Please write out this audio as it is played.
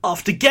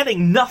After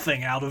getting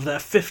nothing out of their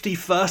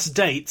 51st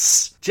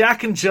dates,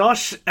 Jack and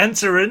Josh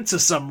enter into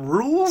some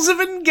rules of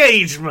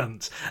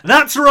engagement.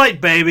 That's right,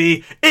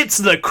 baby. It's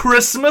the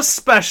Christmas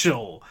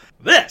special.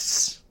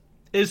 This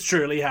is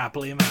Truly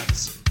Happily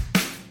Madison.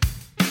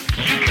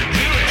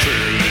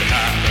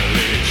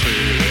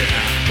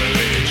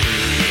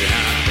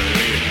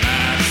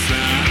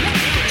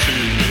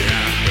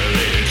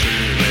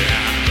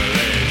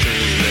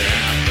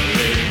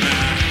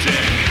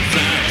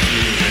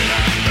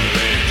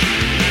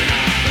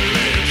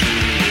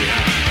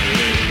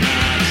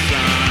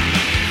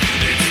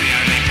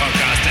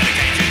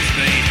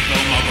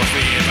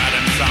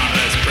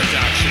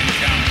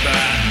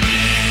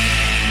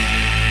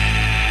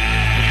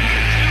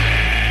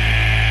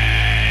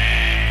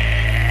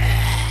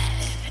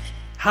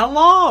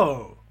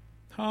 Hello!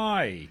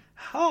 Hi.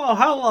 Oh,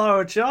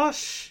 hello,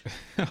 Josh.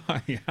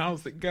 Hi,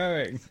 how's it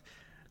going?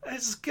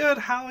 It's good,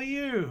 how are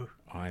you?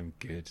 I'm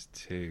good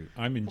too.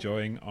 I'm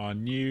enjoying our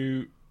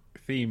new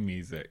theme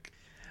music.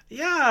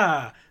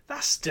 Yeah,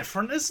 that's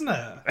different, isn't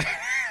it?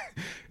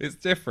 It's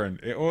different.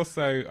 It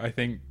also, I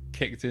think,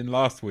 kicked in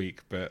last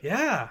week, but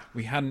Yeah.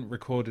 we hadn't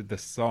recorded the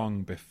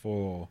song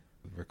before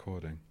the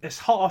recording. It's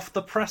hot off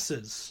the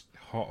presses.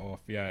 Hot off,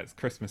 yeah, it's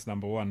Christmas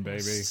 #1,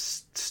 baby.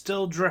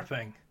 Still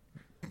dripping.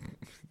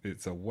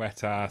 It's a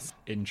wet-ass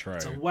intro.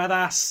 It's a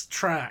wet-ass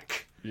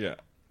track. Yeah.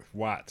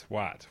 Wat.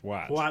 Wat,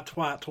 wat,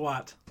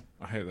 wat.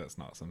 I hope that's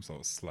not some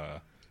sort of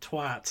slur.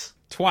 Twat.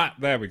 Twat,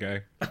 there we go.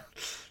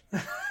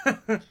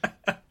 That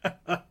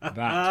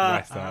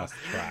wet-ass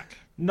track.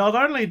 Not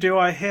only do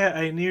I hear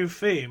a new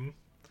theme,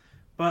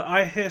 but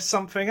I hear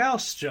something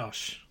else,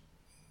 Josh.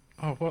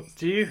 Oh, what?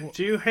 Do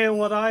you hear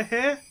what I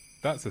hear?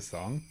 That's a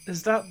song.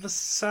 Is that the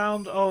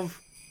sound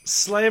of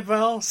sleigh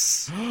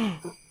bells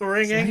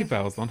ringing? Sleigh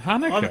bells on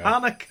Hanukkah. On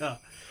Hanukkah.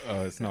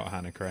 Oh, it's not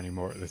Hanukkah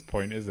anymore at this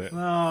point, is it?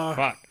 No.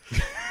 Fuck.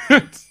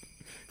 But it's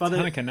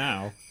Hanukkah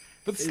now.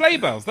 But sleigh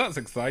bells, that's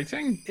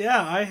exciting.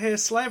 Yeah, I hear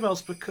sleigh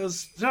bells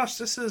because, Josh,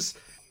 this is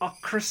our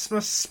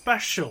Christmas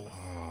special.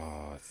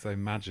 Oh, it's so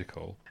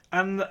magical.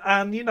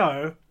 And you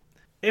know,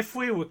 if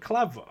we were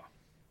clever,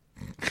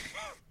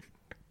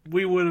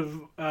 we would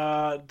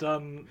have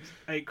done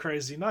 8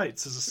 Crazy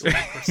Nights as a sort of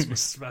Christmas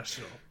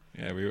special.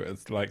 Yeah,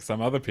 it's like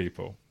some other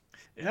people.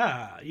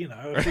 Yeah, you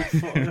know,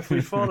 if we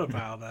thought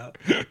about it.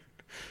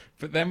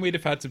 But then we'd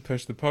have had to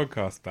push the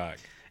podcast back.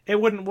 It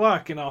wouldn't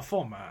work in our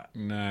format.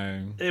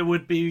 No. It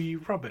would be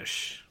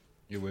rubbish.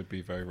 It would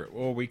be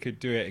or we could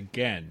do it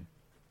again.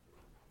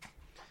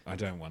 I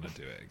don't want to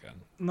do it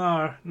again.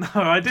 No,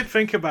 I did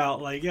think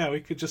about, we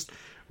could just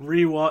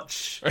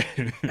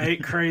rewatch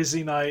 8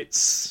 Crazy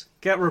Nights,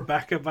 get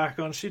Rebecca back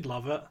on, she'd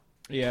love it.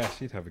 Yeah,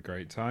 she'd have a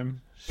great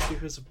time. She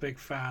was a big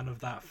fan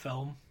of that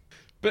film.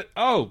 But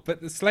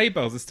the sleigh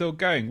bells are still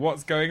going.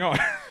 What's going on?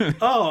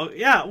 Oh,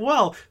 yeah,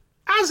 well,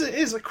 as it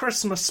is a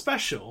Christmas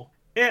special,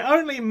 it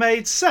only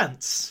made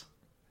sense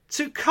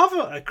to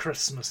cover a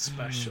Christmas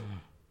special.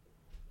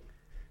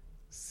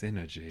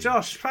 Synergy.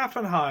 Josh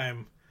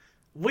Pappenheim,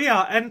 we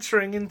are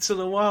entering into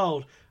the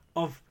world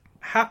of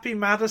Happy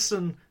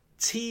Madison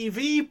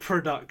TV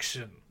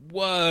production.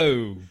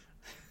 Whoa.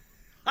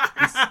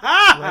 It's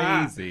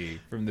crazy.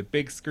 From the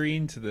big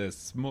screen to the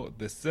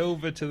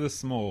silver to the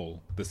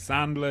small, the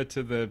Sandler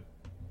to the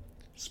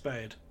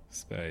Spade.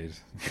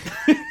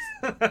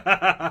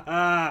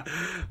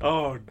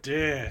 Oh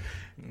dear.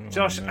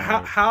 Josh, no.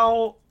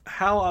 how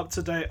up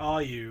to date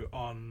are you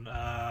on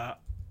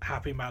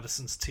Happy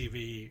Madison's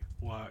TV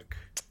work?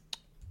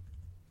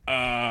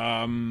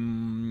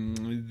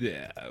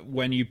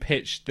 When you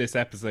pitched this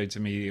episode to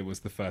me, it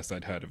was the first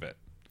I'd heard of it.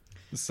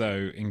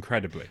 So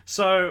incredibly.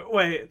 So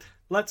wait,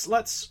 let's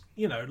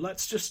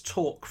just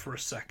talk for a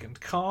second.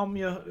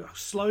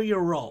 Slow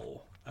your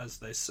roll, as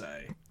they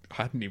say. I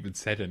hadn't even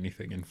said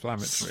anything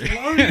inflammatory.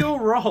 Slow your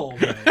roll,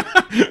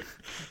 mate.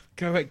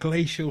 Go at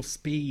glacial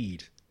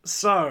speed.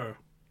 So,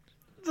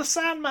 The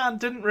Sandman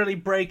didn't really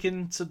break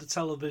into the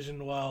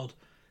television world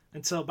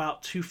until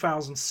about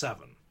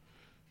 2007.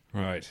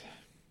 Right.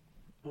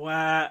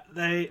 Where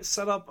they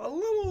set up a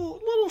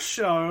little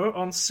show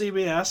on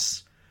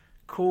CBS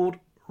called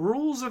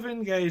Rules of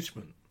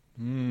Engagement.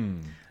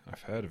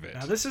 I've heard of it.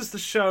 Now, this is the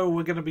show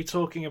we're going to be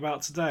talking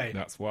about today.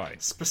 That's why.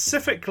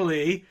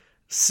 Specifically,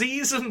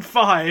 Season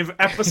 5,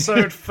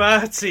 Episode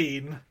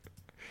 13.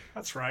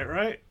 That's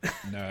right?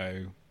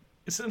 No.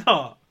 Is it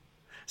not?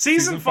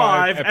 Season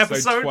 5,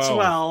 Episode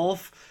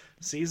 12.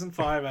 Season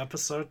 5,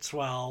 Episode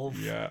 12.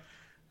 Yeah.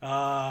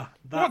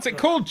 What's it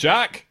called,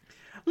 Jack?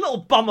 Little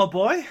Bummer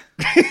Boy.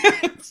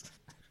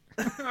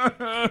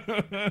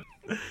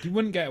 You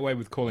wouldn't get away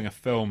with calling a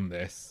film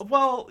this.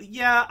 Well,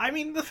 yeah, I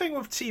mean, the thing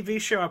with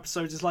TV show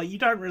episodes is, you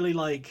don't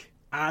really,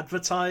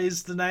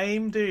 advertise the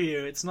name, do you?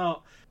 It's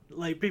not,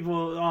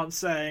 people aren't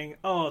saying,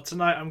 oh,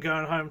 tonight I'm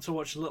going home to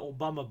watch Little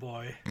Bummer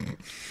Boy.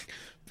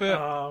 But,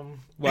 I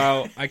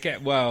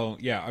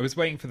was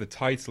waiting for the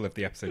title of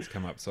the episode to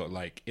come up, sort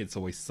of It's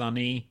Always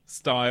Sunny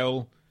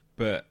style,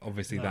 but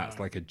obviously that's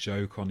a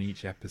joke on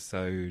each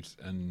episode,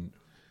 and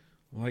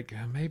Like,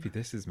 maybe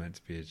this is meant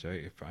to be a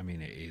joke. I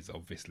mean, it is,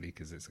 obviously,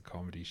 because it's a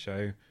comedy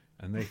show,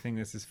 and they think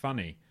this is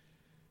funny.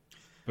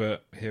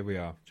 But here we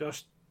are.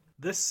 Josh,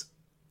 this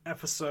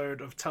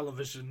episode of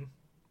television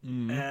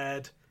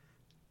aired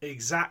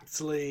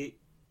exactly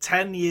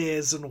 10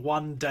 years and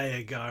 1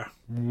 day ago.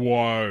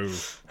 Whoa.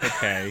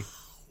 Okay.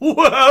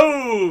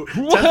 Whoa!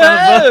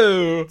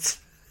 Whoa!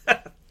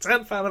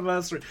 10th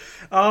anniversary.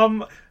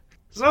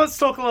 So let's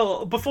talk a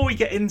little, before we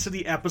get into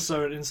the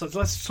episode and such,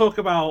 let's talk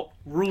about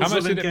rules How of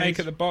much did it engagement. make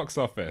at the box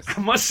office?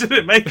 How much did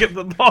it make at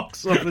the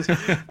box office?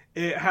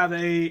 It had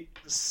a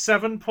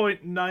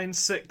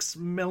 7.96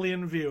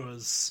 million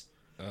viewers.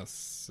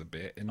 That's a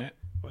bit, isn't it?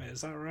 Wait, is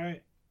that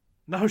right?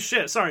 No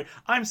shit, sorry.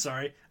 I'm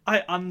sorry.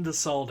 I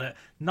undersold it.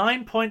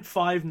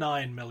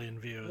 9.59 million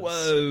viewers.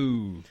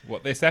 Whoa!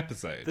 What, this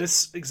episode?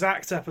 This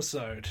exact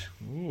episode.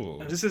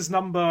 Ooh. And this is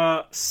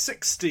number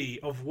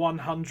 60 of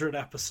 100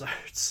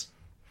 episodes.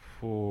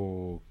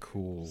 Oh,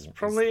 cool.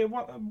 Probably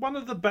one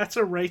of the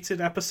better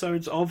rated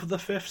episodes of the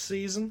 5th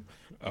season.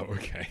 Oh,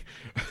 okay.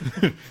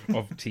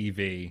 Of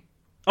TV.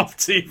 Of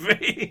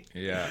TV.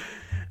 Yeah.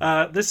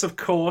 This, of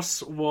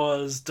course,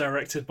 was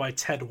directed by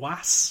Ted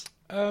Wass.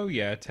 Oh,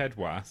 yeah, Ted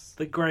Wass.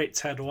 The great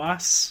Ted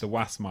Wass. The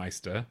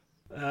Wassmeister.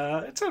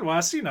 Ted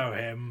Wass, you know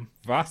him.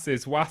 Was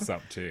is Was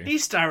up to?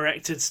 He's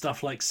directed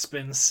stuff like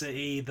Spin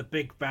City, The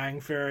Big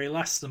Bang Theory,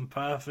 Less Than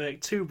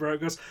Perfect, Two Broke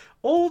Girls,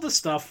 all the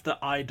stuff that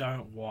I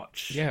don't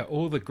watch. Yeah,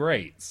 all the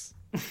greats.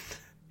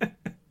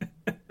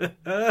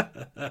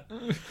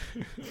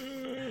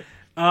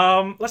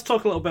 Let's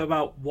talk a little bit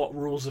about what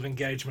Rules of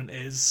Engagement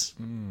is.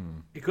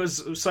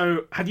 Because,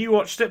 so, had you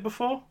watched it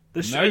before?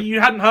 No. You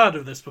hadn't heard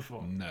of this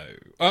before? No.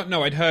 Oh,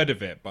 no, I'd heard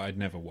of it, but I'd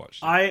never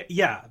watched it.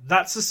 Yeah,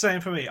 that's the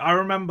same for me. I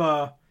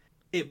remember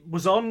it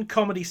was on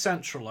Comedy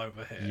Central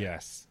over here,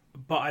 Yes.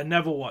 but I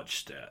never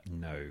watched it.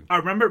 No. I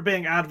remember it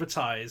being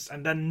advertised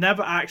and then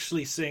never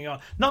actually seeing it.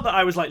 Not that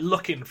I was, like,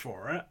 looking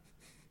for it.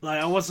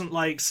 Like, I wasn't,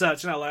 like,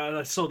 searching out. Like,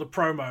 I saw the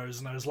promos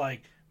and I was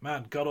like,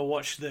 man, gotta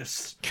watch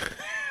this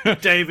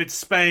David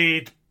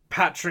Spade,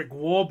 Patrick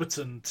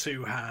Warburton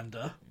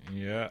two-hander.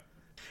 Yeah.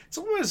 It's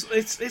almost,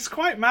 it's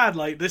quite mad.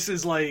 Like, this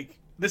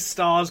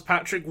stars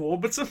Patrick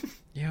Warburton.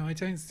 Yeah, I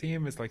don't see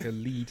him as like a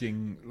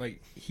leading,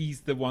 like,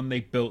 he's the one they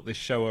built this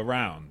show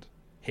around.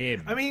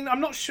 Him. I mean, I'm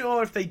not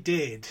sure if they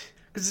did.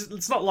 Because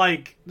it's not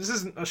like, this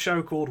isn't a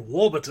show called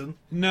Warburton,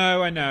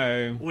 No, I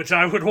know. which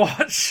I would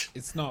watch.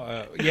 It's not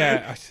a...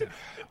 Yeah,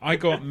 I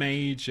got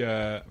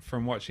major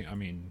from watching... I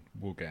mean,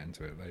 we'll get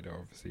into it later,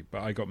 obviously.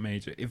 But I got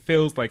major... It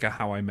feels like a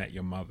How I Met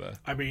Your Mother.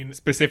 I mean,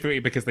 Specifically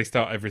because they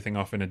start everything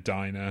off in a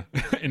diner,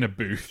 in a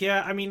booth.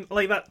 yeah, I mean,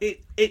 like that,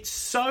 it's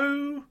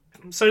so...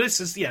 So this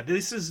is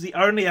the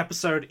only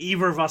episode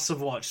either of us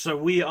have watched, so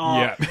we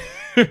are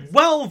Yeah.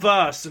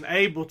 well-versed and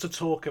able to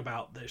talk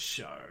about this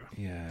show.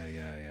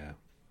 Yeah.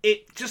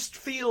 It just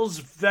feels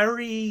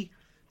very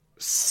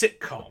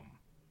sitcom.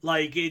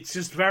 Like, it's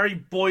just very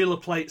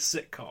boilerplate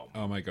sitcom.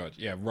 Oh my god,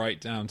 yeah, right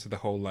down to the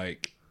whole,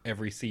 like,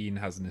 every scene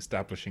has an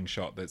establishing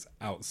shot that's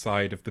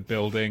outside of the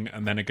building,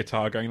 and then a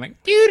guitar going like...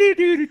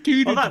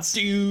 Well, that's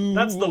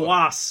the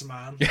Was,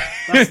 man.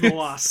 That's the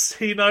Was.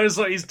 He knows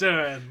what he's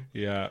doing.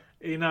 Yeah.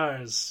 He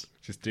knows.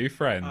 Just do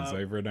Friends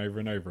over and over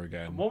and over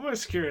again. I'm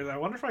almost curious. I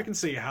wonder if I can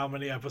see how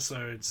many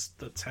episodes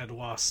that Ted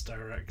Was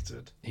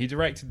directed. He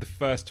directed the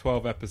first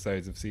 12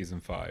 episodes of season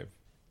 5.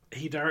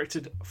 He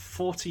directed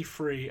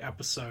 43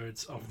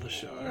 episodes of the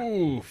show.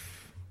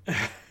 Oof. Well,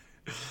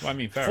 I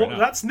mean, fair enough.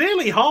 That's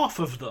nearly half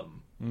of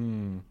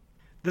them.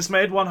 This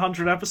made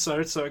 100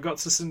 episodes, so it got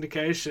to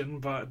syndication,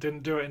 but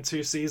didn't do it in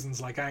 2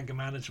 seasons like Anger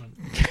Management.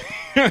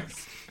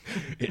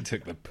 It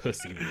took the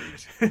pussy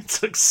route. It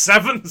took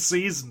 7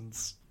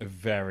 seasons. Of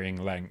varying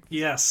length.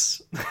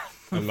 Yes.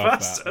 I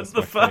love that. That's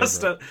my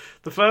favourite.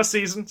 The first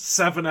season,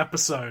 7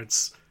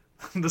 episodes.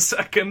 The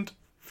second,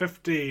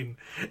 15.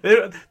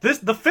 The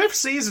 5th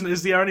season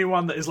is the only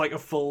one that is like a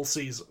full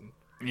season.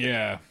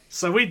 Yeah.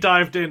 So we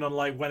dived in on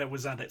like when it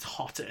was at its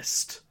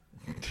hottest.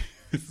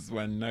 This is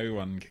when no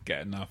one could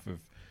get enough of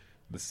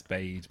the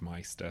Spade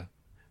Meister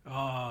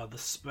Ah, the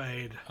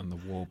Spade. and the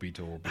Warby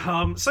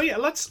Dorby. So yeah,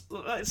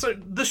 so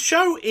the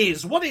show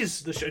is, what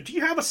is the show? Do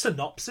you have a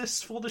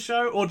synopsis for the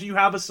show, or do you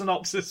have a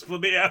synopsis for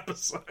the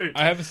episode?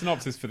 I have a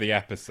synopsis for the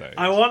episode.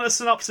 I want a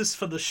synopsis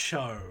for the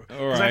show.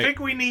 Because I right. think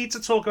we need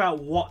to talk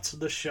about what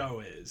the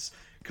show is.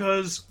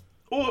 Because,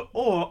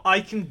 or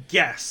I can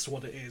guess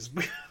what it is.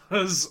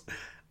 Because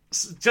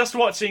just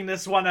watching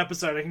this one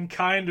episode, I can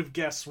kind of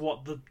guess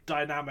what the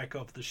dynamic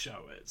of the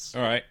show is.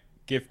 All right.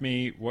 Give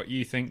me what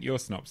you think your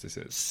synopsis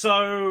is.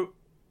 So,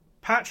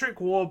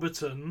 Patrick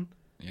Warburton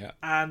Yeah.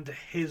 and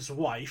his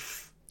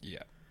wife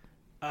Yeah.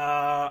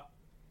 are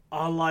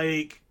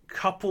like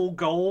couple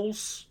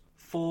goals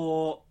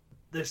for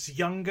this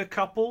younger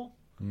couple,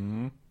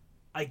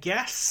 I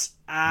guess.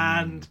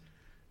 And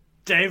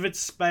David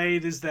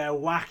Spade is their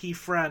wacky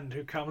friend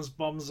who comes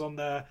bombs on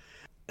their...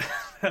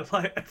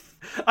 like,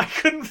 I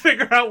couldn't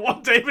figure out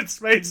what David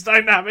Spade's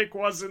dynamic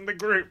was in the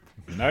group.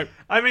 Nope.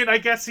 I mean, I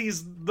guess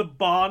he's the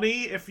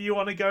Barney if you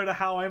want to go to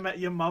How I Met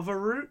Your Mother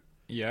route.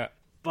 Yeah.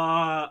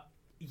 But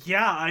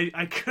Yeah,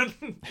 I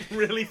couldn't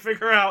really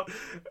figure out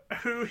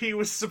who he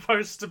was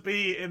supposed to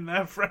be in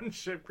their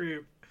friendship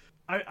group.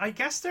 I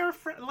guess they're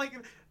like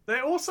they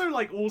also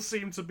like all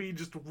seem to be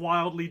just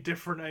wildly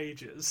different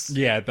ages.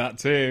 Yeah, that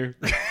too.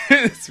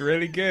 It's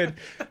really good.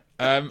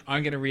 I'm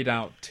going to read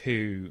out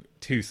two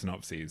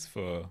synopses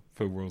for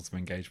Rules of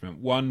Engagement.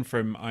 One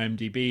from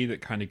IMDb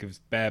that kind of gives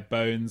bare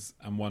bones,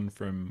 and one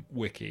from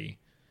Wiki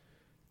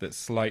that's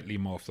slightly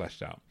more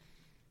fleshed out.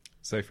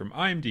 So from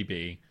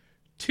IMDb,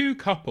 two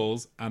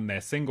couples and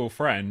their single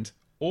friend,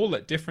 all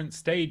at different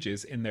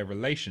stages in their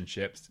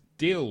relationships,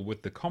 deal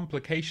with the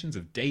complications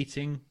of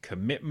dating,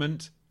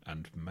 commitment,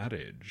 and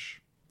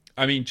marriage.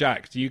 I mean,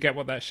 Jack, do you get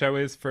what that show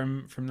is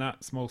from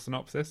that small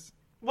synopsis?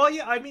 Well,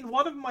 yeah, I mean,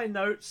 one of my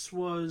notes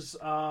was,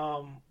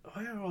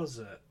 where was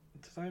it?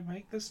 Did I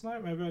make this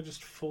note? Maybe I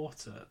just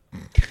thought it.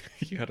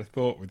 You had a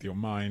thought with your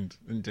mind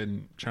and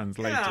didn't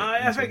translate it.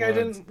 I think I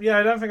didn't. Yeah,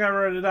 I don't think I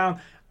wrote it down.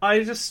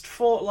 I just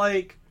thought,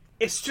 like,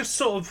 it's just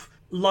sort of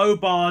low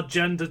bar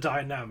gender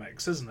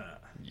dynamics, isn't it?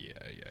 Yeah.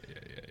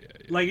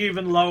 Like,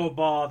 even lower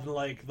bar than,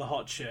 like, the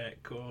hot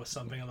chick or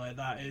something like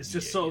that. It's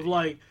just sort of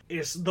like,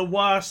 it's the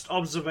worst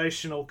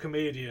observational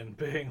comedian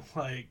being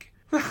like,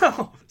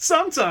 well,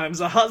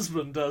 sometimes a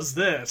husband does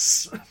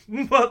this,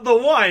 but the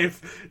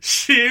wife,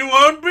 she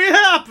won't be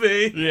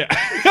happy.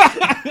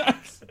 Yeah.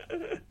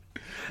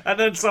 And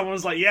then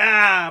someone's like,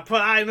 yeah, put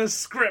that in a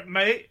script,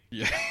 mate.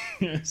 Yeah.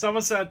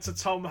 Someone said to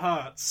Tom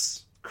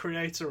Hertz,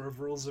 creator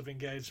of Rules of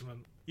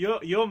Engagement,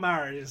 your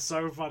marriage is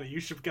so funny. You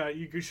should put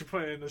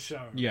it in the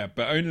show. Yeah,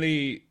 but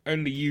only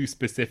you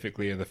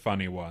specifically are the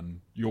funny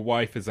one. Your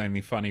wife is only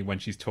funny when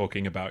she's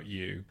talking about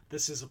you.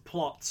 This is a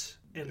plot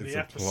in It's the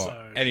a plot.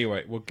 episode.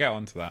 Anyway, we'll get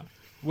on to that.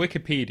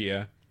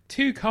 Wikipedia.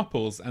 Two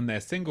couples and their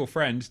single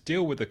friend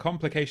deal with the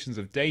complications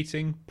of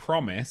dating,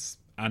 promise,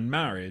 and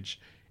marriage.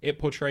 It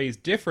portrays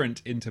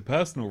different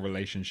interpersonal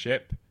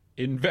relationship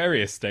in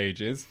various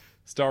stages,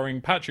 starring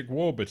Patrick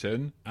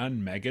Warburton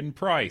and Megan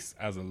Price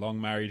as a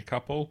long-married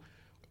couple,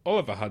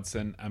 Oliver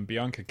Hudson and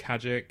Bianca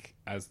Kajic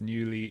as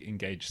newly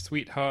engaged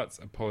sweethearts,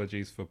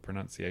 apologies for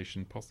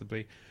pronunciation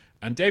possibly,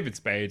 and David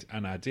Spade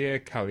and Adir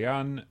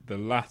Kalyan, the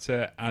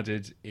latter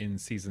added in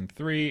season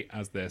 3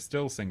 as their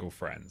still single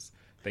friends.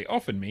 They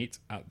often meet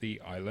at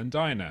the Island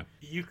Diner.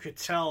 You could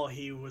tell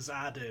he was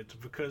added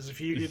because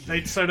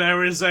so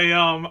there is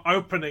a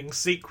opening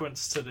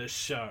sequence to this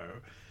show,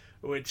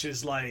 which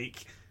is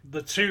like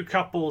the two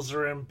couples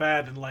are in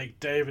bed and like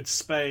David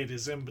Spade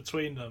is in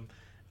between them,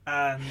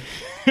 and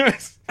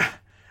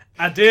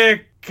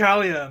Adir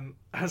Kalyan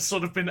has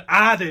sort of been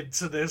added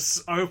to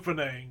this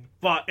opening,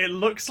 but it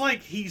looks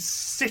like he's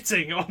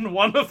sitting on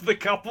one of the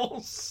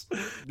couples.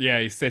 Yeah,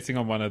 he's sitting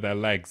on one of their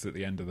legs at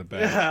the end of the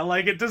bed. Yeah,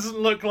 like it doesn't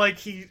look like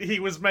he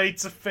was made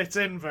to fit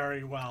in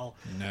very well.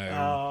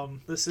 No.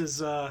 This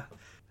is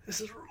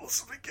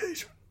Rules of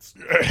Engagement.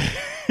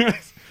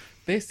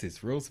 This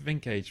is Rules of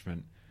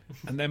Engagement.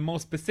 And then more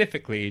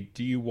specifically,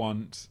 do you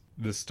want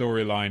the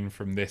storyline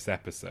from this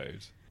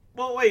episode?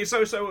 Well, wait.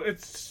 So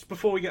it's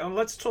before we get on.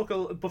 Let's talk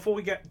before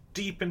we get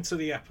deep into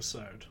the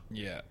episode.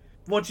 Yeah.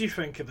 What do you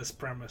think of this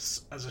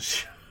premise as a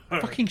show?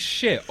 Fucking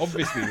shit,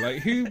 obviously.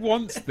 Like, who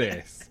wants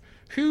this?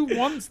 Who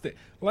wants this?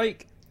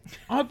 Like,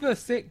 other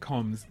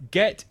sitcoms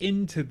get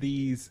into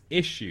these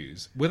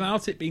issues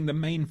without it being the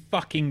main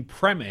fucking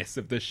premise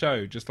of the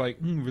show. Just like,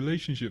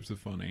 relationships are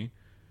funny.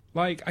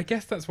 Like, I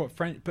guess that's what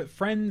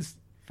Friends,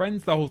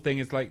 the whole thing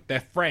is like, they're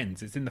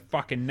friends. It's in the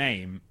fucking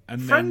name.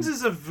 And Friends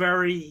is a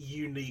very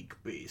unique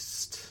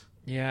beast.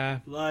 Yeah.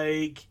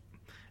 Like,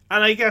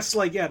 and I guess,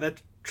 like, yeah, they're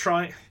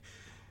trying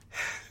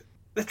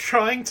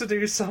to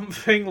do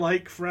something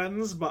like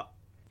Friends, but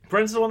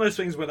Friends is one of those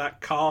things where that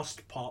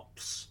cast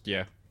pops.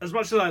 Yeah. As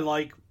much as I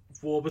like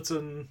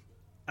Warburton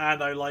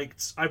and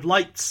I've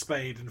liked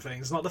Spade and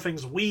things, not the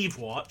things we've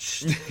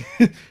watched,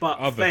 but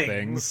Other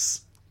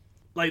things.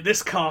 Like,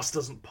 this cast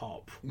doesn't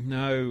pop.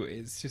 No,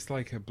 it's just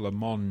like a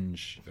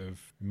blancmange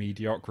of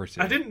mediocrity.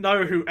 I didn't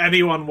know who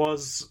anyone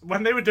was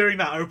when they were doing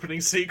that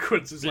opening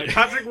sequence. It's like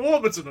Patrick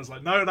Warburton. I was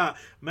like, no, that.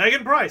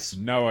 Megan Price.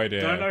 No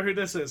idea. Don't know who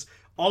this is.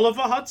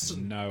 Oliver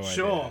Hudson. No idea.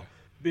 Sure.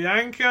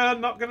 Bianca,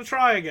 not going to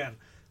try again.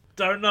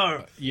 Don't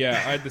know. Yeah,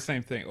 I had the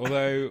same thing.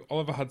 Although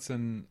Oliver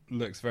Hudson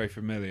looks very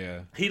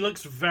familiar. He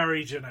looks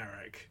very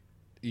generic.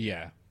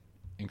 Yeah,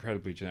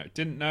 incredibly generic.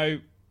 Didn't know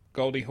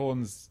Goldie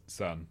Hawn's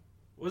son.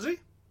 Was he?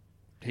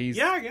 He's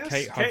I guess.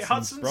 Kate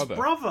Hudson's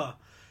brother.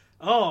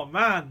 Oh,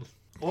 man.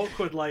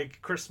 Awkward,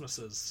 like,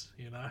 Christmases,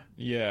 you know?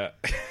 Yeah.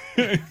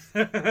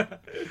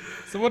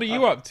 So what are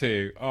you up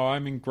to? Oh,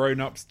 I'm in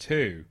Grown Ups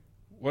 2.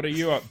 What are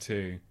you up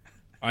to?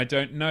 I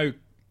don't know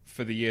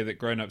for the year that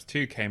Grown Ups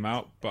 2 came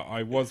out, but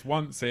I was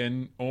once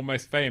in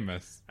Almost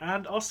Famous.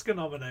 And Oscar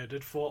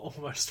nominated for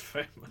Almost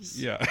Famous.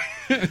 Yeah.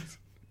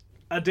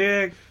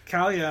 Adir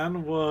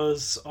Kalyan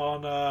was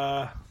on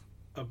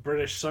a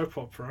British soap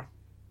opera.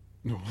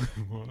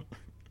 What?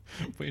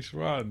 Which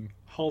one?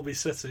 Holby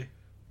City.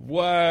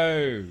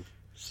 Whoa.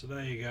 So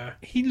there you go.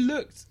 He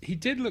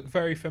did look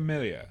very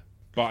familiar,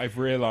 but I've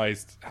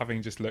realised,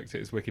 having just looked at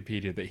his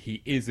Wikipedia, that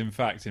he is in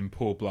fact in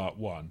Paul Blart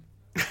 1.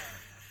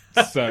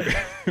 So,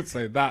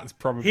 so that's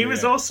probably He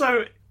was it.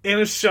 also in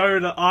a show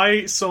that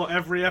I saw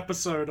every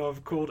episode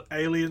of called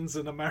Aliens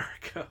in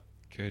America,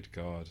 Good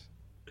God.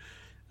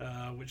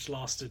 which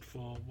lasted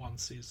for one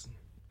season.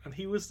 And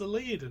he was the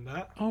lead in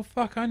that. Oh,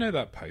 fuck, I know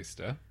that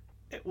poster.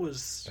 It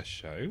was A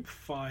show?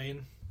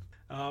 fine.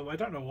 I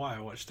don't know why I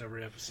watched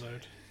every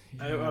episode.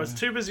 I was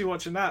too busy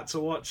watching that to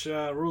watch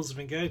Rules of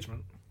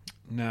Engagement.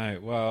 No,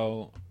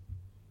 well,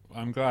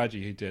 I'm glad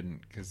you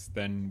didn't, because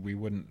then we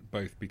wouldn't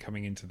both be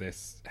coming into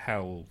this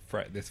hell,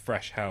 this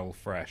fresh hell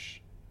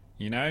fresh.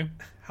 You know?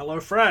 Hello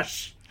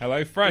Fresh.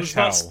 Hello, fresh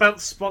Does hell.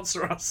 not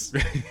sponsor us.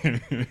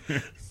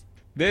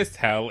 This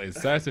hell is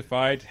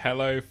certified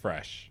Hello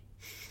Fresh.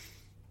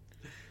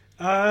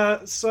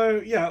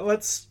 So yeah,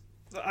 let's.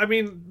 I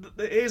mean,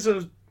 it is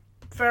a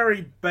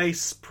very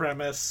base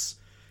premise.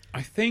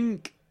 I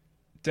think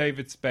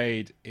David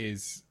Spade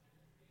is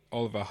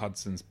Oliver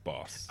Hudson's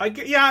boss. I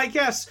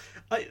guess.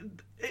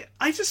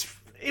 I just.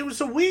 It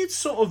was a weird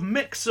sort of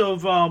mix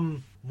of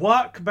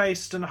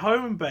work-based and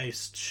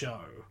home-based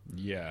show.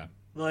 Yeah.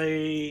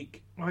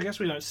 Like, well, I guess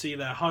we don't see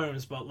their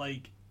homes, but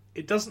like,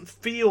 it doesn't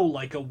feel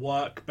like a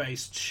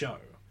work-based show.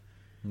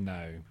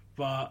 No.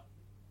 But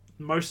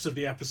most of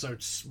the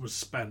episodes was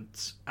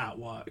spent at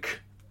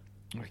work.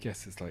 I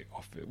guess it's like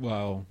office.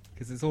 Well,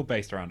 because it's all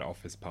based around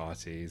office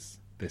parties.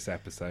 This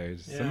episode,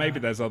 so Yeah. maybe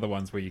there's other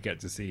ones where you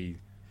get to see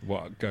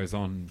what goes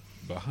on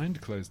behind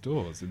closed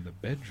doors in the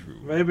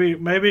bedroom.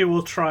 Maybe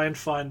we'll try and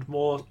find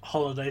more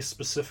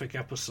holiday-specific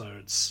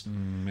episodes,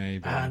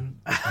 Maybe and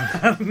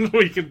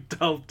we can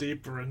delve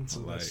deeper into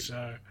Like- this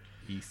show.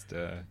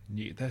 Easter.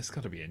 There's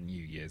got to be a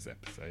New Year's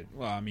episode.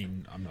 Well, I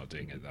mean, I'm not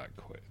doing it that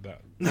quick.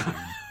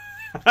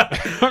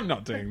 I'm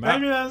not doing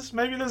that.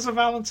 Maybe there's a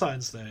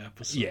Valentine's Day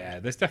episode. Yeah,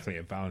 there's definitely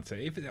a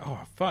Valentine.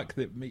 Fuck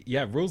that.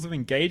 Yeah, rules of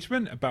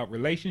engagement about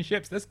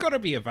relationships. There's got to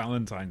be a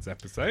Valentine's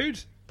episode.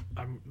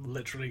 I'm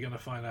literally gonna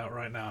find out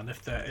right now, and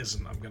if there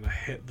isn't, I'm gonna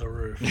hit the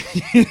roof.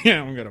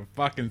 Yeah, I'm gonna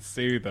fucking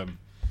sue them.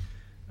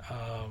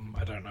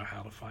 I don't know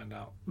how to find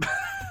out.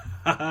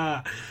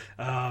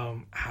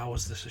 How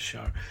is this a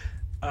show?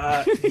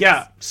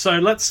 Yeah,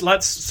 so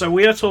so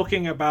we are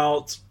talking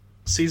about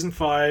season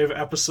 5,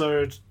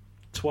 episode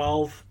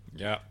 12,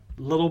 Yeah,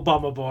 Little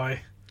Bummer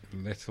Boy.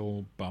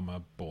 little bummer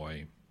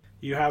boy.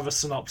 You have a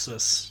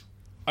synopsis.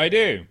 I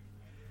do.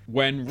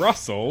 When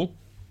Russell,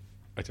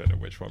 I don't know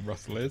which one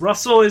Russell is.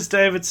 Russell is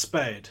David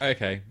Spade.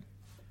 Okay.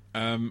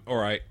 All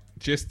right.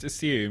 Just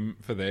assume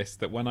for this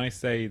that when I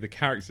say the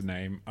character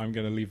name, I'm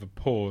going to leave a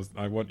pause.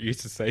 I want you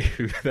to say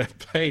who they're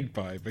played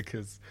by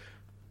because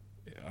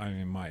I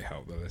mean, it might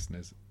help the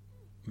listeners.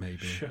 Maybe.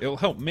 Sure. It'll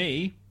help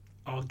me.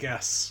 I'll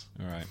guess.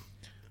 All right.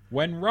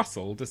 When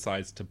Russell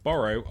decides to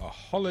borrow a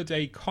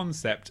holiday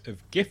concept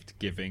of gift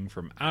giving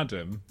from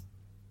Adam,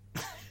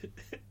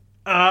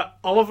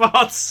 Oliver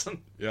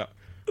Hudson. yeah,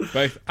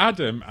 both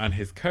Adam and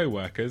his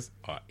co-workers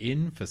are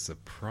in for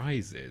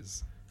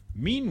surprises.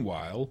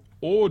 Meanwhile,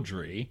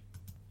 Audrey,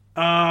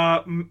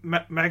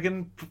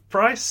 Megan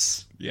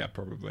Price. yeah,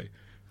 probably,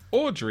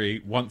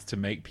 Audrey wants to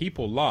make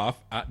people laugh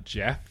at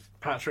Jeff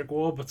Patrick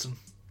Warburton.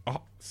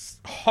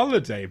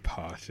 Holiday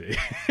Party,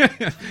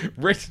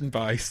 written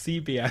by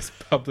CBS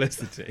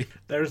Publicity.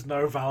 There is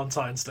no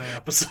Valentine's Day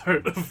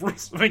episode of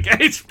Rules of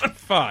Engagement.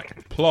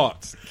 Fuck.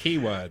 Plot.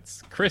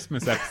 Keywords.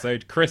 Christmas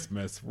episode.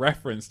 Christmas.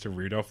 Reference to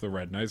Rudolph the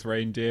Red-Nosed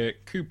Reindeer.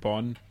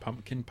 Coupon.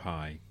 Pumpkin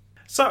pie.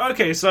 So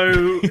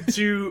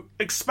to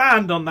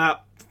expand on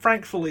that,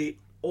 frankly,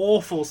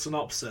 awful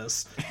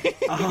synopsis.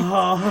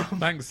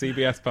 Thanks,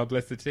 CBS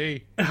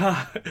Publicity.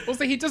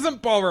 Also, he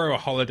doesn't borrow a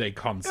holiday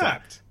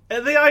concept.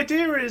 The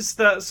idea is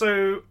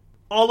that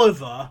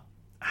Oliver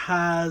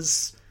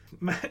has.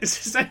 Is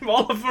his name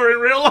Oliver in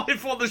real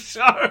life or the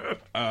show?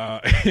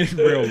 In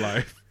real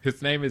life,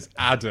 his name is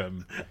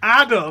Adam.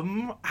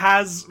 Adam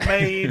has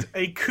made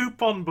a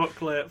coupon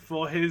booklet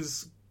for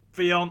his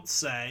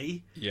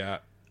fiancée, Yeah.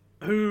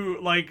 who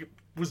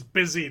was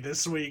busy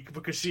this week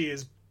because she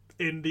is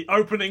in the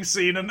opening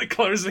scene and the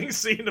closing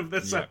scene of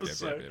this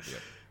episode.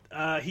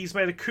 Yep. He's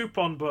made a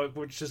coupon book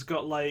which has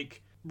got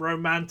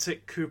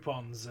romantic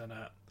coupons in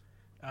it,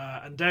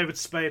 and David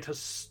Spade has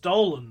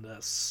stolen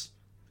this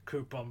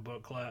coupon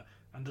booklet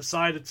and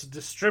decided to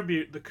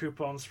distribute the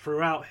coupons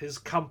throughout his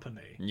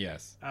company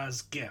Yes.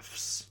 as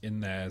gifts,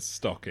 In their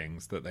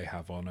stockings that they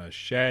have on a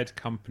shared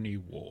company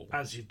wall.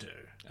 as you do.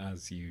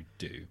 As you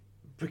do.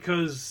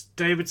 Because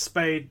David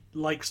Spade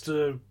likes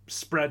to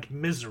spread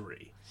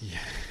misery. Yeah.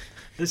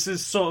 This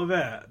is sort of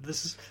it.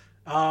 This is,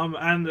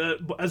 and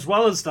as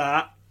well as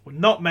that,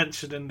 not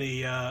mentioned in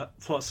the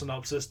plot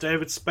synopsis,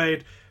 David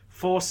Spade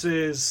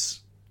forces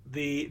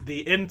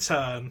the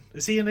intern.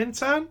 Is he an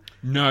intern?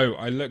 No,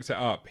 I looked it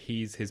up.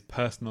 He's his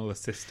personal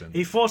assistant.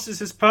 He forces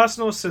his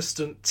personal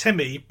assistant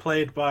Timmy,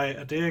 played by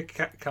Adir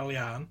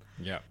Kalyan,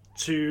 Yeah.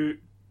 to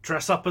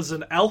dress up as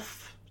an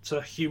elf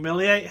to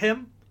humiliate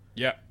him.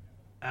 Yeah.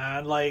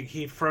 And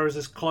he throws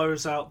his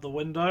clothes out the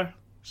window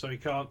so he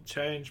can't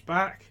change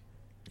back.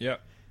 Yeah.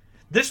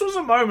 This was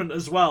a moment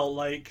as well,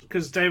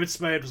 because David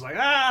Spade was like,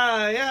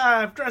 yeah,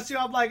 I've dressed you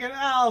up like an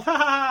elf, ha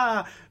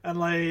ha, and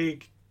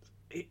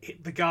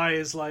the guy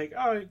is like,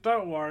 oh,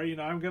 don't worry,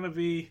 I'm gonna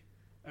be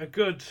a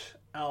good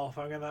elf.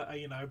 I'm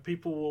gonna,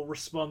 people will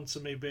respond to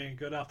me being a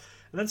good elf.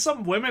 And then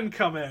some women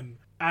come in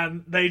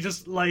and they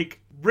just like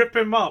rip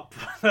him up.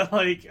 They're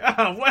like,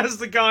 where's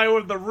the guy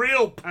with the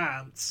real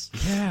pants?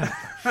 Yeah.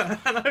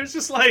 And I was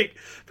just like,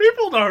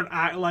 people don't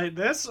act like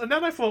this. And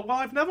then I thought, well,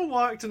 I've never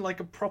worked in like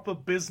a proper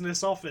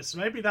business office.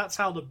 Maybe that's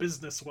how the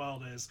business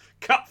world is.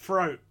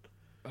 Cutthroat.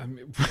 I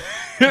mean,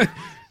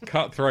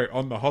 cutthroat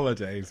on the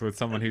holidays with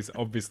someone who's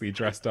obviously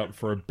dressed up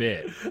for a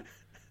bit.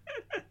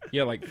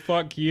 Yeah, like,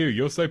 fuck you.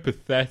 You're so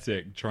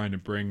pathetic trying to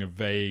bring a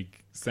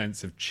vague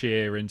sense of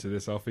cheer into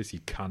this office,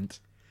 you cunt.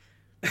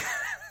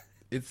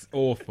 It's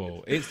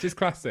awful. It's just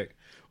classic.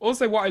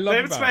 Also, what I love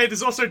David about... Spade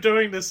is also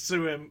doing this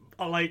to him.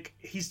 Like,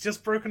 he's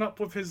just broken up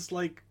with his,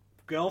 like,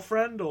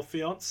 girlfriend or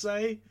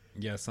fiancé.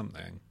 Yeah,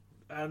 something.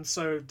 And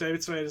so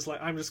David Spade is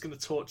like, I'm just going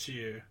to torture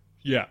you.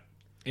 Yeah,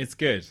 it's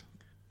good.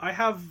 I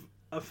have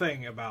a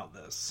thing about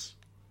this.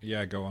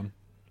 Yeah, go on.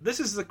 This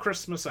is the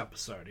Christmas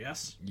episode,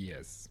 yes?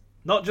 Yes.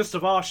 Not just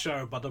of our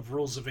show, but of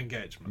Rules of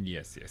Engagement.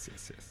 Yes.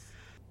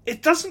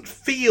 It doesn't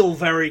feel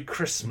very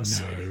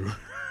Christmassy. No.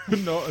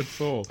 Not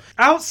at all.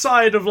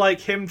 Outside of, like,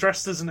 him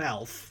dressed as an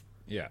elf.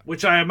 Yeah.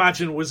 Which I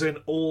imagine was in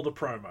all the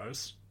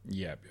promos.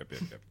 Yep.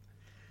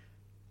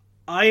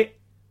 I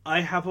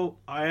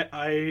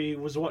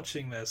was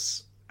watching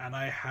this, and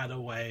I had a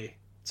way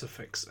to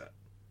fix it.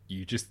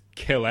 You just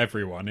kill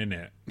everyone,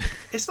 innit?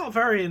 It's not a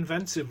very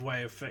inventive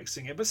way of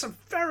fixing it, but it's a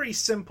very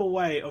simple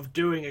way of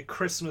doing a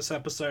Christmas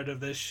episode of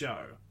this show.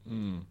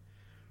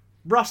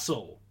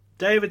 Russell,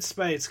 David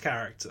Spade's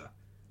character,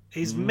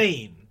 he's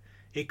mean.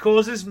 He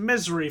causes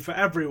misery for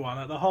everyone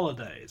at the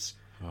holidays.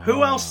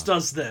 Who else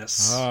does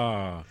this?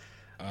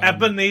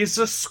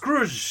 Ebenezer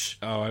Scrooge.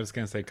 Oh, I was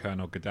going to say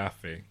Colonel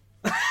Gaddafi.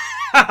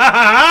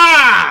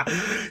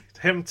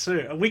 Him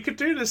too. And we could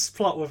do this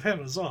plot with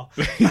him as well.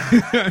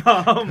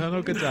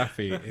 Colonel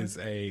Gaddafi is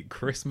a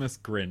Christmas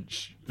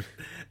Grinch.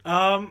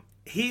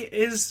 He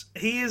is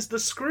the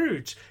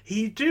Scrooge.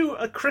 You do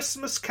a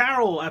Christmas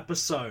Carol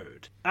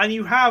episode, and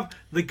you have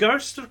the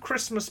ghost of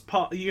Christmas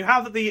you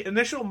have the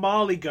initial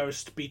Marley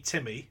ghost be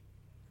Timmy.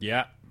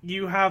 Yeah.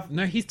 You have...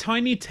 No, he's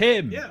Tiny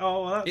Tim. Yeah,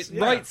 that's... It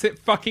writes it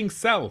fucking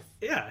self.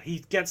 Yeah, he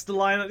gets the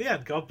line at the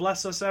end, God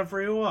bless us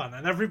everyone,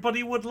 and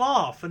everybody would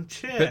laugh and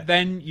cheer. But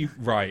then you...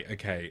 Right,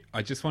 okay,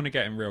 I just want to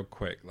get in real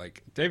quick.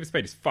 Like, David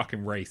Spade is fucking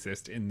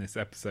racist in this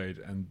episode,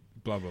 and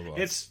blah, blah, blah.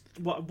 It's...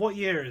 What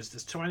year is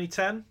this,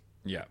 2010?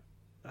 Yeah.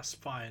 That's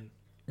fine.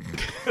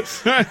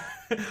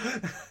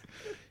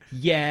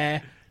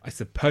 Yeah, I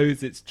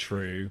suppose it's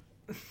true.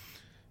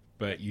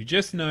 But you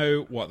just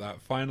know what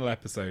that final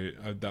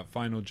episode, that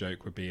final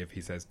joke would be if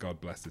he says, God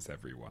blesses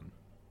everyone.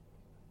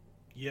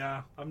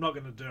 Yeah, I'm not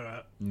going to do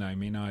it. No,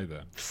 me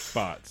neither.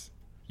 But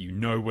you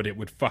know what it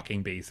would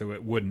fucking be, so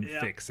it wouldn't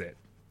fix it.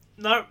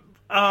 No,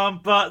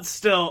 but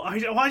still,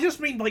 I just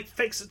mean, like,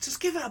 fix it. Just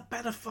give it a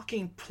better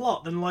fucking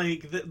plot than,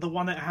 like, the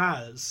one it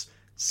has.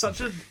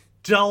 Such a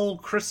dull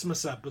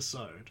Christmas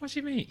episode. What do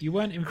you mean? You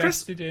weren't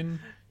invested in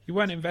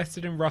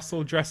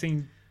Russell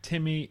dressing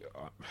Timmy.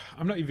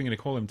 I'm not even going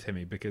to call him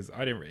Timmy because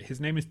his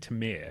name is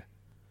Tamir.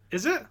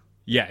 Is it?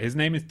 Yeah, his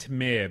name is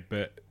Tamir,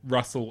 but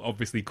Russell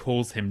obviously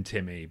calls him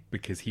Timmy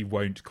because he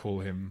won't call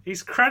him.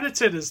 He's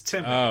credited as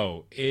Timmy.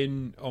 Oh,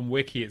 on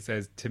Wiki it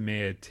says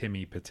Tamir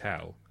Timmy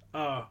Patel.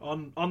 Oh,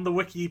 on the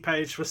Wiki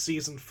page for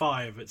season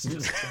 5, it's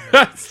just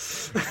Timmy.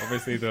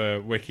 Obviously,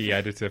 the Wiki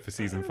editor for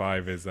season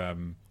 5 is a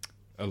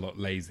lot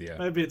lazier.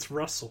 Maybe it's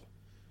Russell.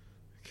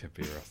 Could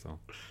be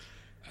Russell.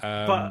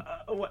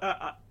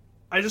 But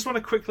I just want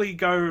to quickly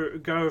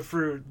go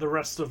through the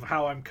rest of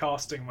how I'm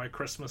casting my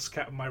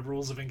my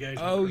Rules of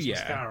Engagement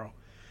Christmas Carol.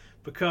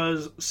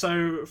 Because,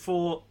 so,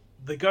 for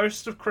the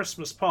Ghost of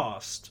Christmas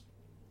Past,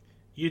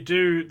 you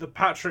do the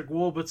Patrick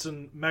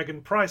Warburton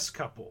Megan Price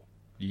couple.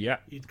 Yeah.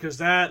 Because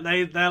they're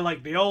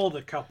like the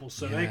older couple,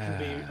 so they can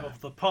be of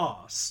the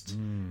past.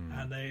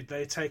 And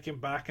they take him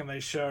back and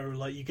they show,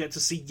 like, you get to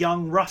see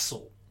young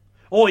Russell.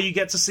 Or you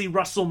get to see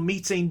Russell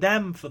meeting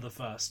them for the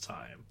first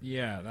time.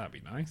 Yeah, that'd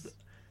be nice.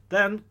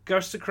 Then,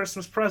 Ghost of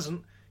Christmas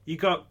Present, you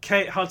got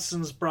Kate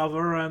Hudson's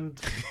brother and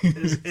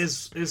his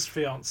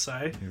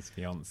fiancé. His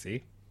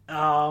fiancée.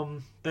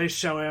 They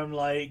show him,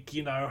 like,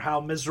 how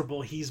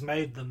miserable he's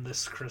made them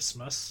this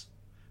Christmas,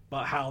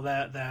 but how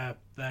they're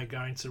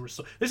going to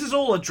restore. This is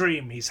all a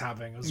dream he's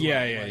having as well.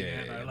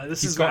 Yeah. Like,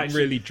 this he's gotten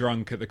really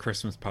drunk at the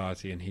Christmas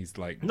party, and he's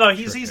like, no,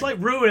 he's like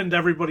ruined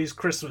everybody's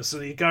Christmas,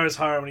 and he goes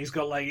home and he's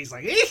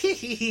like,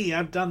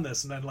 I've done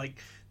this, and then like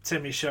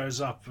Timmy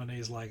shows up and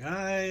he's like,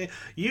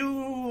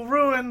 you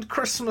ruined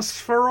Christmas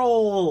for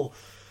all.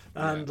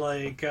 And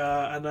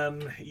and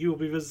then you'll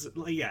be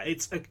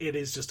it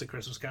is just a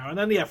Christmas Carol. And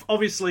then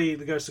obviously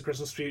the Ghost of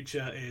Christmas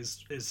Future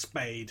is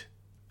Spade,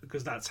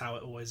 because that's how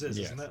it always is,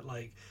 isn't it?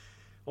 Like,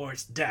 or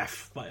it's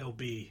Death, but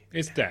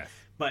it's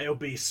Death, but it'll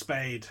be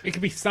Spade. It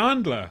could be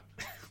Sandler.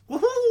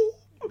 Woohoo!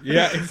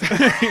 Yeah,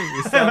 exactly.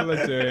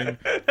 Sandler doing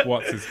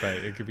what's his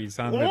fate. It could be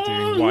Sandler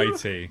doing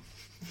Whitey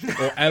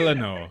or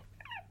Eleanor.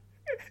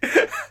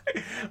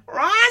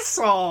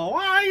 Russell,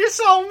 why are you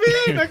so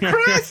mean at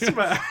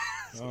Christmas?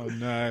 Oh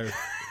no,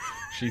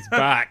 she's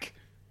back.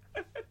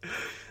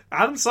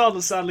 Adam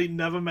Sandler sadly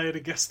never made a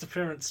guest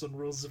appearance on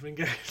Rules of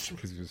Engagement.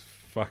 Because he was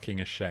fucking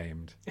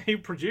ashamed. He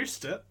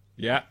produced it.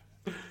 Yeah.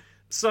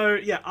 So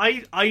yeah,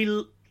 I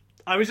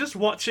was just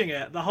watching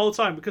it the whole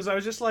time because I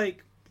was just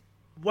like,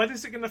 when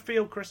is it going to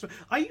feel Christmas?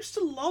 I used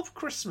to love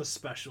Christmas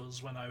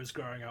specials when I was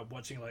growing up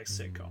watching like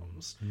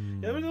sitcoms.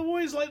 It was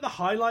always like the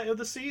highlight of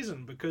the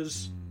season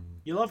because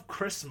you love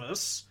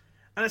Christmas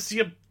and it's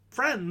your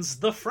friends,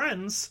 the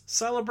friends,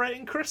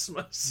 celebrating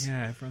Christmas.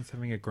 Yeah, everyone's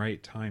having a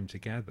great time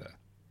together.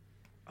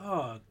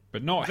 Oh,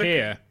 But not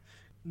here.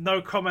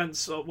 no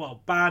comments,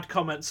 well, bad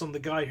comments on the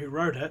guy who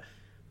wrote it.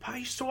 But I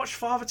used to watch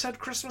Father Ted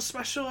Christmas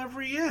special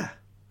every year.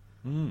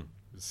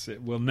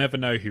 We'll never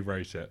know who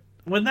wrote it.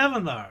 We'll never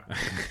know.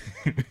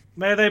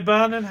 May they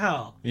burn in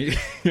hell.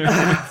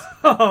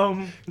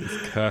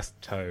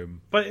 Cursed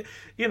tome. But,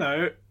 you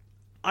know,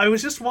 I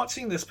was just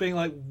watching this being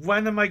like,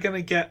 when am I going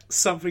to get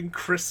something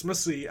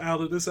Christmassy out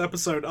of this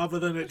episode other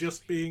than it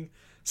just being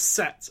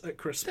set at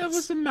Christmas? There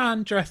was a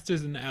man dressed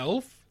as an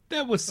elf.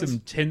 There was some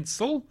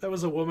tinsel. There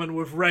was a woman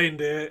with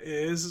reindeer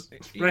ears,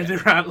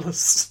 reindeer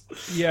antlers.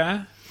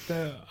 Yeah.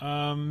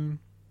 Someone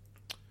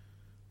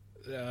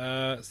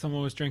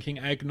was drinking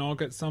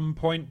eggnog at some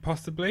point,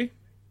 possibly.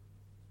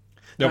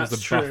 There was a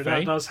That's true, buffet.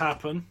 that does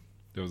happen.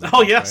 There was a Oh,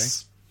 buffet.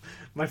 yes.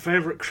 My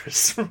favourite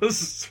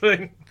Christmas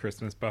thing.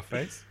 Christmas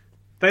buffets.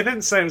 They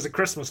didn't say it was a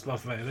Christmas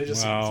buffet, they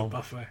just said it was a Well,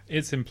 buffet.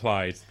 it's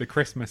implied. The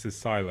Christmas is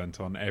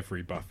silent on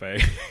every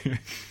buffet.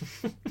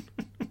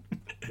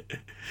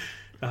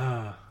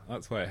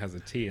 That's why it has a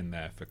T in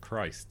there for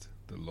Christ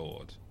the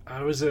Lord.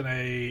 I was in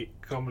a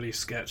comedy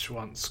sketch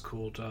once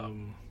called,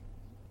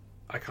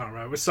 I can't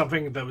remember, it was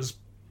something that was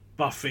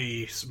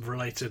Buffy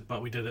related,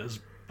 but we did it as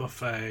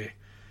buffet.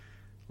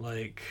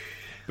 Like,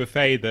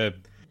 Buffet the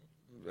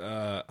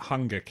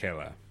hunger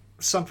killer.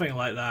 something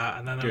like that,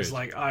 and then it was Good.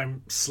 like,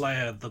 I'm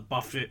Slayer, the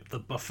buffet,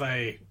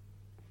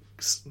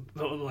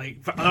 like,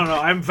 I don't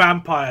know, I'm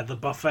Vampire, the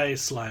buffet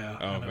slayer.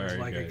 Oh, and it was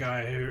very like a good.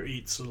 guy who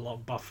eats a lot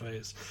of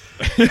buffets.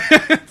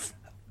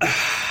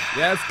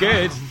 Yeah, it's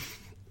good.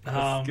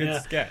 Good Yeah,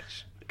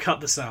 sketch. cut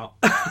this out.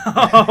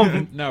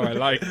 No, I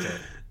liked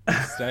it.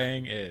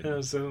 Staying in. It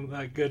was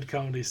a good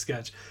comedy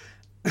sketch.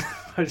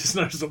 I just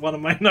noticed that one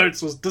of my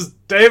notes was, does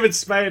David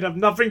Spade have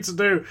nothing to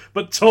do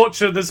but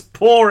torture this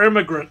poor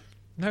immigrant?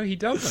 No, he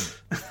doesn't.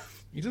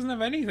 He doesn't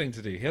have anything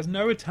to do. He has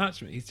no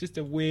attachment. He's just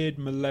a weird,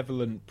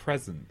 malevolent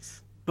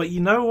presence. But you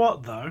know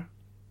what, though?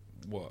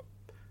 What?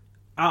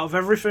 Out of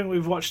everything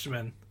we've watched him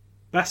in,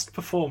 best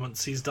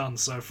performance he's done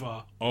so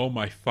far. Oh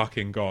my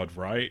fucking god,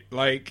 right?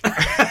 Like,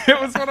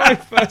 it was what I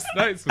first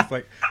noticed was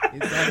like,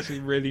 it's actually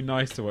really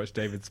nice to watch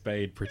David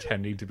Spade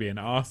pretending to be an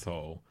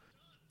asshole.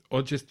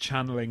 Or just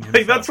channeling himself.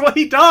 Like, that's what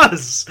he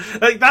does!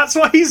 Like, that's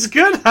what he's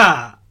good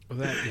at!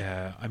 Well,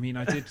 yeah, I mean,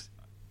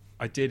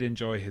 I did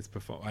enjoy his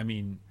performance. I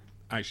mean,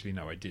 actually,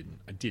 no, I didn't.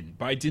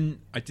 But I did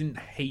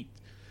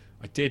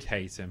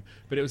hate him.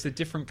 But it was a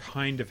different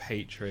kind of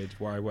hatred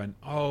where I went,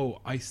 oh,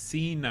 I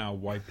see now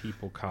why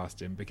people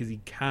cast him, because he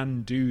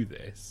can do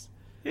this.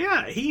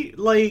 Yeah, he,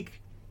 like...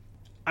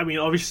 I mean,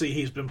 obviously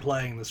he's been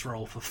playing this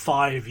role for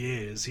 5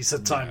 years. He's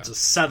had time to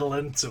settle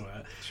into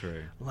it.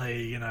 True. Like,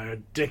 you know,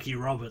 Dickie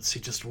Roberts, he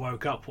just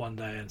woke up one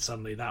day and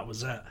suddenly that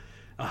was it.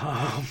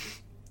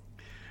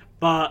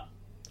 But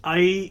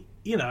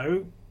you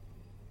know,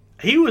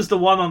 he was the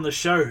one on the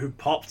show who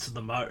popped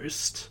the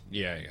most.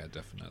 Yeah,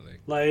 definitely.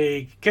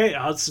 Like, Kate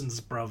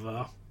Hudson's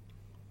brother,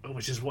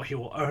 which is what he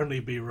will only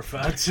be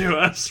referred to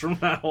as from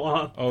now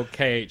on. Oh,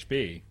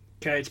 KHB.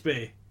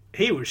 KHB.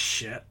 He was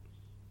shit.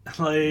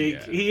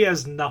 Like, he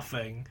has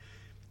nothing.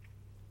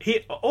 He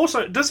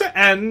also, does it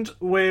end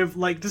with,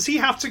 like, does he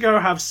have to go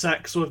have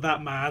sex with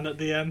that man at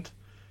the end?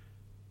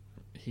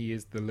 He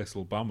is the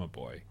little bummer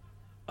boy.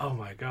 Oh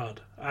my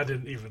god, I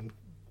didn't even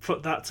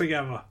put that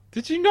together.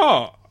 Did you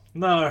not?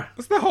 No.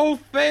 That's the whole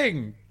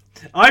thing.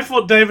 I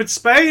thought David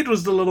Spade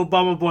was the little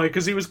bummer boy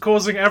because he was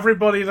causing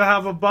everybody to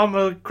have a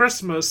bummer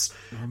Christmas,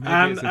 Or maybe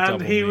and it's a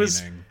double he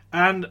was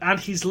meaning. and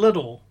he's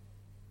little.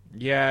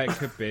 Yeah, it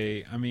could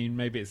be. I mean,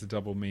 maybe it's a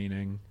double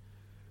meaning.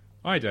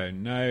 I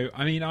don't know.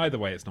 I mean, either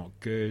way, it's not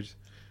good.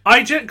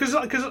 Because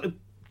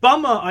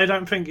bummer, I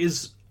don't think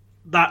is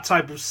that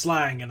type of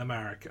slang in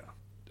America.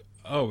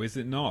 Oh, is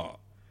it not?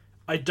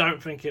 I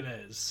don't think it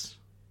is.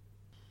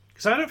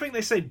 Because I don't think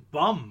they say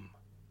bum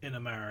in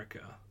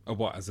America. Or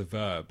what, as a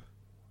verb?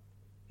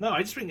 No,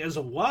 I just think as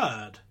a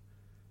word.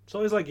 It's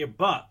always like your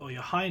butt or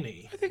your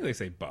hiney. I think they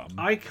say bum.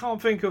 I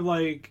can't think of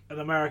like an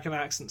American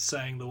accent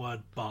saying the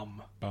word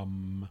bum.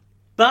 Bum.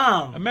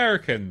 Bum!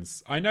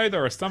 Americans, I know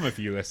there are some of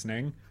you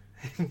listening.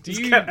 Do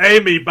you, Get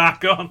Amy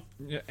back on.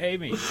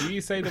 Amy, do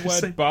you say the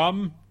Say- word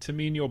bum to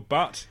mean your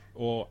butt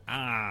or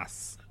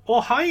ass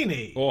Or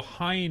hiney. or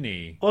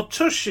hiney Or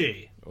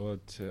tushy.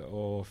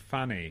 or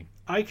fanny?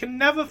 I can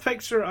never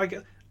picture...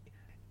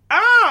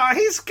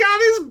 he's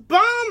got his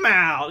bum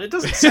out! It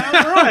doesn't sound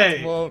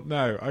right. Well,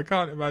 no, I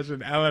can't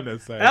imagine Eleanor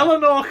saying.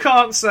 Eleanor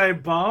can't say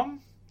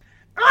bum.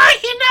 Oh,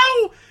 you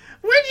know,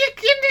 when you're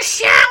in the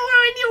shower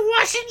and you're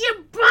washing your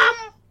bum.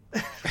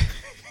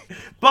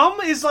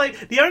 Bum is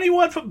like, the only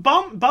word for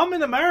bum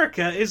in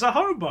America is a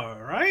hobo,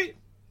 right?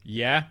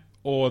 Yeah,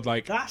 or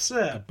like That's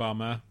a it.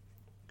 bummer.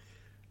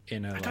 I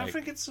don't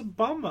think it's a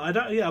bummer.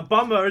 A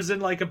bummer is in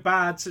like a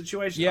bad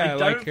situation. Yeah, I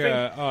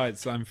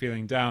don't I'm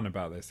feeling down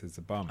about this. It's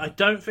a bummer. I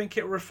don't think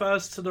it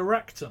refers to the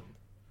rectum.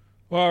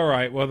 Well, all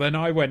right. Well, then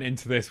I went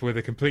into this with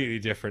a completely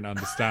different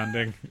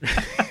understanding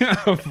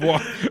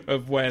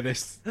of where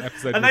this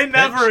episode. And was they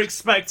never pitched.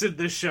 expected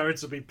this show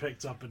to be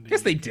picked up in the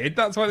Yes, they did.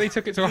 That's why they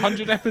took it to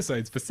 100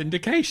 episodes for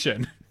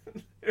syndication.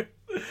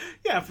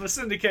 Yeah, for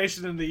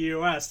syndication in the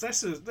US.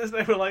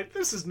 They were like,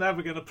 this is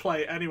never going to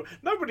play anywhere.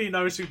 Nobody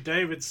knows who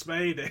David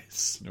Spade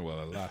is.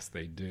 Well, alas,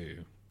 they do.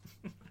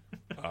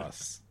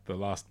 Us, the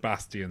last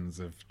bastions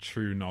of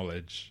true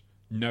knowledge,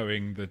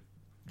 knowing the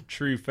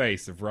true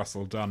face of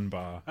Russell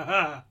Dunbar.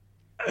 I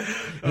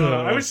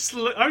was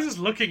just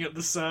looking at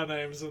the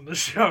surnames in the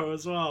show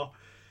as well.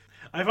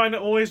 I find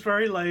it always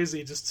very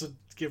lazy just to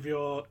give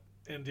your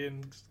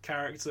Indian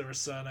character a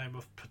surname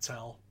of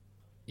Patel.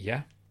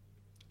 Yeah.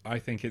 I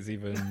think it's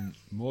even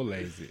more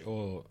lazy,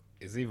 or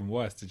it's even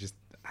worse to just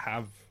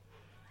have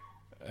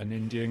an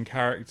Indian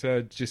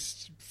character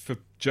just for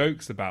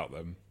jokes about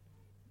them.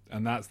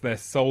 And that's their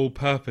sole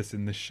purpose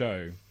in the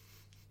show.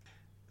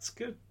 It's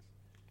good.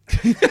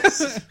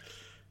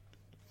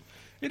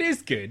 It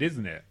is good,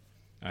 isn't it?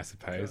 I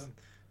suppose.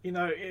 You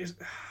know,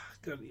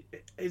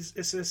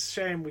 it's a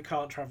shame we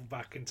can't travel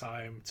back in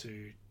time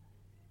to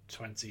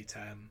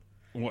 2010.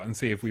 What, and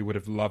see if we would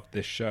have loved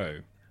this show.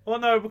 Well,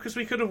 no, because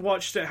we could have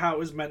watched it how it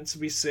was meant to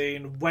be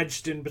seen,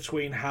 wedged in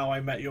between How I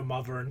Met Your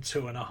Mother and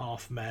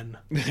 2.5 Men.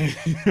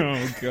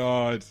 Oh,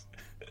 God.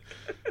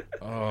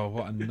 Oh,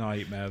 what a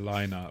nightmare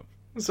lineup.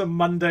 It's a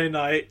Monday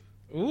night.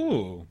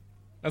 Ooh.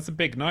 That's a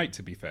big night,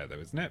 to be fair, though,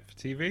 isn't it, for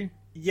TV?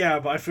 Yeah,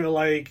 but I feel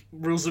like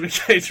Rules of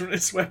Engagement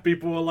is where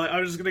people were like,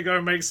 I'm just going to go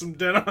make some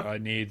dinner. I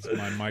need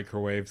my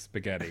microwave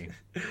spaghetti.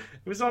 It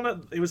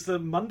was the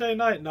Monday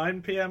night,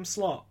 9 p.m.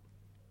 slot.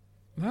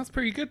 That's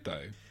pretty good,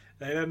 though.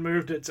 They then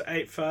moved it to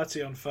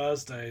 8:30 on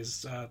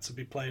Thursdays to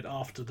be played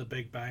after The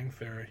Big Bang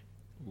Theory.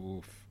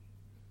 Oof.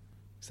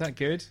 Is that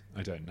good?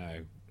 I don't know.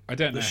 I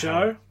don't know. The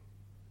show?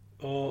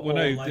 Or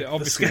no, like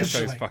obviously the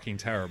scheduling? show's fucking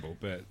terrible,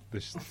 but the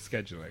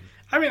scheduling.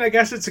 I mean, I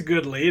guess it's a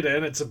good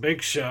lead-in. It's a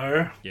big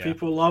show. Yeah.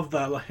 People love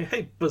that. Like,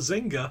 hey,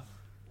 Bazinga.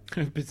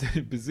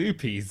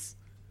 Bazoopies.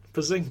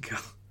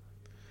 Bazinga.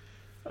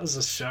 That was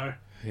a show.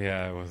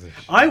 Yeah, it was.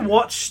 I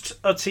watched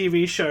a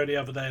TV show the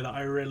other day that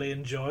I really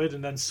enjoyed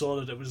and then saw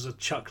that it was a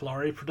Chuck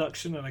Lorre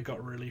production and I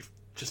got really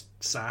just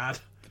sad.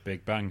 The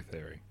Big Bang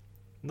Theory.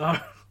 No.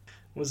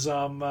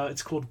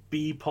 It's called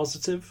Be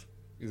Positive.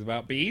 Is it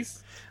about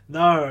bees?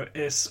 No,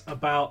 it's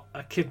about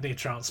a kidney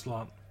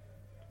transplant.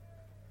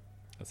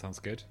 That sounds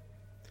good.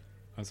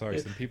 I'm sorry,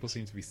 some people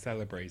seem to be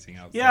celebrating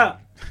outside. Yeah.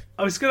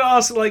 I was going to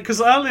ask, like,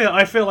 because earlier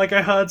I feel like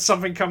I heard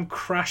something come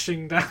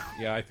crashing down.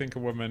 Yeah, I think a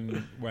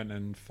woman went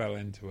and fell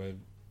into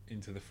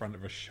the front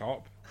of a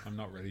shop. I'm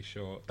not really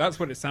sure. That's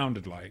what it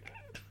sounded like.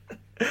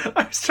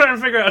 I was trying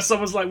to figure out if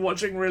someone's, like,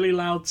 watching really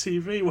loud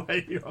TV where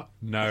you are.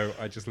 No,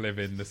 I just live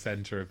in the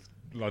centre of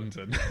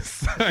London,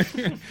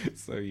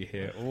 so you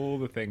hear all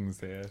the things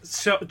here.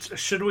 So,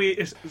 should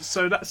we?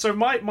 So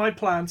my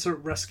plan to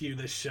rescue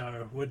this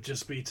show would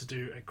just be to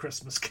do a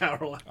Christmas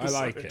Carol episode. I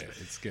like it.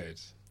 It's good.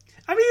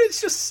 I mean,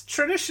 it's just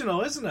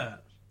traditional, isn't it?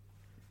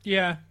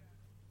 Yeah,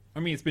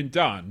 I mean it's been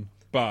done,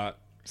 but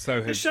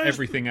so has show's-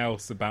 everything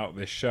else about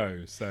this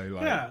show. So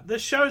like, Yeah,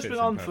 this show's fits been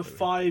in on for perfectly.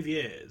 5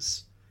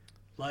 years.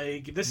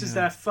 Like, this is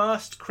their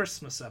first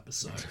Christmas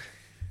episode,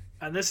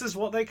 and this is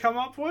what they come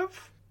up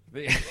with.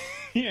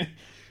 yeah.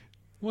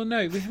 Well,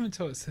 no, we haven't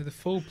told. So the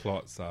full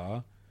plots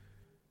are,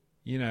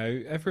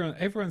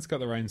 everyone's got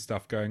their own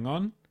stuff going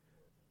on.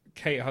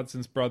 Kate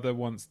Hudson's brother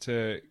wants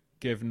to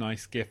give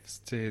nice gifts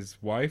to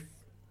his wife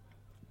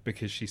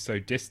because she's so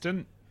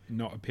distant,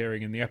 not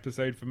appearing in the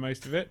episode for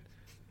most of it.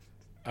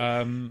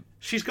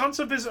 She's gone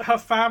to visit her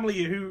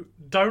family who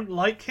don't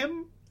like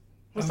him.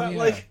 Was that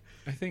like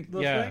I think the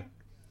yeah, thing?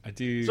 I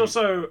do. There's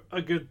also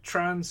a good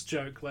trans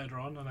joke later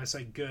on, and I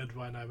say good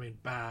when I mean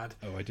bad.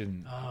 Oh, I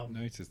didn't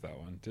notice that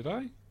one. Did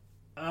I?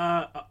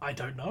 I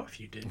don't know if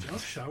you did,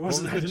 Josh. I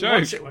was wasn't. the I didn't joke?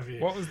 watch it with you.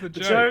 What was the The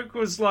joke? joke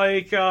was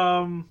like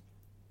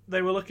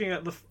they were looking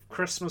at the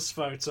Christmas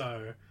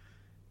photo,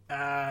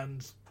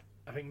 and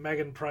I think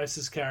Megan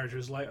Price's character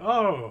was like,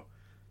 "Oh,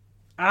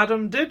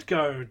 Adam did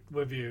go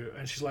with you,"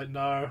 and she's like,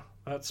 "No,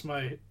 that's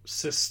my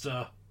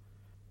sister."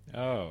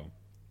 Oh,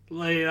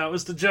 Like, that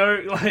was the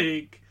joke.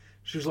 Like,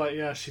 she was like,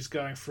 "Yeah, she's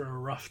going through a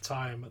rough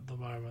time at the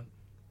moment,"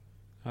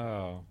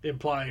 oh,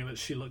 implying that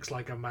she looks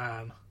like a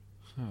man.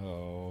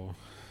 oh.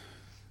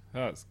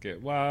 That's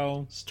good.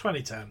 Well, It's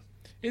 2010.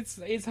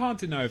 it's hard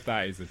to know if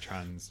that is a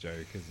trans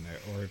joke, isn't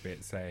it, or if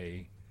it's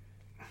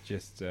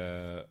just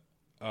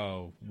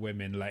oh,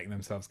 women letting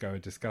themselves go are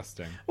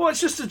disgusting. Well,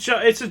 it's just a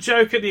joke. It's a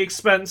joke at the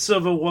expense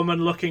of a woman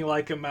looking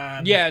like a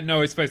man. Yeah,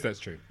 no, I suppose that's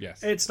true.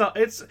 Yes, It's not.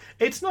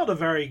 It's not a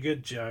very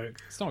good joke.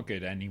 it's not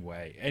good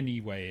anyway.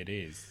 Anyway, it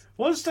is.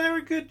 Was there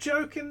a good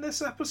joke in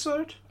this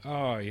episode?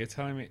 Oh, you're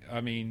telling me?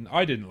 I mean,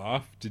 I didn't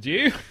laugh. Did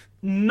you?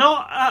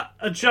 Not at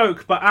a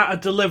joke, but at a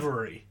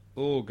delivery.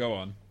 Oh, go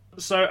on.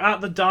 So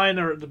at the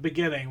diner at the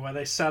beginning, where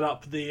they set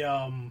up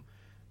the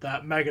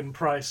that Megan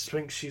Price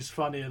thinks she's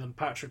funnier than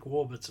Patrick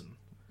Warburton.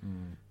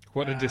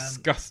 What a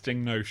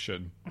disgusting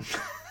notion.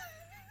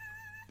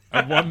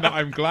 And one that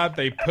I'm glad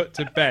they put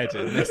to bed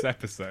in this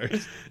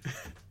episode.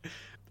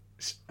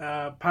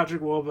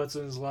 Patrick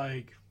Warburton's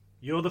like,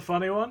 "You're the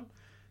funny one,"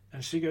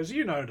 and she goes,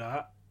 "You know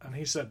that," and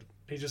he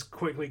just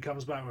quickly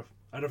comes back with,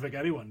 "I don't think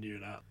anyone knew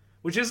that."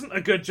 Which isn't a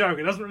good joke.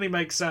 It doesn't really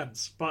make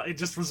sense, but it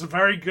just was a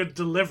very good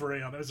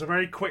delivery on it. It was a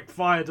very quick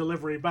fire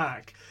delivery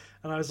back.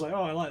 And I was like,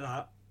 oh, I like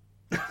that.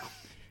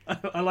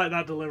 I like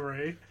that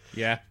delivery.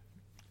 Yeah.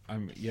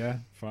 Yeah,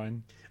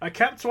 fine. I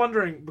kept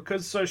wondering,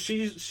 because so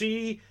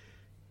she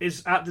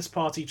is at this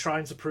party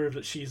trying to prove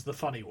that she's the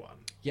funny one.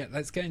 Yeah,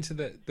 let's get into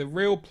the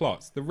real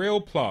plots. The real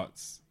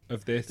plots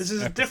of this This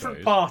is episode. a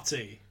different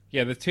party.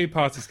 Yeah, the two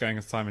parties going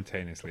on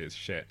simultaneously. It's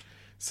shit.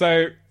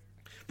 So...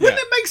 Wouldn't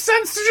it make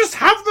sense to just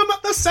have them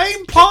at the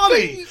same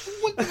party?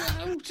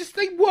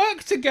 They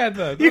work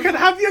together. You can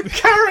have your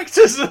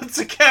characters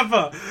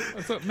together.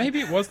 I thought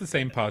maybe it was the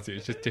same party.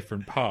 It's just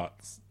different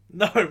parts.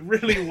 No, it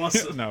really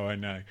wasn't. No, I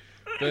know.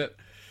 But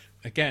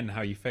again,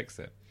 how you fix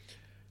it.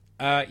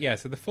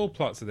 So the full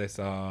plots of this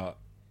are,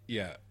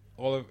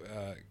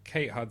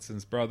 Kate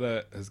Hudson's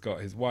brother has got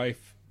his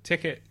wife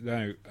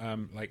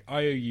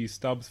IOU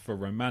stubs for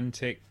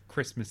romantic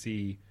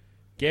Christmassy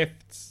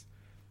gifts.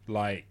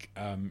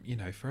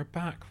 For a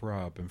back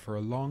rub and for a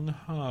long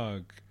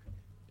hug,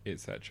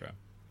 etc.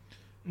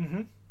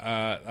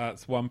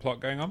 That's one plot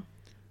going on.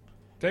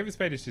 David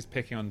Spade is just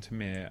picking on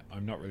Tamir.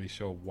 I'm not really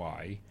sure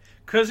why.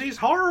 Because he's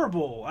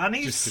horrible and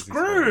he's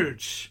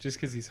Scrooge. Just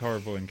because he's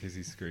horrible and because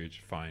he's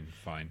Scrooge. Fine.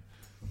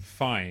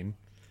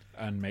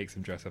 And makes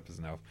him dress up as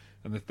an elf.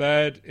 And the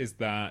third is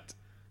that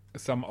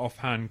some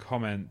offhand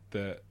comment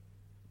that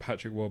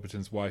Patrick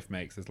Warburton's wife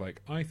makes is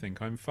like, I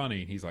think I'm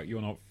funny. And he's like,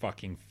 you're not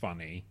fucking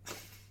funny.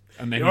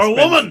 And then You're a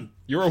woman.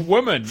 You're a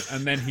woman,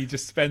 and then he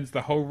just spends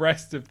the whole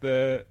rest of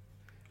the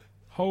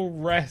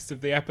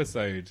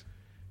episode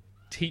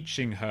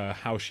teaching her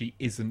how she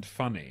isn't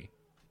funny,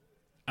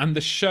 and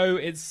the show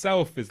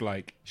itself is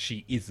like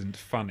she isn't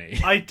funny.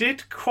 I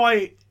did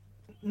quite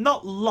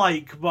not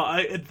like,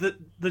 but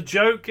the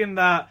joke in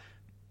that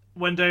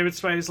when David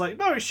Spade is like,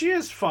 no, she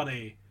is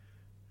funny.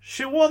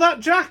 She wore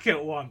that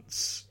jacket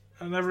once,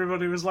 and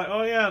everybody was like,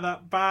 oh yeah,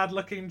 that bad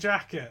looking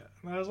jacket,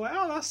 and I was like,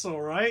 oh, that's all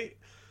right.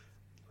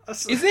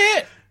 Is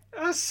it?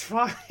 That's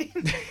fine.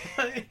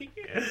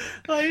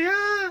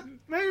 Yeah,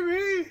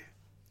 maybe.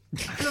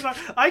 I don't know.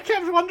 I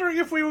kept wondering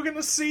if we were going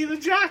to see the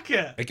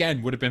jacket.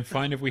 Again, would have been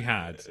fine if we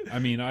had. I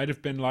mean, I'd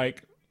have been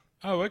like,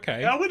 oh,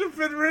 okay. I would have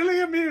been really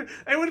amused.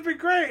 It would have been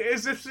great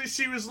as if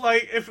she was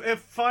like, if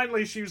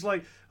finally she was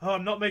like, oh,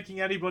 I'm not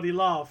making anybody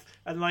laugh.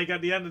 And like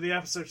at the end of the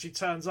episode, she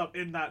turns up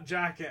in that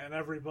jacket and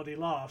everybody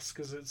laughs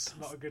because it's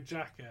not a good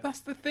jacket. That's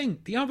the thing.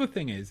 The other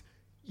thing is,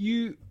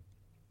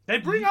 They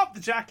bring up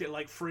the jacket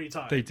like 3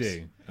 times. They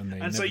do.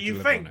 And so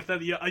you think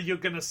that you're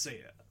going to see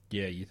it.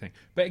 Yeah, you think.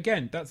 But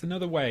again, that's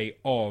another way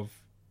of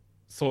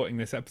sorting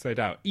this episode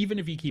out. Even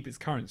if you keep its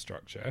current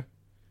structure,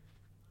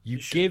 you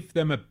give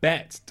them a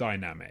bet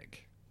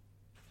dynamic.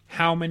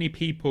 How many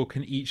people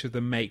can each of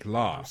them make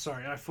laugh? I'm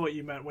sorry, I thought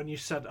you meant, when you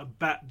said a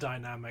bet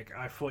dynamic,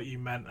 I thought you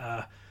meant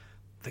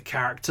the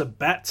character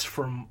Bet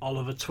from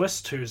Oliver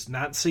Twist, who's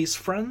Nancy's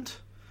friend.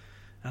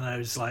 And I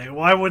was like,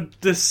 why would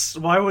this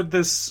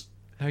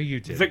No,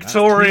 you did.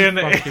 Victorian.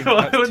 That's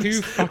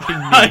too fucking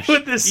niche. Why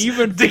would this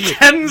Even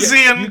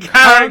Dickensian you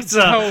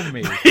character?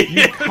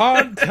 You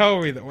can't tell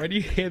me that when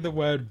you hear the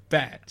word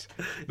bet,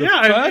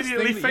 I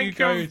immediately think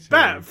of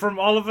Bet from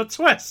Oliver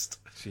Twist.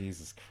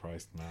 Jesus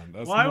Christ,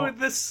 man! Why would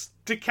this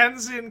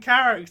Dickensian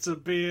character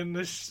be in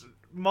this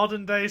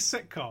modern day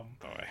sitcom?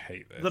 Oh, I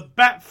hate this. The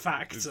Bet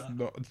Factor. It's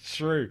not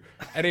true.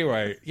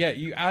 Anyway,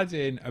 you add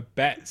in a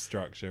bet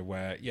structure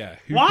where,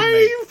 Why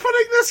are you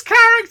putting this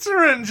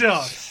character in,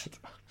 Josh?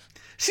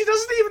 She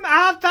doesn't even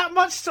add that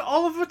much to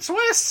Oliver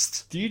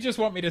Twist. Do you just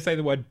want me to say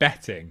the word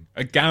betting?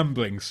 A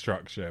gambling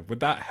structure?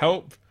 Would that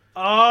help?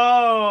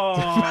 Oh.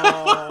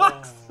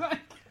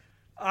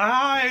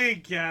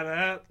 I get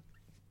it.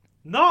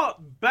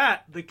 Not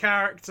Bet, the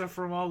character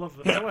from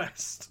Oliver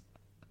Twist.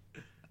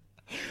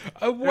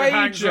 A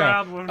wager!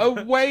 A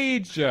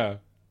wager!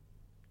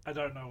 I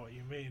don't know what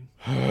you mean.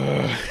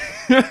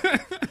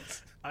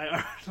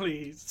 I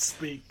only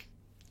speak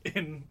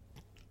in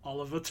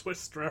Oliver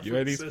Twist references. You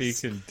only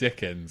speak in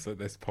Dickens at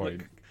this point.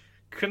 Look,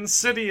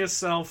 consider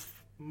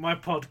yourself my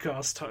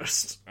podcast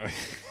host.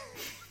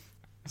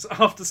 So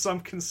after some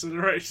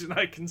consideration,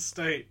 I can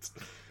state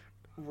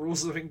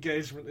Rules of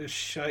Engagement is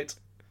shite.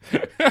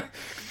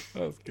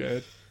 That's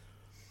good.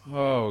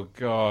 Oh,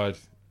 God.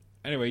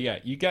 Anyway, yeah,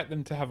 you get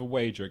them to have a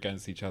wager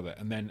against each other,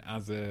 and then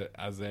as a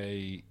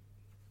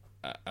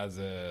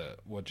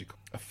what do you call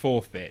a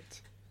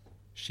forfeit,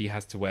 she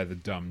has to wear the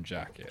dumb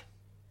jacket,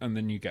 and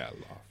then you get a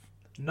laugh.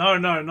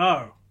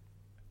 No.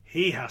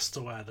 He has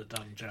to wear the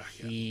dumb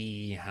jacket.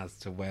 He has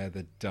to wear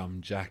the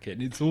dumb jacket,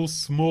 and it's all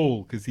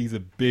small because he's a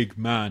big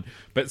man.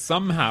 But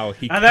somehow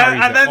he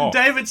carries it then off.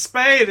 David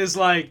Spade is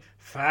like,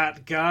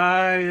 fat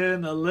guy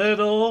in a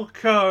little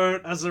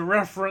coat, as a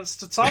reference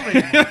to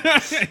Tommy.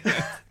 I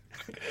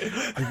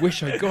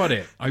wish I got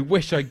it. I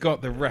wish I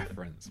got the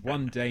reference.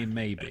 One day,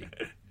 maybe.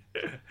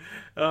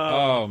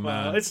 Oh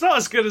man, Well, it's not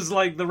as good as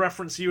like the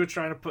reference you were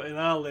trying to put in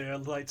earlier,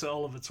 like to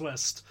Oliver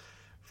Twist.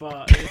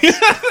 But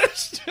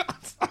it's...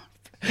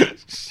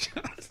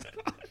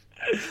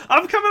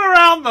 I'm coming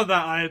around on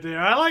that idea.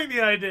 I like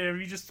the idea of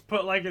you just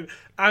put like an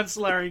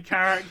ancillary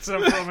character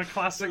from a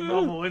classic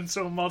novel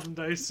into a modern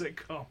day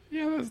sitcom.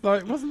 Yeah, that's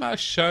like, wasn't that a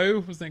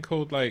show? Wasn't it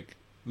called like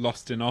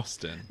Lost in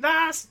Austin?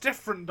 That's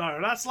different though.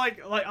 That's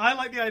like I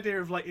like the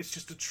idea of like it's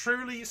just a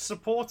truly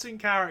supporting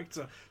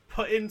character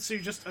put into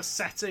just a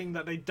setting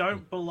that they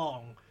don't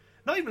belong.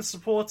 Not even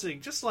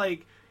supporting, just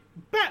like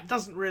Bet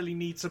doesn't really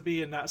need to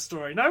be in that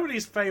story.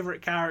 Nobody's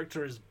favorite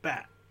character is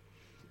Bet.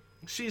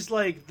 She's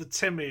like the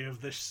Timmy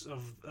of this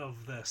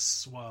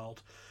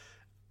world,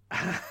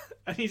 and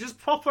you just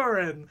pop her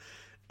in,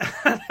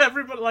 and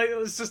everybody like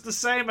it's just the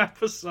same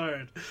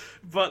episode,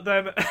 but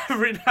then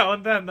every now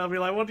and then they'll be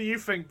like, "What do you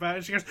think, Bet?"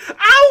 And she goes,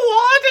 "I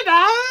want to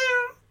know."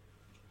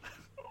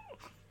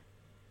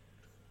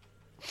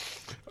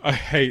 I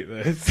hate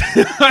this.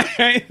 I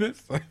hate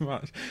this so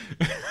much.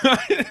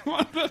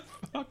 What the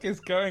fuck is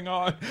going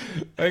on?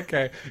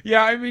 Okay.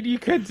 Yeah, I mean, you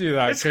could do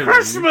that. It's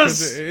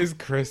Christmas! It is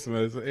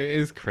Christmas. It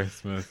is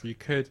Christmas. You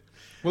could.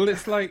 Well,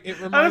 it's like, it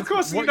reminds me. And of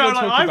course, you know,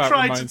 like I've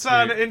tried to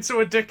turn it into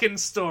a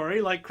Dickens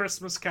story, like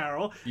Christmas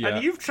Carol,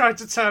 and you've tried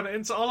to turn it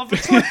into Oliver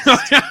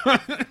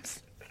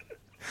Twist.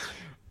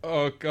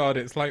 Oh, God,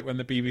 it's like when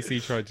the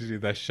BBC tried to do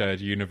their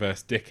shared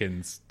universe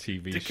Dickens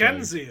TV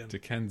Dickensian. show.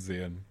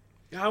 Dickensian.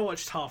 Yeah, I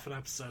watched half an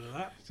episode of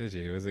that. Did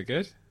you? Was it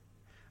good?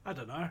 I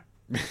don't know.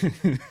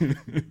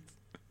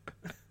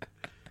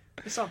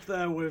 It's up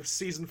there with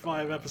season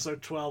 5,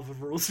 episode 12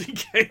 of Rules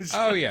Engaged.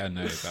 Oh yeah,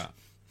 no,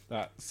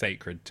 that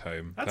sacred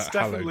tome. That's that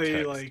definitely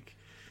text. like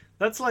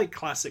that's like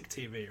classic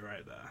TV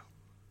right there.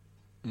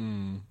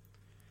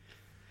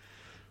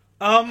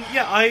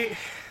 Yeah, I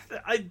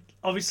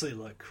obviously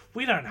look.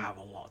 We don't have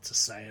a lot to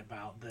say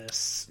about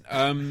this.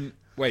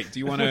 Wait, do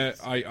you want to?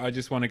 I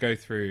just want to go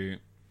through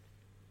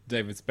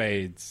David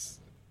Spade's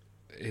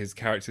his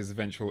character's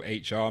eventual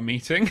HR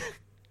meeting.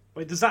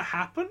 Wait, does that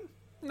happen?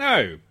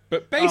 No,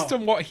 but based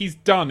on what he's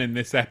done in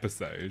this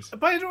episode,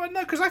 But I don't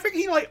know, because I think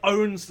he like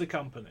owns the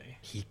company.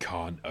 he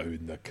can't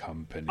own the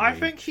company. I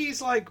think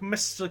he's like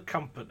Mr.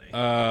 Company.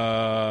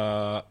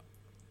 Oh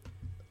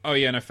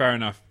yeah, no, fair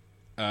enough.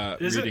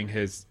 Is Reading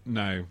his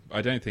no,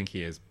 I don't think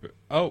he is. But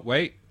oh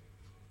wait,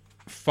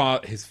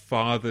 his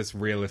father's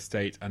real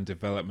estate and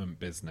development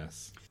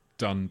business,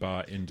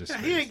 Dunbar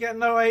Industries. He ain't getting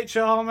no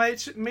HR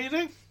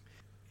meeting.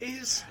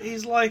 He's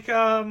like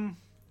the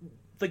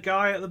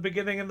guy at the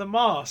beginning of The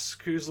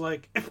Mask who's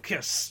like,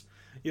 Ipkiss,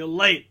 you're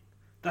late.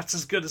 That's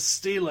as good as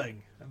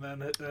stealing. And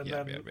then It's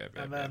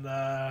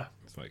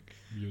like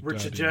your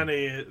Rich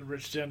daddy.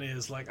 Jenny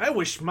is like, I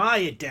wish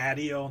my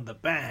daddy owned the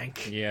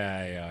bank.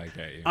 Yeah, I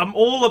get you. I'm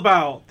all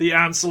about the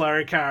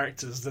ancillary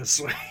characters this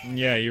week.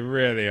 Yeah, you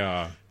really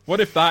are. What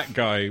if that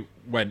guy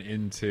went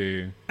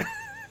into A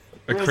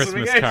Rules of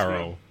Christmas Engagement.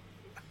 Carol?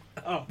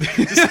 Oh,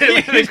 just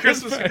him in a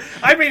Christmas.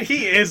 I mean,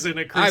 he is in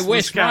a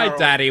Christmas Carol.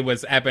 daddy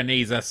was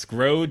Ebenezer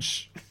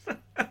Scrooge.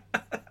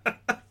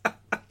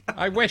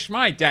 I wish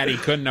my daddy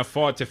couldn't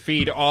afford to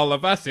feed all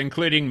of us,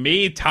 including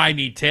me,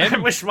 Tiny I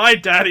Tim. wish my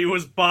daddy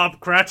was Bob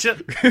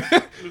Cratchit.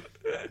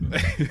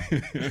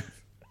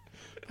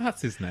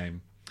 That's his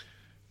name.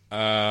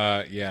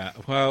 Yeah.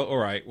 Well, all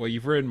right. Well,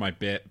 you've ruined my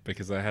bit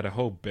because I had a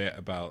whole bit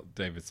about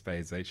David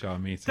Spade's HR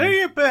meeting. Do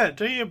your bit.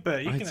 You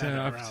can It's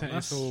have it around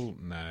this. all.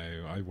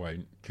 No, I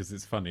won't because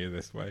it's funnier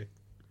this way.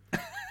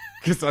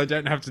 Because I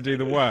don't have to do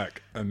the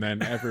work, and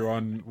then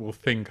everyone will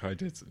think I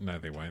did. No,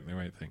 they won't. They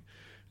won't think.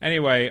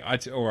 Anyway,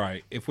 all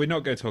right. If we're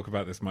not going to talk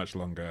about this much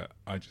longer,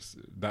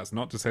 that's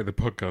not to say the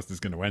podcast is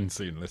going to end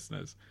soon,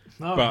 listeners.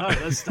 No, But-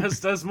 no,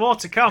 there's more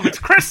to come. It's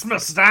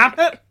Christmas, damn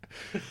it!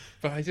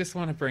 But I just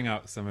want to bring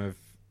up some of,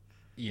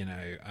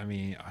 I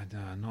mean,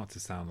 not to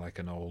sound like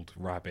an old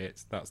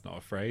rabbit, that's not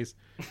a phrase,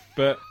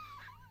 but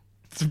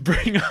to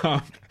bring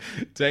up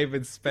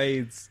David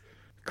Spade's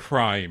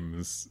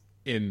crimes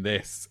in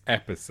this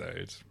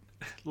episode.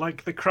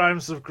 Like the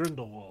Crimes of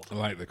Grindelwald, I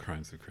like the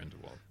Crimes of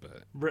Grindelwald,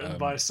 but written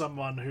by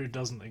someone who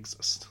doesn't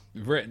exist.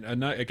 written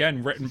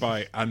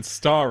by and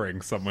starring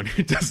someone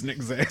who doesn't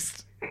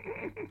exist.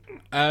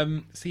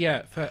 So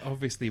yeah,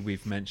 obviously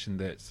we've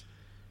mentioned that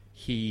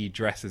he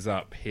dresses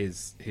up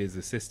his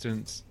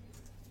assistant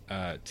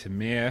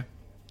Tamir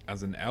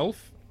as an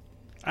elf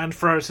And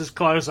throws his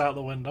clothes out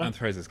the window. and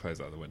throws his clothes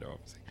out the window,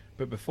 obviously.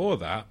 But before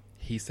that,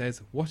 he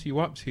says, "What are you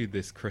up to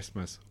this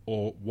Christmas?"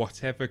 Or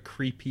whatever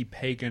creepy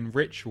pagan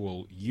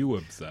ritual you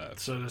observe.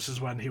 So this is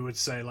when he would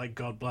say, like,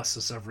 "God bless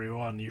us,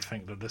 everyone." You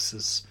think that this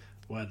is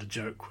where the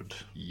joke would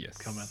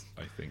come in?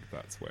 I think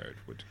that's where it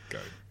would go.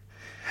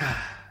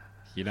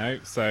 You know,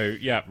 so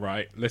yeah,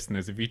 right,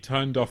 listeners, if you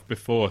turned off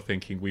before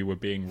thinking we were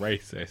being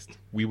racist,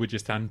 we were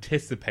just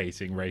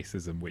anticipating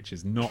racism, which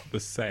is not the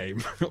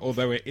same,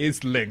 although it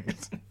is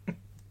linked.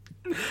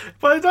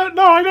 But I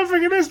don't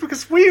think it is,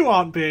 because we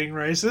aren't being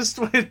racist.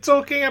 We're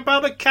talking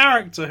about a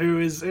character who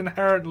is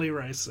inherently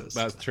racist.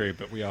 That's true,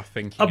 but we are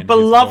thinking a in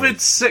beloved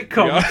his voice.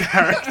 sitcom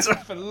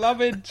character.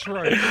 Beloved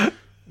trope.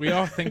 We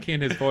are thinking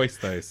in his voice,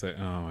 though, so,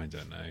 I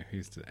don't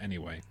know.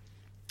 Anyway.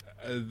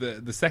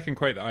 The second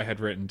quote that I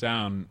had written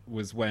down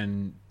was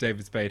when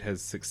David Spade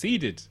has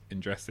succeeded in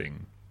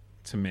dressing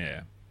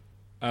Tamir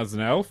as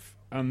an elf,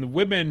 and the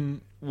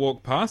women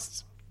walk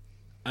past,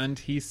 and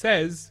he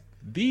says,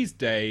 "These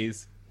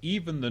days,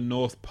 even the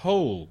North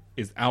Pole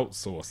is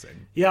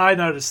outsourcing." Yeah, I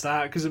noticed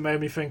that because it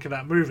made me think of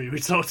that movie we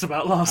talked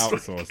about last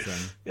week.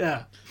 Outsourcing.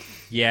 Yeah.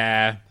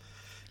 Yeah.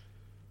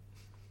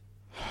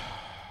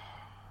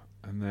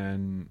 And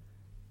then...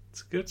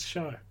 It's a good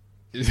show.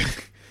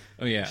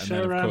 Oh yeah, and Show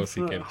then of ran course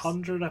he for gives...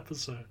 100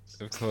 episodes.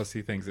 Of course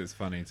he thinks it's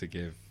funny to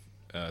give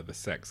the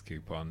sex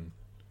coupon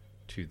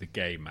to the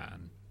gay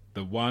man.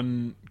 The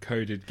one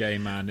coded gay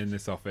man in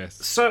this office.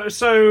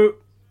 So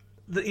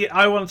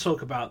I want to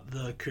talk about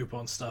the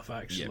coupon stuff,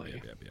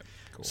 actually. Yeah.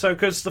 Cool. So,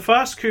 because the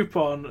first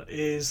coupon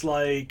is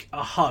like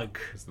a hug.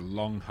 It's the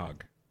long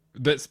hug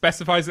that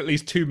specifies at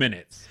least 2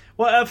 minutes.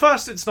 Well, at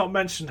first it's not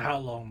mentioned how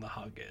long the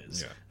hug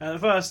is. Yeah. And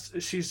at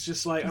first she's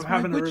just like, Because "I'm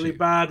having why a would really you?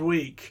 bad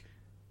week.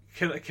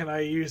 Can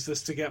I use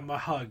this to get my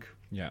hug?"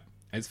 Yeah.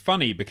 It's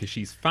funny because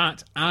she's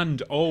fat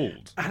and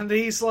old. And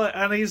he's like,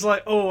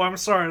 "Oh, I'm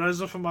sorry,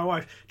 those are for my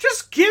wife."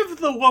 Just give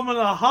the woman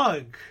a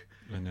hug.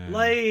 I know.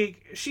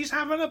 Like, she's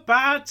having a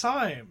bad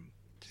time.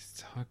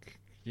 Just hug.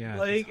 Yeah.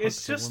 Like, hug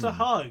it's the just woman.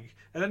 a hug.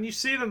 And then you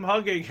see them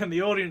hugging, and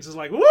the audience is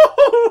like, "Woo!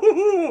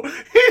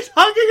 He's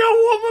hugging a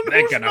woman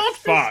They're who's gonna not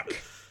fuck.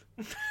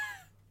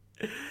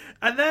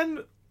 And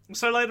then,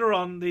 so later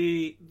on,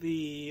 the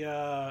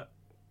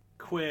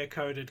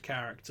queer-coded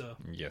character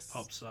Yes.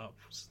 pops up.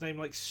 What's his name,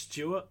 like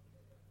Stuart?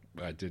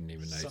 I didn't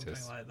even notice.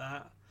 Something like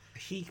that.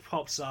 He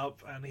pops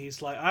up, and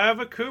he's like, "I have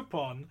a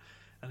coupon."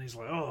 And he's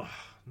like, "Oh,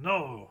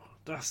 no,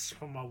 that's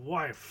for my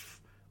wife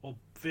or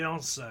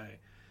fiance."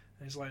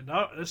 And he's like,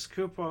 "No, this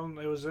coupon,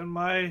 it was in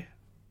my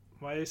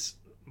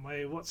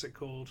what's it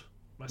called?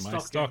 My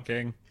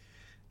stocking.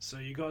 So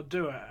you got to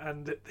do it."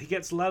 And he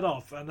gets let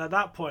off. And at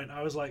that point,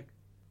 I was like,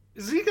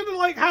 "Is he gonna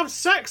like have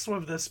sex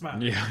with this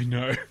man?" Yeah, I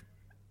know.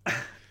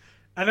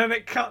 And then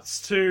it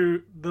cuts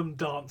to them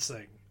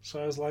dancing.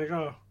 So I was like,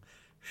 "Oh,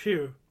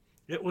 phew,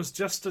 it was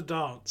just a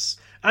dance."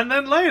 And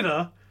then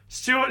later,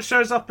 Stuart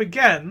shows up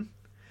again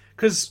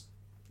because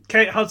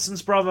Kate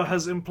Hudson's brother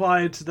has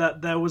implied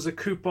that there was a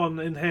coupon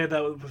in here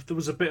that there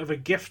was a bit of a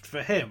gift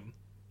for him.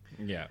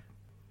 Yeah.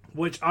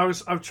 Which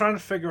I'm trying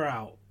to figure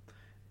out.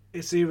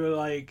 It's either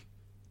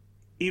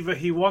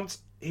he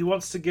wants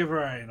to give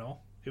her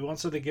anal, he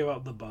wants her to give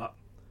up the butt,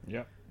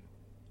 Yeah.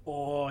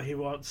 or he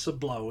wants a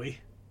blowy.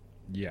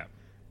 Yeah.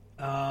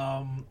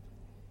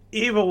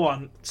 Either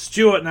one.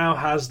 Stuart now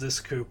has this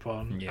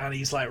coupon, Yeah. and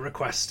he's like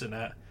requesting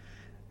it,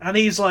 and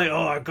he's like,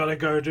 "Oh, I've got to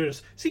go do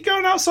this." Is he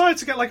going outside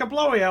to get like a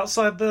blowy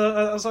outside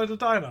the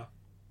diner,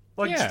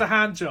 like Yeah. just a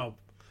hand job?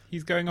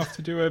 He's going off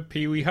to do a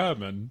Pee Wee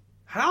Herman.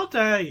 How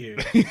dare you?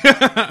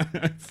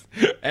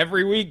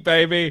 Every week,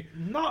 baby.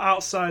 Not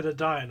outside a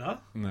diner.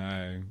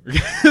 No.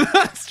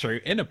 That's true.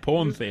 In a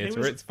porn He theatre,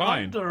 was it's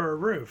fine. under a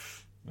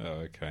roof.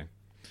 Oh, okay.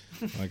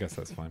 Well, I guess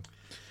that's fine.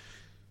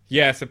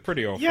 Yeah, so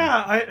pretty awful.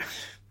 Yeah,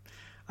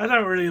 I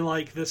don't really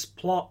like this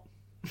plot.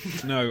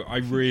 No, I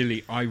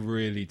really I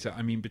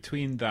mean,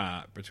 between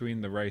the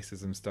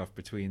racism stuff,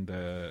 between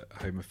the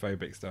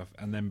homophobic stuff,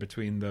 and then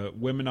between the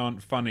women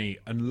aren't funny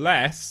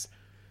unless...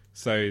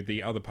 So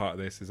the other part of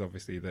this is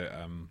obviously that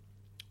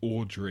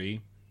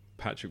Audrey,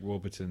 Patrick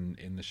Warburton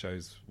in the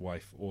show's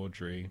wife,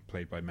 Audrey,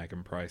 played by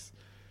Megan Price,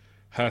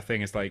 her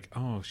thing is like,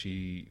 oh,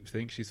 she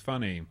thinks she's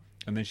funny.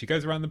 And then she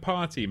goes around the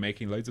party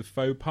making loads of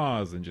faux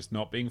pas and just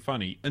not being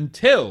funny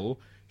until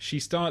she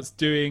starts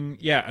doing,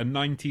 a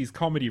 90s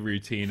comedy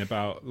routine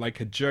about, like,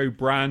 a Joe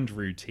Brand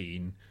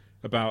routine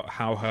about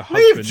how her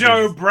husband Leave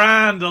Joe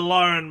Brand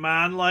alone,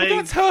 man. Like, Well,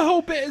 that's her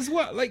whole bit as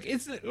well. Like,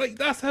 it's like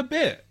that's her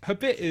bit. Her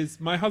bit is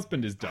my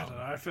husband is I dumb. don't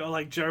know, I feel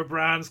like Joe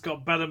Brand's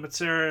got better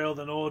material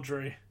than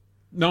Audrey.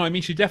 No, I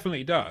mean she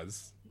definitely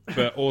does.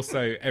 But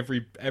also every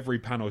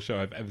panel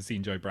show I've ever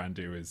seen Joe Brand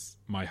do is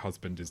my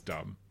husband is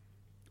dumb,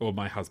 or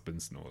my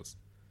husband snores,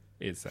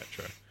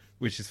 etc.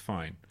 Which is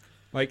fine.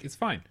 Like, it's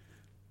fine.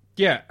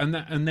 Yeah, and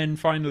then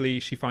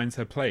finally she finds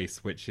her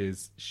place, which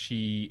is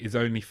she is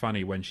only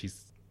funny when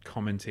she's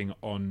commenting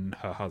on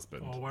her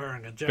husband. Or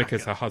wearing a jacket.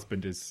 Because her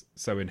husband is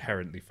so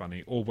inherently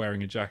funny, or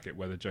wearing a jacket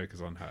where the joke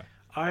is on her.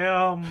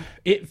 I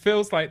It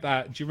feels like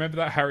that. Do you remember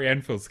that Harry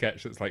Enfield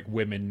sketch that's like,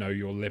 women know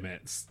your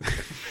limits?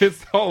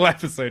 This whole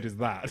episode is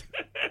that.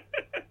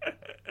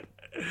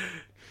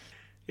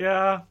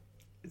 Yeah,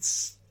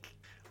 it's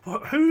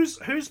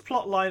whose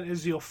plot line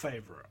is your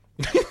favorite?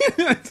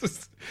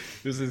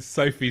 This is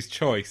Sophie's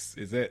choice,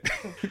 is it?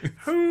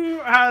 Who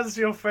has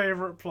your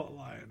favorite plot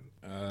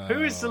line?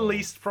 Who is the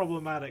least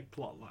problematic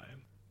plot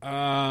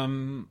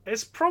line?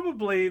 It's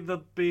probably the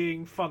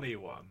being funny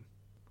one.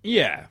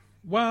 Yeah.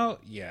 Well,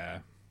 yeah.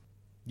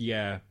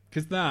 Yeah.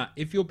 Because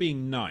if you're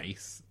being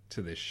nice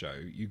to this show,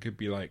 you could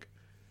be like...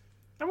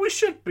 And we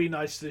should be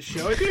nice to this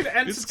show. It did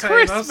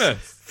entertain Christmas.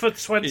 us for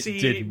 20 It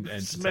didn't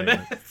entertain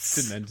minutes. us.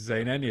 Didn't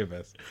entertain any of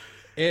us.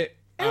 It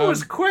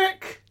was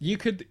quick.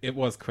 It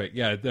was quick.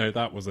 Yeah, no,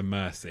 that was a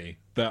mercy.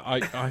 That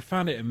I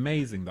found it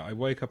amazing that I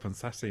woke up on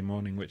Saturday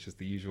morning, which is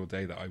the usual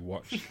day that I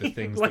watch the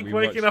things Like that we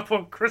waking watch. up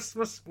on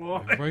Christmas I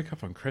morning. woke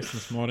up on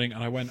Christmas morning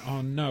and I went,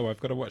 oh no, I've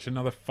got to watch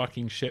another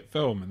fucking shit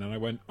film. And then I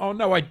went, oh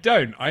no, I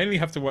don't. I only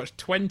have to watch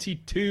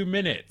 22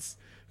 minutes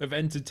of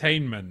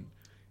entertainment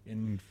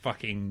in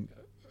fucking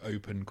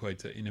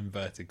in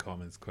inverted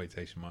commas,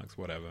 quotation marks,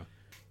 whatever.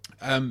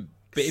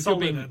 But if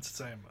Solid you're being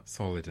entertainment.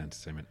 solid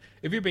entertainment,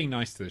 if you're being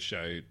nice to the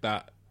show,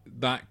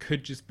 that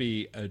could just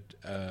be a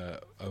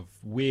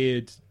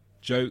weird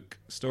joke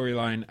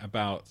storyline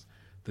about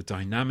the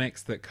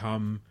dynamics that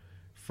come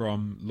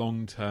from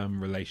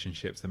long-term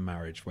relationships and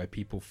marriage, where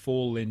people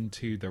fall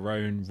into their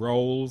own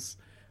roles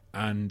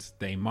and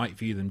they might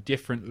view them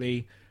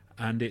differently,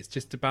 and it's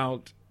just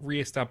about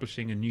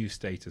re-establishing a new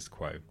status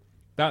quo.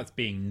 That's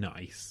being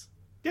nice.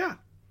 Yeah.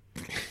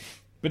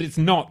 But it's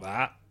not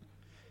that.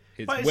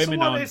 It's But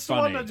women aren't it's the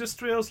funny. one that just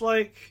feels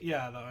like,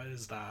 yeah, no, it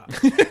is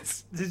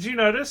that. Did you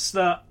notice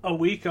that a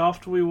week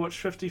after we watched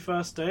 50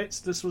 First Dates,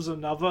 this was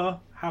another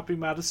Happy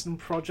Madison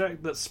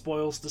project that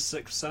spoils The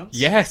Sixth Sense?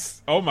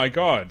 Yes. Oh my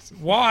god.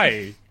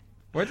 Why?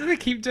 Why do they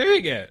keep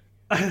doing it?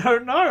 I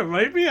don't know.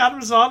 Maybe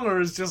Adam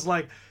Sandler is just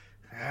like,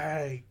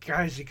 hey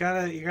guys, you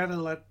gotta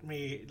let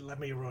me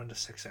ruin The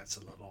Sixth Sense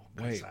a little.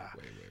 Wait.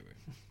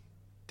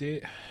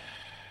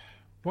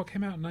 What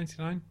came out in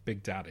 '99?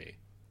 Big Daddy.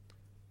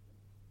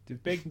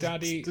 Did Big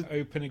Daddy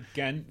open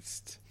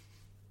against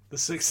The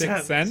Sixth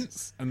Sixth Sense?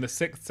 Sense, and The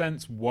Sixth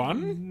Sense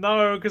won?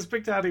 No, because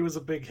Big Daddy was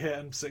a big hit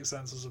and Sixth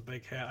Sense was a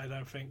big hit. I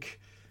don't think,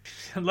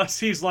 unless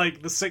he's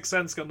like The Sixth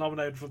Sense got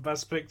nominated for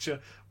Best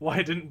Picture,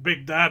 why didn't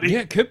Big Daddy?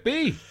 Yeah, could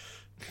be.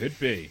 Could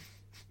be.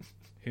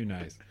 Who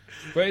knows?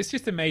 But it's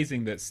just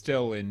amazing that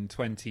still in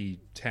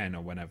 2010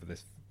 or whenever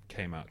this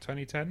came out,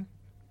 2010?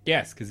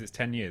 Yes, because it's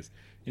 10 years.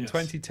 In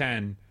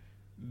 2010,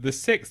 The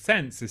Sixth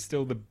Sense is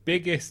still the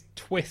biggest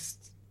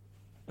twist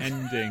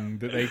ending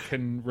that they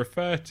can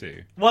refer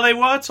to. Well, they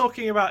were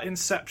talking about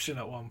Inception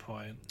at one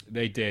point.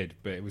 They did,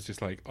 but it was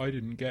just like, I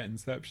didn't get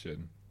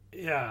Inception.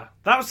 Yeah,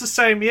 that was the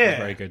same year.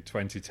 Very good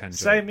 2010 job.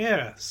 Same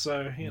year,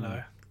 so you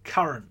know,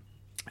 current,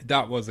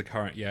 That was a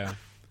current, yeah.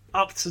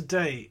 up to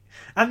date.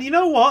 And you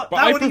know what? But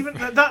That I would even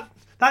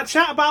that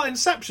chat about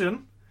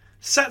Inception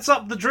sets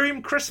up the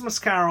Dream Christmas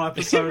Carol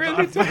episode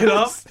really that I played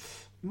up does.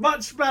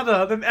 much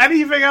better than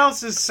anything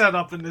else is set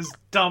up in this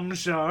dumb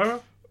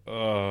show.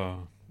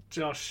 Oh,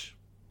 Josh,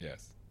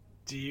 yes.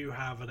 do you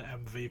have an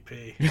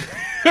MVP?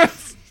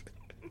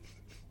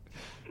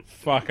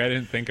 Fuck, I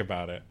didn't think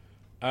about it.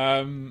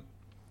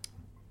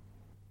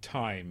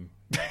 Time.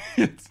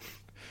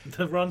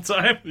 The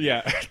runtime?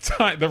 Yeah,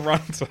 the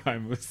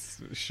runtime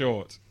was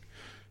short,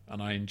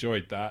 and I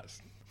enjoyed that,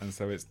 and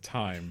so it's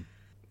time.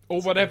 Or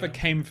whatever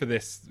came for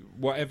this,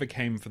 whatever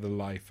came for the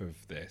life of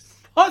this.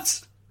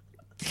 What?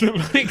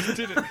 Like,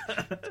 did it?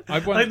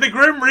 Like the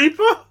Grim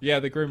Reaper? Yeah,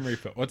 the Grim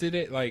Reaper. Or did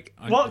it like?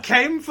 What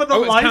came for the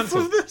Oh, it's life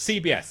cancelled. of this?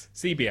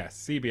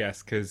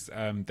 CBS, because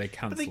they But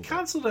cancelled. they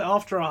cancelled it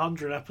after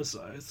 100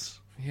 episodes.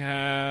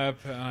 Yeah,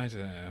 but I don't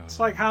know. It's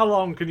like, how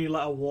long can you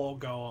let a war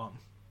go on?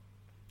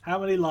 How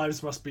many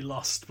lives must be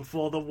lost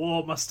before the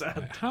war must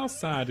end? How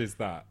sad is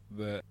that?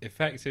 The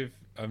effective.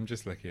 I'm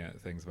just looking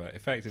at things about it.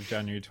 Effective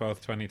January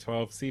 12th,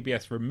 2012.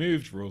 CBS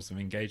removed Rules of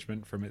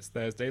Engagement from its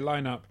Thursday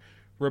lineup,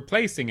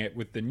 replacing it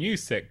with the new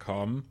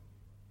sitcom.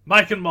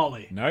 Mike and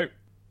Molly. Nope.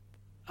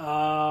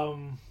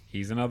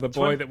 He's another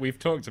boy that we've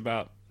talked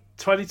about.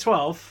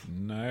 2012.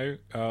 No.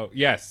 Oh,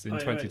 yes, in Wait.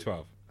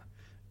 2012.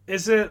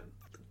 Is it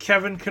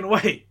Kevin Can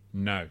Wait?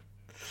 No.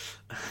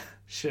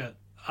 Shit.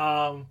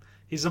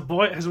 He's a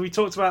boy. As we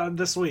talked about him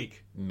this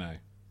week. No.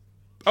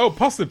 Oh,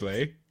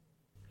 possibly.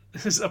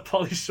 This is a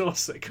Polly Shore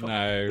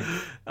sitcom.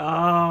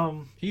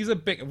 No. He's a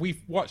big.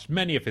 We've watched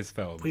many of his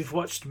films. We've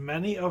watched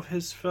many of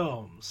his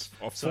films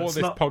for So it's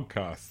this not-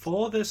 podcast.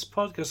 For this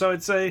podcast, so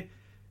I'd say,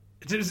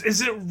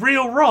 is it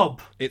real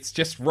Rob? It's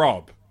just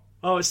Rob.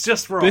 Oh, it's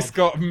just Rob. This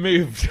got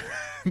moved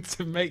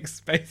to make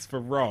space for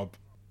Rob.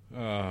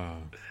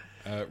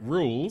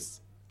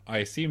 Rules. I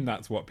assume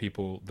that's what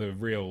the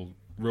real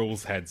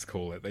rules heads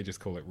call it. They just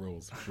call it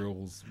rules.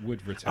 Rules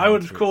would return. I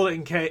would to call it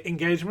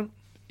engagement.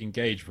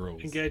 engage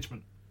rules.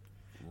 Engagement.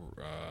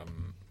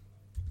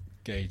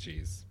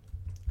 Gauges.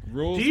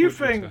 Rules. Do you would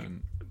think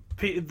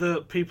return.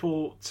 the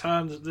people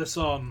turned this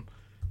on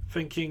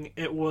thinking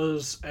it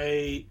was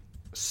a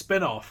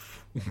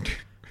spin-off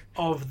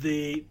of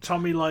the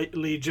Tommy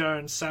Lee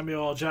Jones,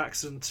 Samuel L.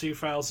 Jackson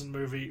 2000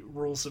 movie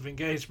Rules of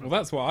Engagement. Well,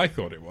 that's what I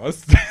thought it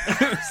was.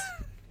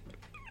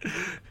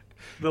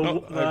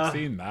 I've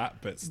seen that,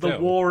 but still. The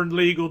war and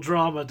legal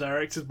drama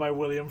directed by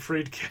William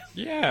Friedkin.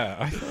 Yeah,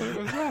 I thought it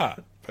was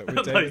that, but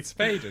with David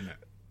Spade in it.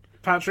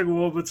 Patrick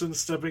Warburton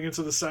stepping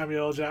into the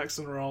Samuel L.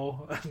 Jackson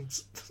role,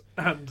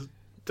 and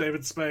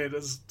David Spade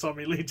as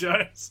Tommy Lee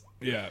Jones.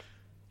 Yeah.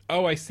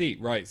 Oh, I see.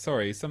 Right,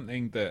 sorry.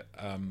 Something that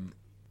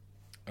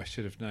I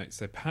should have noted.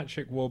 So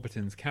Patrick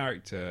Warburton's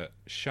character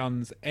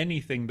shuns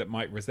anything that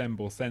might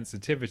resemble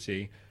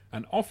sensitivity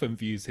and often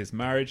views his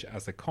marriage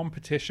as a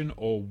competition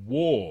or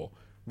war,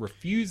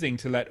 refusing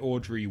to let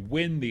Audrey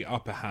win the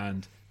upper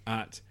hand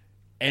at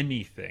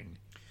anything.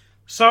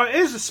 So it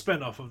is a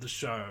spin-off of the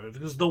show,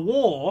 because the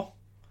war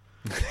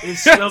is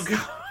still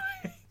going.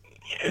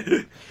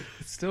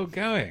 It's still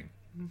going.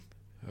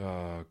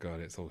 Oh, God,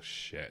 it's all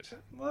shit.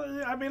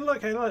 Well, I mean,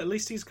 look, at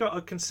least he's got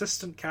a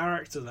consistent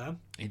character then.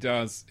 He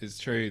does. It's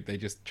true. They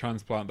just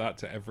transplant that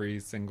to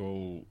every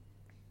single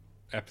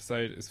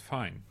episode. It's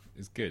fine.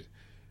 It's good.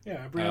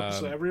 Yeah, every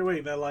episode, every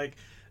week, they're like,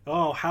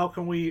 oh, how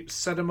can we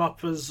set him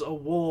up as a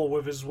war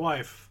with his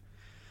wife?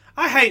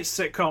 I hate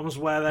sitcoms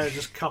where they're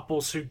just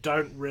couples who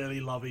don't really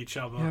love each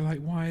other. Yeah,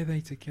 like, why are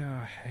they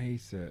together? I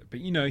hate it.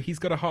 But, he's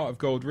got a heart of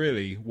gold,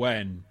 really.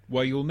 When?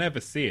 Well, you'll never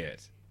see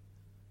it.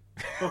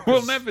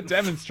 We'll never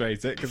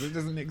demonstrate it because it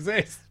doesn't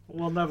exist.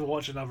 We'll never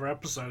watch another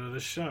episode of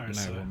this show.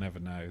 No, we'll never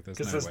know.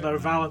 Because there's no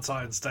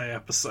Valentine's Day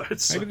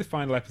episodes. So. Maybe the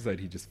final episode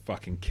he just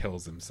fucking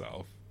kills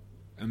himself.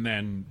 And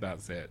then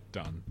that's it.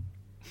 Done.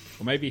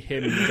 Or maybe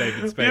him and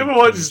David Spade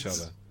kill each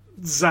other.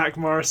 Zach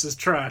Morris's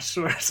trash,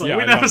 where it's like,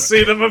 we never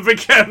see them up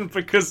again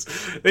because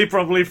they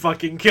probably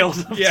fucking killed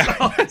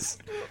themselves.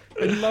 Yeah.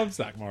 I love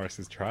Zach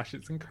Morris's trash.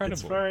 It's incredible.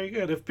 It's very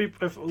good.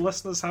 If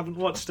listeners haven't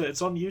watched it,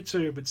 it's on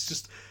YouTube. It's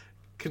just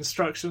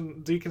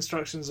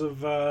deconstructions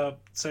of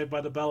Saved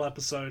by the Bell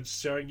episodes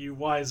showing you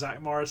why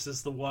Zach Morris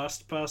is the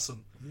worst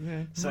person.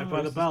 Yeah, Saved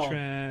by the Bell.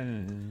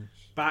 Trash.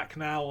 Back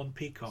now on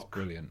Peacock. It's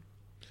brilliant.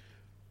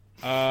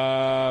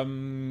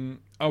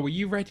 Were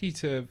you ready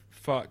to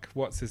fuck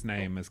what's his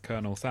name as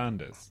Colonel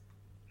Sanders?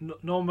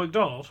 Norm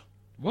Macdonald?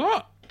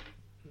 What?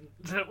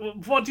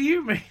 What do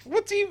you mean?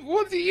 What do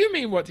you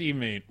mean?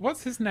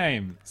 What's his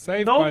name?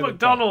 Norm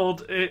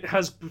Macdonald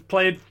has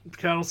played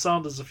Colonel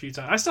Sanders a few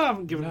times. I still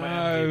haven't given my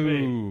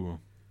MVP.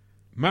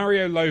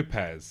 Mario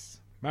Lopez.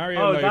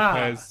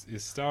 Lopez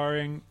is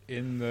starring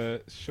in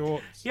the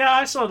short. Yeah,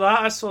 I saw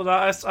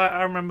that.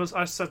 I remember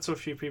I said to a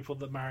few people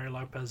that Mario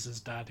Lopez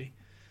is daddy.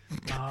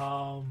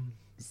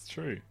 It's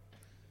true.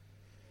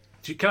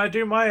 Can I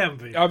do my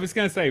MVP? I was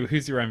going to say,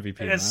 who's your MVP?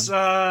 It's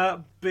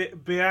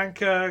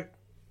Bianca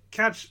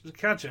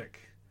Kajic.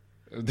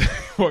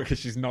 What? Because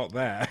she's not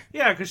there.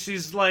 Yeah, because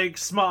she's like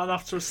smart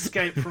enough to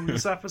escape from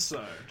this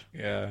episode.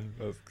 Yeah,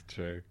 that's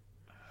true.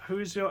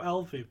 Who's your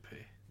LVP?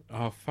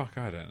 Oh fuck,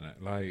 I don't know.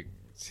 Like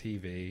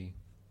TV.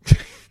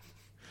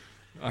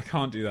 I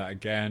can't do that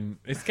again.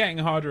 It's getting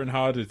harder and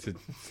harder to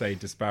say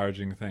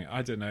disparaging thing.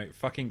 I don't know.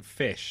 Fucking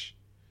Fish.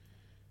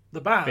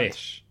 The band?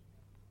 Fish.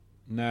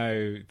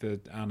 No, the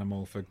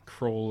animal for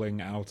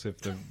crawling out of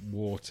the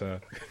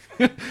water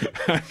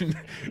and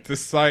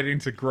deciding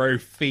to grow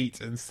feet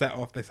and set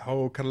off this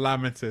whole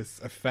calamitous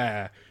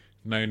affair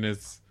known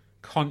as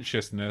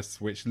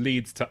consciousness, which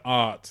leads to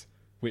art,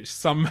 which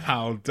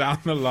somehow down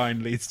the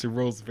line leads to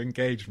Rules of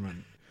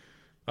Engagement.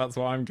 That's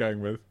what I'm going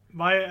with.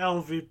 My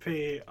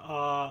LVP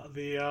are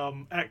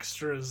the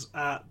extras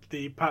at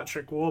the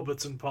Patrick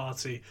Warburton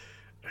party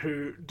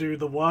who do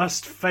the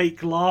worst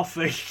fake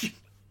laughing.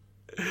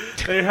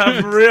 They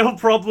have a real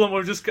problem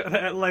with just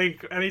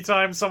like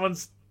anytime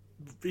someone's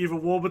either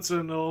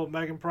Warburton or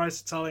Megan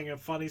Price telling a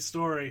funny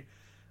story,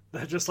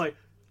 they're just like,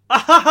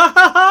 that's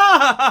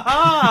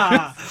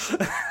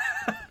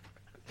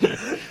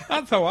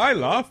how I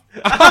laugh.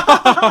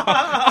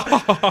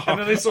 And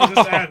then they sort of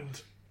just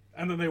end,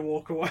 and then they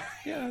walk away.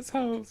 Yeah,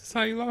 that's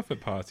how you laugh at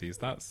parties.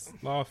 That's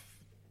laugh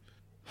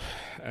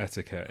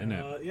etiquette, isn't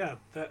it? Yeah,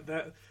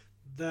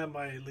 they're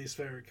my least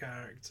favorite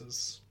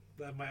characters.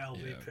 They're my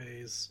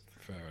LVPs. Yeah.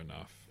 Fair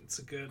enough. It's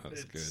good.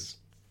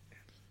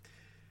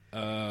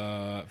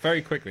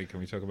 Very quickly, can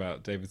we talk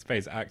about David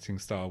Spade's acting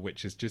style,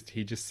 which is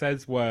he just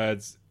says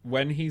words.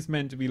 When he's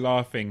meant to be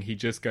laughing, he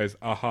just goes,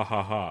 ah ha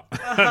ha ha.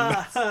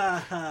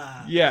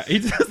 Yeah, he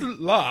doesn't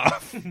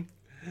laugh.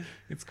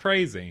 It's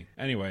crazy.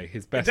 Anyway,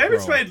 his best David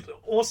role. Spade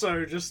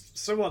also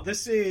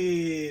this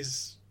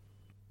is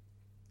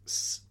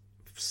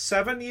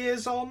 7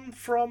 years on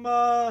from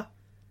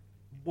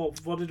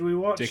what did we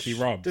watch?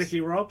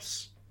 Dickie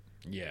Robbs.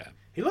 Yeah.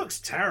 He looks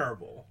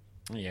terrible.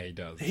 Yeah, he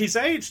does. He's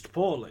aged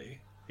poorly.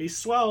 He's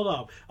swelled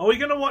up. Are we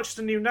going to watch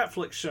the new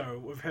Netflix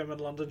show with him and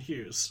London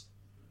Hughes?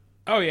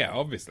 Oh, yeah,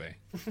 obviously.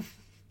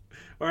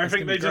 Where I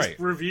think they just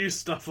review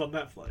stuff on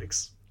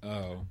Netflix.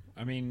 Oh,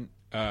 I mean,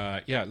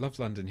 I love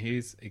London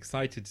Hughes.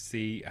 Excited to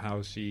see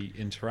how she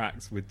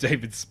interacts with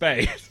David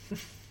Spade.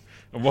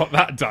 And what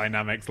that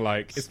dynamic's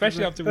like.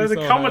 Especially after we saw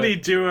the comedy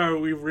duo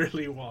we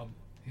really want.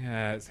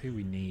 Yeah, it's who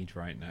we need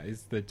right now.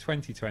 It's the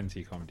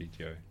 2020 comedy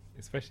duo,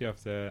 especially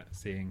after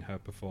seeing her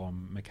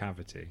perform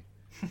McCavity.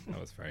 That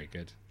was very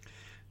good.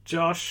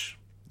 Josh,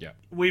 Yeah.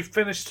 we've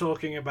finished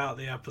talking about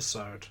the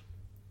episode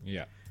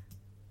Yeah.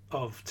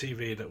 of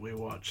TV that we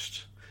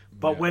watched.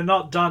 But Yeah. we're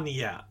not done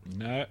yet.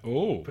 No.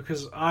 Oh.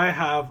 Because I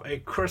have a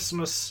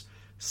Christmas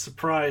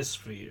surprise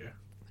for you.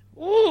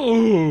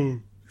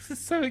 Ooh. This is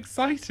so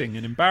exciting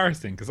and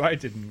embarrassing because I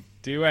didn't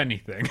do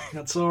anything.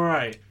 That's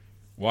alright.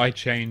 Why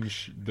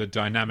change the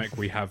dynamic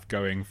we have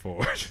going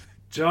forward?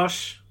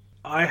 Josh,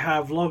 I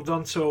have logged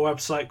onto a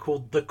website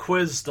called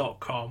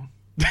thequiz.com.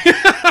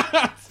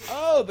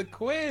 Oh, the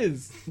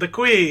quiz.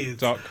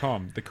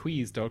 Thequiz.com.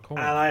 Thequiz.com.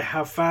 And I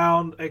have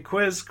found a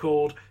quiz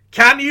called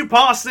Can You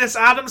Pass This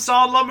Adam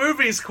Sandler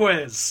Movies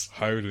Quiz?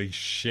 Holy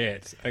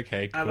shit.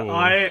 Okay, cool.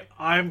 And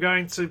I'm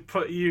going to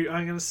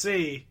I'm going to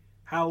see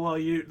how well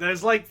you...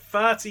 There's like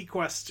 30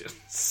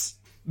 questions.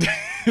 This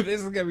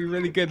is going to be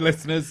really good,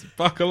 listeners.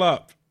 Buckle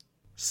up.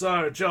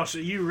 So, Josh,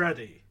 are you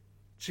ready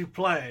to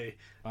play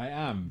I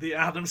am. the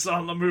Adam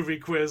Sandler movie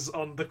quiz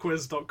on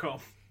thequiz.com?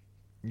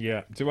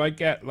 Yeah. Do I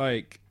get,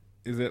 like...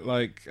 Is it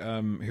like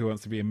Who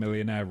Wants to Be a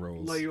Millionaire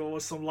rules? Like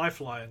with some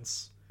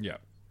lifelines. Yeah.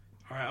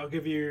 Alright, I'll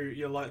give you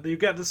your you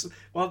get this.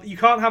 Well, you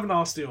can't have an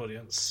ask the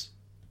audience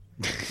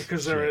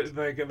because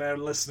they're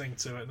listening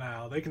to it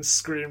now. They can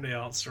scream the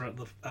answer at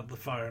the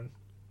phone.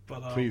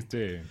 But Please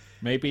do.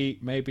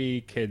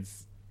 Maybe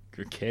kids,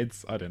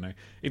 I don't know.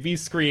 If you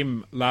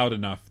scream loud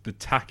enough, the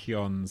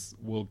tachyons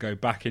will go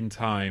back in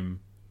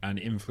time and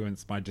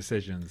influence my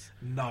decisions.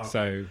 no.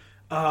 So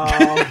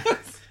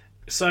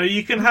So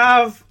you can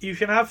have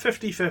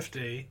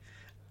 50-50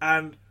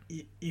 and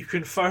you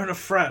can phone a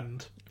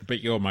friend.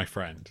 but you're my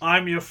friend.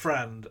 I'm your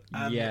friend.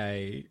 And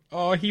Yay.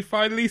 Oh, he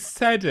finally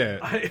said it.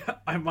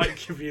 I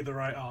might give you the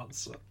right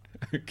answer.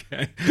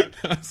 Okay.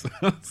 That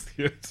sounds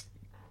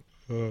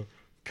good.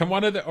 Can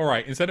one of the...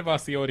 Alright, instead of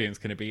Ask the Audience,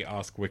 can it be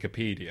Ask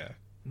Wikipedia?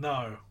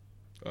 No.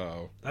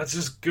 Oh. That's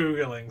just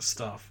Googling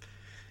stuff.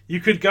 You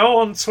could go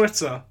on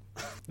Twitter.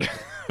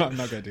 I'm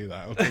not going to do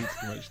that. It'll take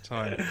too much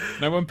time.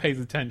 No one pays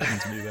attention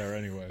to me there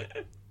anyway.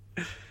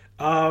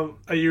 Are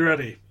you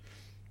ready?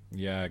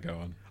 Yeah, go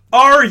on.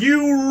 Are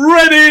you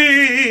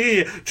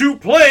ready to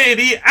play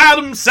the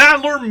Adam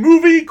Sandler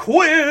movie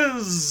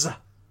quiz?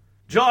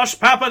 Josh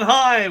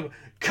Pappenheim,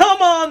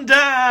 come on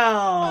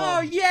down!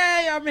 Oh,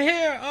 yay, I'm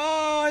here.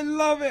 Oh, I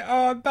love it.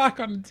 Oh, I'm back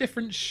on a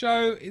different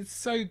show. It's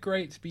so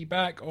great to be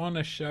back on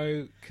a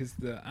show because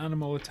the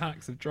animal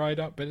attacks have dried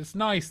up, but it's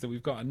nice that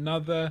we've got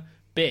another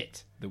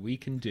bit that we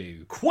can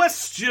do.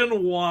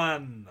 Question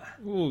 1.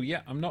 Oh,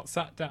 yeah, I'm not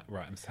sat down.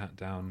 Right, I'm sat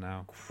down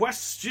now.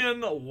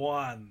 Question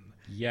 1.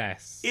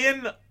 Yes.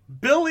 In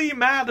Billy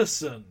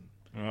Madison,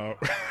 Oh.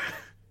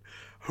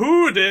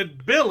 who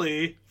did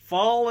Billy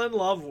fall in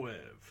love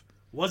with?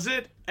 Was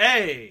it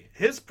A,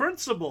 his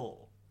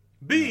principal,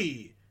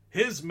 B,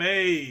 his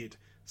maid,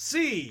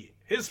 C,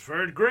 his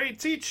third grade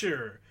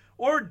teacher,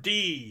 or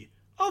D,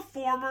 a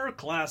former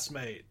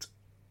classmate?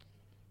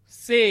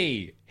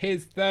 C,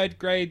 his third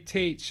grade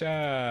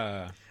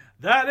teacher.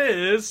 That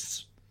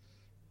is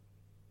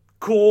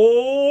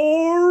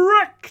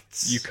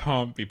correct. You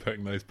can't be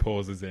putting those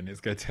pauses in. It's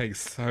going to take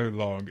so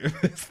long. If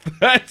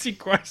there's 30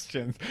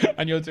 questions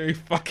and you're doing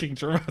fucking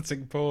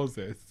dramatic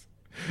pauses,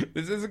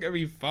 this isn't going to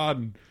be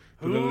fun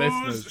for the Whose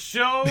listeners.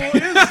 show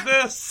is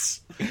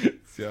this?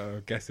 So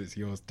I guess it's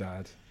yours,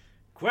 Dad.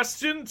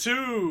 Question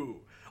 2.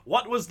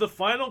 What was the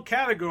final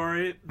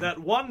category that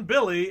won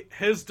Billy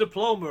his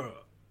diploma?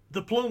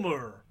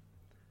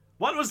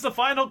 What was the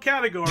final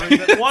category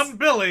that won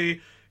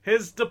Billy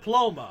his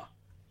diploma?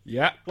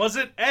 Yeah. Was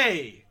it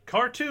A,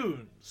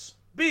 cartoons,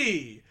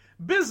 B,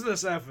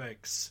 business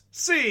ethics,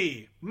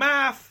 C,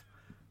 math,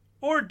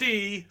 or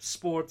D,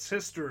 sports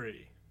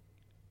history?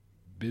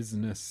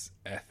 Business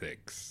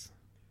ethics.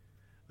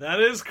 That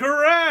is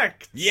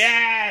correct.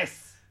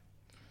 Yes!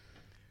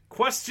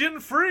 Question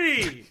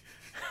 3.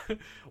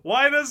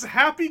 Why does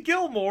Happy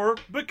Gilmore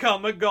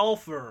become a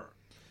golfer?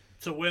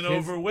 To win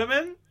over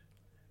women?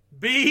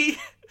 B,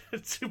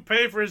 to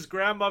pay for his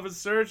grandmother's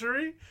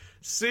surgery?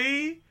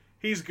 C,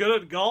 he's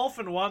good at golf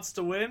and wants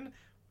to win?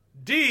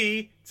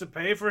 D, to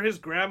pay for his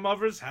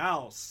grandmother's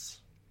house?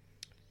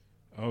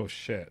 Oh,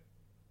 shit.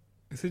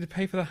 Is it to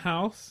pay for the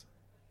house?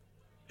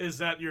 Is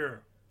that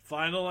your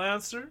final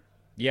answer?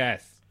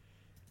 Yes.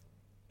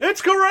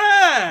 It's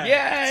correct!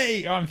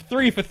 Yay! I'm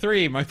 3 for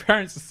 3. My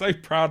parents are so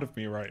proud of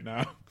me right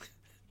now.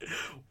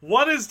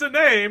 What is the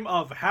name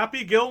of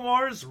Happy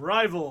Gilmore's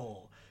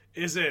rival?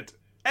 Is it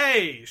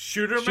A,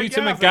 Shooter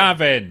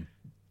McGavin.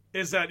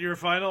 Is that your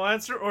final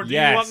answer, or do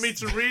Yes. you want me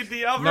to read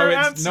the other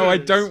answers? No, I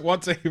don't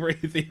want to read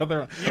the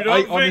other. You don't I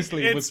think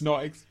honestly it's- was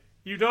not.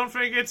 You don't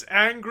think it's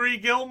Angry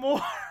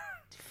Gilmore,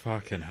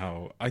 Fucking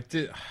hell! I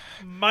did.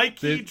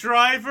 Mikey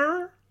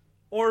Driver,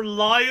 or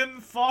Lion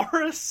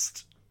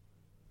Forest?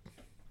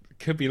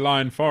 Could be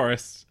Lion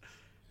Forest.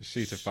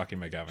 Shooter fucking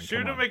McGavin.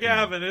 Shooter Come on,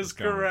 McGavin is Let's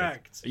go with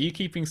correct. this. Are you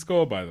keeping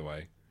score, by the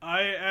way?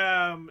 I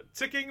am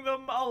ticking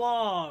them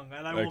along,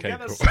 and I will Okay,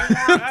 get a cool. score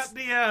at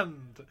the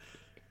end.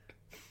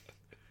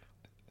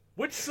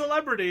 Which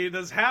celebrity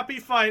does Happy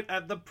fight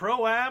at the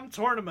Pro-Am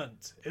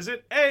tournament? Is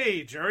it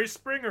A. Jerry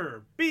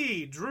Springer,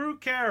 B. Drew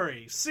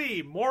Carey,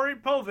 C. Maury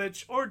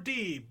Povich, or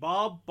D.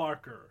 Bob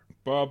Barker?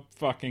 Bob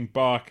fucking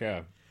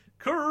Barker.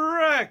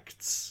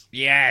 Correct!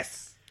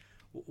 Yes!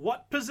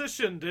 What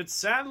position did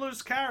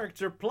Sandler's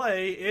character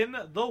play in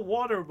The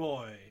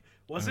Waterboy?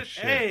 Was it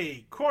shit.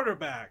 A.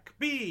 quarterback,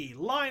 B.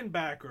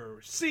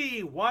 linebacker,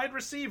 C. wide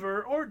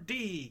receiver, or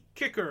D.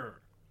 kicker?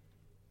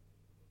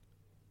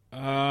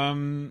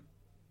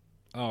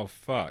 Oh,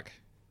 fuck.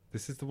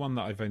 This is the one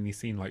that I've only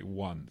seen like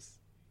once.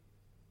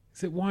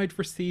 Is it wide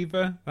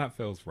receiver? That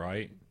feels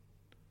right.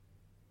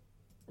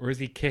 Or is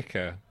he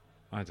kicker?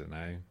 I don't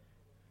know.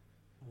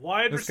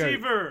 Wide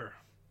receiver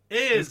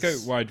is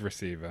Let's go wide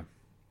receiver.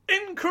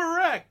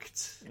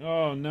 incorrect.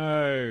 Oh,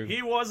 no.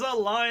 He was a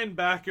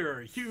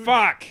linebacker. You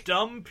Fuck!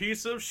 dumb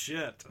piece of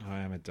shit.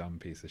 I am a dumb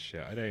piece of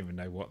shit. I don't even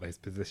know what those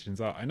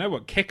positions are. I know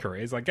what kicker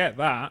is. I get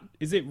that.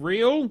 Is it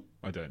real?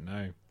 I don't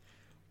know.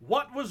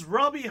 What was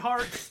Robbie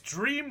Hart's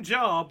dream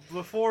job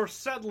before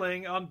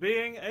settling on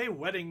being a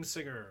wedding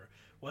singer?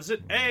 Was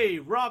it A.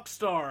 rock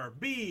star,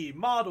 B.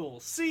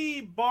 model,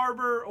 C.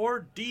 barber,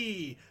 or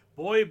D.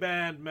 boy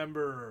band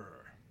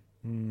member?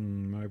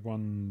 I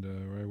wonder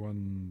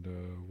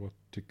what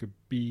it could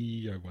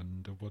be. I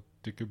wonder what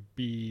it could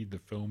be. The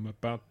film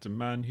about a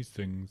man who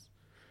sings.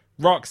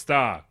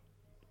 Rockstar!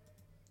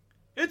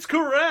 It's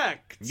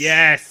correct!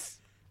 Yes!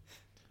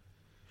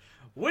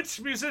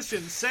 Which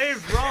musician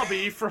saved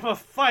Robbie from a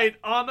fight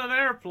on an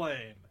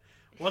airplane?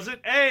 Was it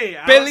A.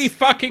 Billy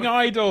fucking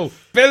Idol!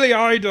 Billy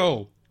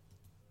Idol!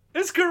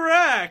 It's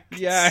correct!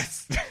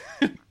 Yes!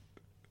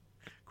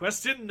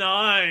 Question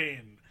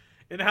 9.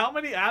 In how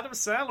many Adam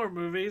Sandler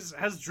movies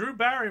has Drew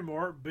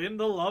Barrymore been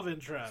the love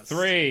interest?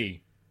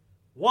 3.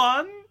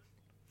 1,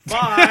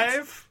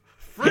 5,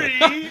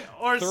 3,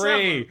 or 3.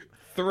 7?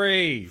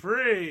 3.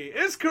 3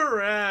 is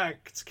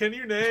correct. Can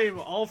you name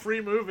all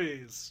 3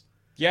 movies?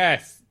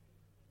 Yes.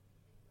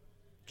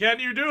 Can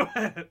you do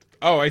it?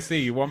 Oh, I see.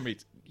 You want me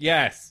to...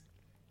 Yes.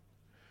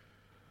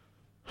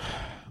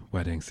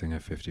 Wedding Singer,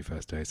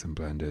 51st Dates and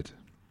Blended.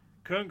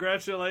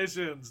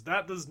 Congratulations.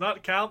 That does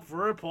not count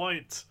for a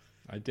point.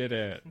 I did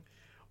it.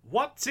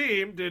 What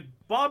team did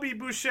Bobby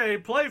Boucher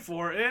play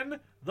for in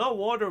The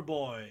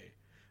Waterboy?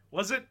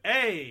 Was it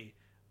A.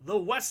 the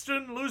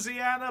Western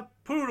Louisiana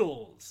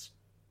Poodles,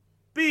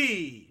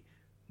 B.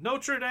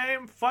 Notre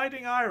Dame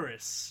Fighting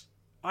Irish,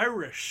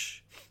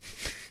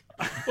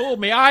 Oh,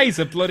 my eyes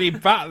are bloody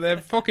they're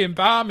fucking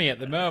balmy at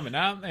the moment,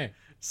 aren't they?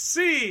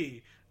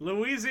 C.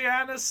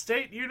 Louisiana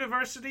State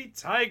University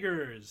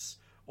Tigers,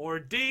 or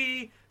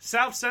D.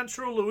 South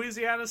Central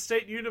Louisiana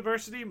State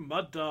University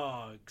Mud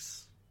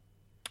Dogs?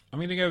 I'm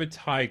going to go with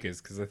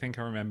Tigers because I think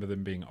I remember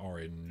them being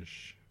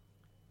orange.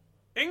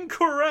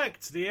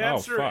 Incorrect. The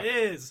answer fuck.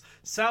 is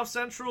South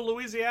Central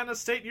Louisiana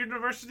State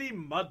University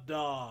Mud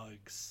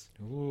Dogs.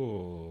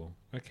 Ooh.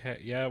 Okay.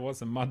 Yeah,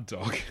 what's a mud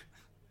dog?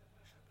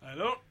 I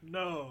don't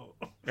know.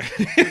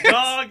 The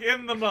dog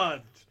in the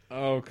mud.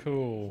 Oh,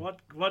 cool.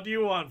 What do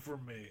you want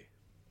from me?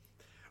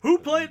 Who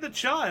played the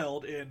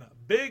child in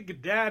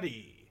Big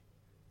Daddy?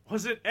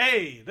 Was it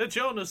A. the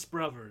Jonas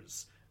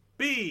Brothers,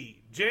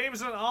 B.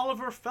 James and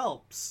Oliver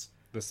Phelps,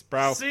 The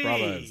Sprouse C.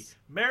 Brothers.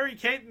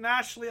 Mary-Kate and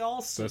Ashley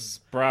Olsen, The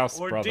Sprouse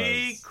or Brothers.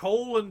 D.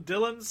 Cole and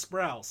Dylan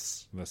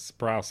Sprouse? The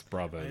Sprouse I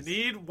Brothers.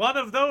 need one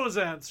of those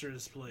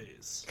answers,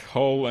 please.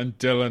 Cole and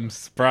Dylan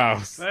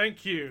Sprouse.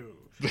 Thank you.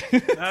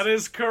 That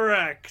is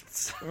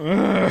correct.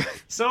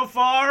 So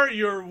far,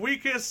 your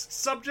weakest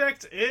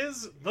subject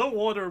is the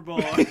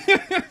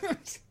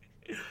Waterboy.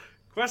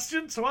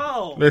 Question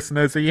 12.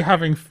 Listeners, are you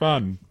having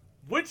fun?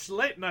 Which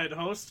late-night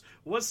host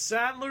was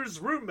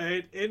Sandler's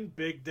roommate in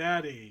Big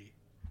Daddy?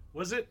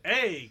 Was it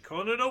A.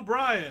 Conan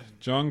O'Brien,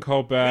 John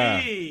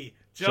Colbert. B.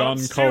 John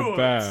Stewart,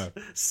 Colbert.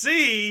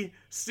 C.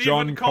 Stephen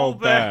John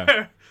Colbert,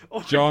 Colbert.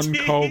 or John D.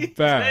 Colbert.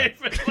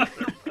 David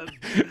Letterman?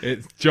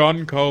 It's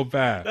John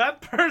Colbert.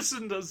 That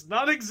person does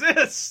not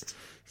exist.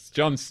 It's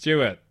John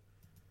Stewart.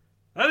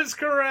 That is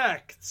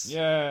correct.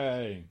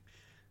 Yay.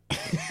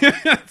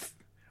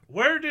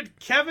 Where did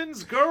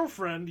Kevin's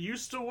girlfriend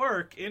used to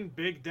work in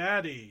Big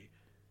Daddy?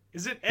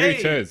 Is it A.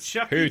 Hooters.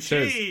 Chuck E.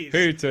 Hooters. Cheese?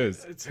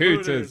 Hooters. It's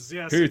Hooters. Hooters.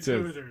 Yes, Hooters. it's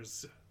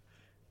Hooters.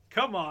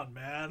 Come on,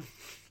 man.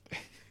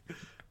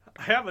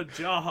 I have a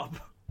job.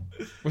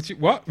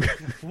 What?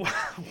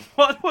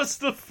 What was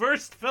the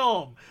first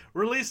film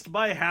released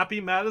by Happy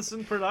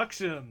Madison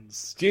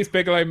Productions? Juice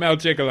Bigelow, Mel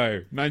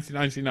Gigolo,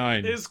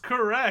 1999. Is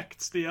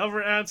correct. The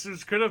other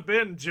answers could have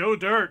been Joe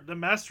Dirt, The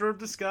Master of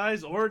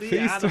Disguise, or The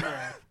Please Animal.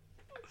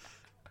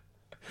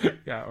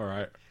 Yeah,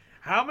 alright.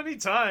 How many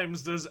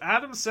times does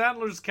Adam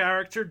Sandler's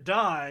character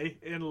die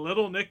in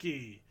Little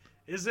Nicky?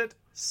 Is it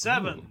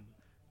 7,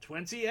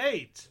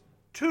 28,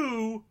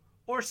 2,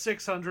 or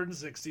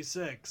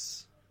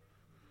 666?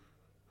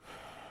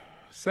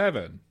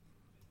 7.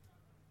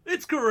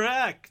 It's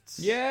correct.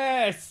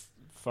 Yes!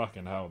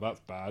 Fucking hell, that's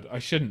bad. I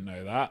shouldn't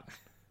know that.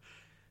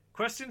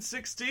 Question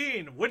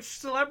 16. Which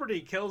celebrity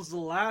kills the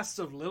last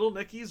of Little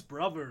Nicky's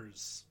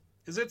brothers?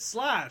 Is it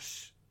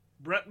Slash,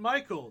 Bret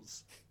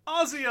Michaels,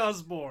 Ozzy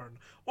Osbourne,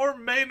 or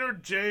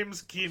Maynard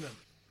James Keenan?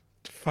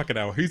 Fucking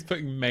hell, who's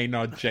putting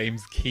Maynard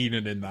James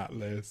Keenan in that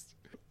list?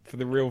 For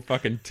the real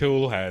fucking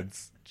tool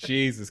heads.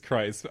 Jesus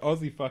Christ.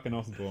 Ozzy fucking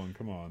Osbourne,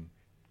 come on.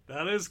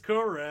 That is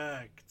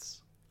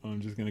correct.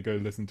 I'm just gonna go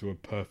listen to A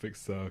Perfect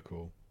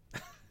Circle.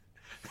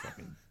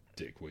 Fucking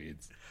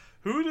dickweeds.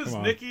 Who does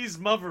Nikki's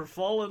mother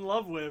fall in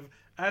love with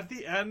at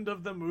the end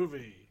of the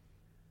movie?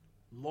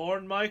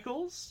 Lorne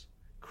Michaels,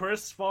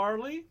 Chris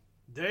Farley,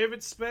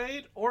 David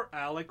Spade, or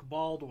Alec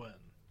Baldwin?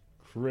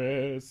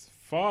 Chris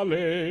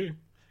Farley.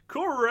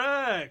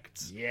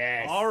 Correct.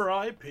 Yes.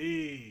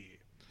 R.I.P.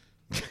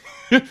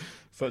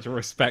 Such a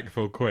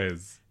respectful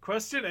quiz.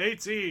 Question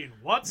 18.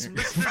 What's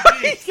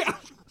Mr.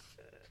 Deeds?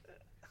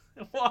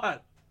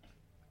 What?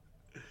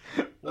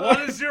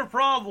 What is your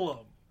problem?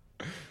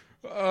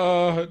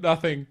 Oh,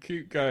 nothing.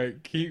 Keep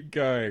going. Keep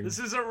going. This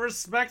is a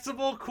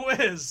respectable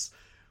quiz.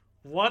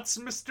 What's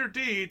Mr.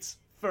 Deeds'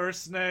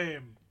 first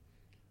name?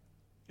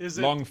 Is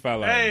it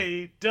Longfellow.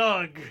 A.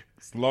 Doug,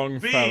 It's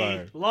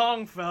Longfellow. B.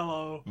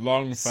 Longfellow,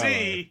 Longfellow.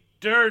 C.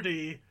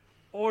 Dirty,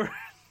 or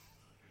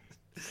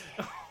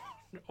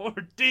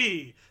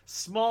D.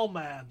 Small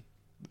Man?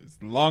 It's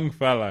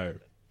Longfellow.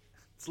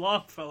 It's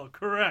Longfellow,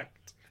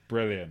 correct.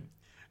 Brilliant.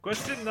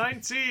 Question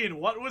 19.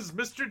 What was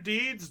Mr.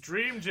 Deeds'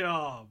 dream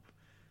job?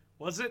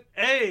 Was it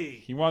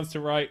A. He wants to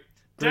write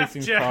Def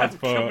greetings Jam cards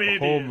for comedian.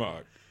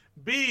 Hallmark.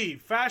 B.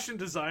 Fashion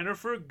designer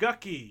for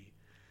Gucky,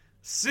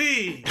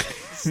 C.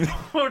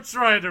 Sports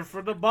writer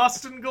for the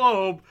Boston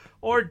Globe,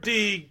 or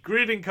D.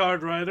 Greeting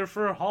card writer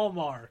for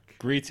Hallmark?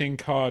 Greeting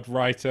card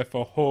writer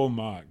for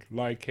Hallmark,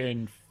 like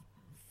in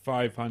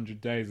 500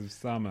 Days of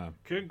Summer.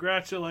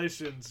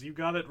 Congratulations, you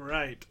got it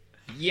right.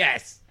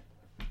 Yes!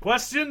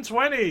 Question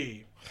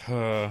 20.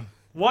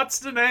 What's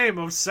the name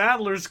of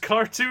Sandler's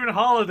cartoon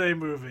holiday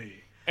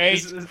movie?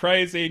 Eight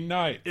Crazy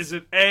Nights. Is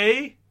it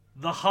A.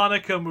 The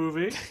Hanukkah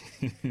movie,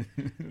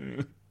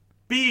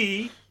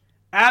 B.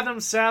 Adam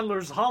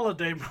Sandler's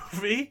holiday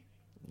movie,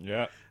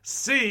 Yeah.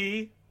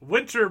 C.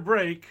 Winter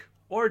Break,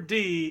 or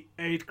D.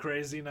 8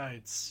 Crazy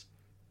Nights?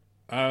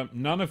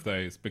 None of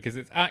those, because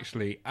it's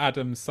actually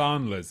Adam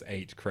Sandler's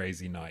 8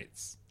 Crazy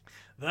Nights.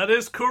 That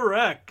is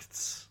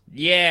correct.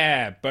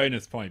 Yeah!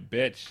 Bonus point,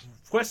 bitch.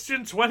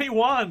 Question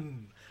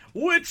 21.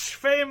 Which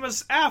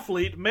famous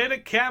athlete made a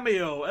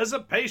cameo as a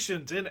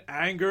patient in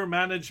anger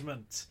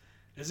management?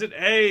 Is it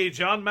A.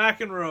 John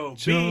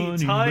McEnroe,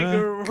 B.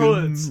 Tiger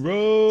Woods,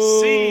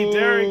 C.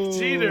 Derek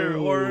Jeter,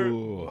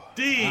 or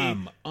D.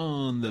 I'm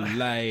on the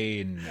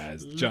lane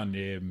as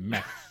Johnny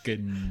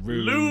McEnroe.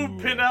 Lou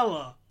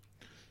Pinella?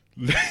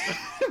 It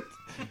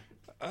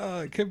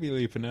could be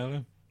Lou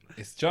Pinella.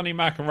 It's Johnny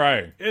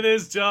McEnroe. It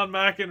is John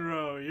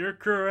McEnroe. You're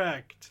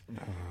correct.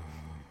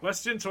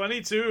 Question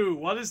 22.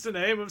 What is the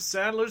name of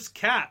Sandler's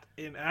cat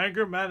in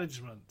anger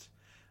management?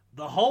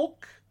 The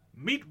Hulk,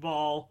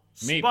 Meatball,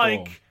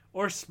 Spike,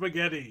 or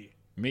Spaghetti?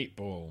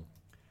 Meatball.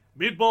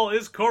 Meatball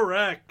is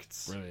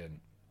correct.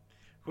 Brilliant.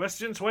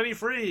 Question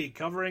 23,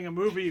 covering a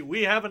movie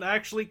we haven't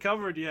actually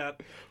covered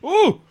yet.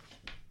 Ooh!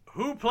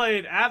 Who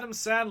played Adam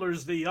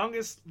Sandler's the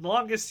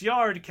longest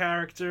yard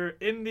character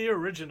in the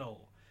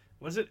original?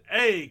 Was it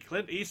A.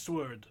 Clint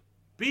Eastwood,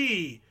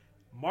 B.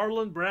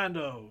 Marlon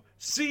Brando,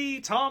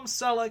 C. Tom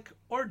Selleck,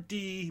 or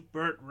D.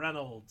 Burt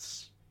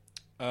Reynolds?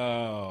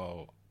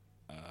 Oh.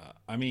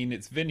 I mean,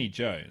 it's Vinnie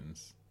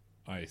Jones,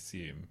 I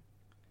assume.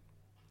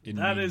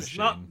 That is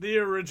not the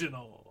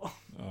original.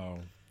 Oh.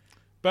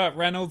 Burt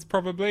Reynolds,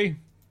 probably?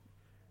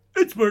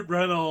 It's Burt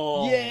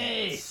Reynolds.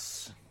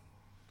 Yes!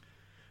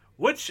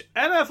 Which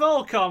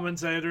NFL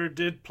commentator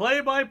did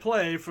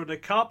play-by-play for the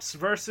Cops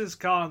vs.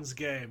 Cons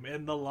game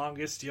in The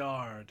Longest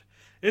Yard?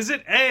 Is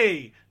it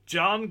A.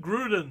 John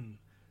Gruden,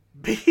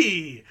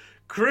 B.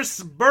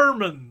 Chris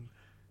Berman,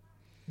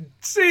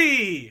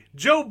 C.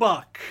 Joe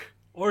Buck,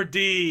 or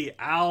D.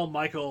 Al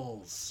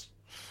Michaels?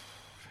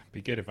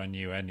 Be good if I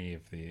knew any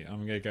of the...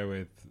 I'm going to go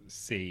with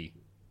C.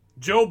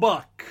 Joe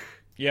Buck.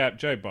 Yeah,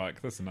 Joe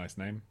Buck. That's a nice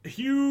name.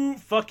 You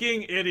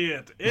fucking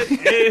idiot. It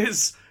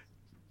is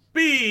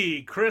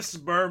B. Chris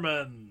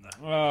Berman.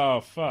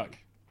 Oh, fuck.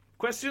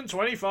 Question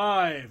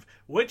 25.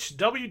 Which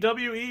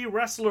WWE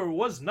wrestler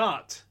was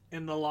not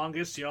in The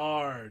Longest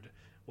Yard?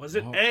 Was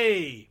it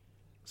A.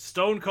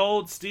 Stone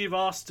Cold Steve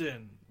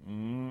Austin,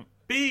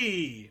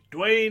 B.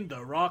 Dwayne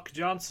The Rock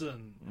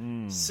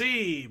Johnson,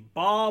 C.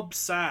 Bob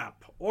Sapp,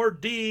 or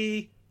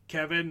D.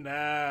 Kevin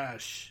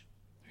Nash?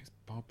 Who's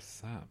Bob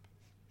Sapp?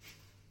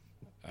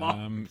 Bob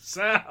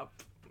Sapp.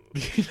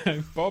 You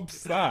know, Bob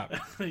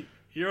Sapp.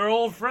 Your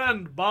old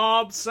friend,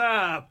 Bob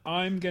Sapp.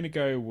 I'm going to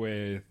go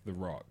with The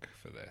Rock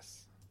for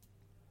this.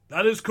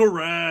 That is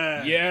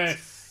correct.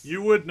 Yes!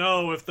 You would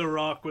know if The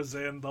Rock was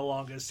in The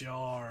Longest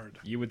Yard.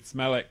 You would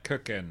smell it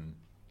cooking.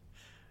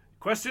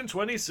 Question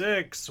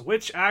 26.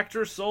 Which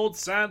actor sold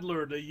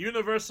Sandler the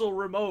Universal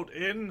Remote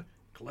in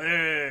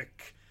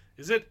Click?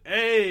 Is it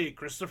A.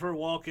 Christopher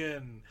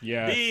Walken?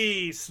 Yes.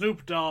 B.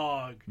 Snoop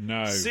Dogg?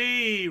 No.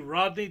 C.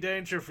 Rodney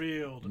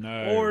Dangerfield?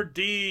 No. Or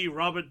D.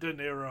 Robert De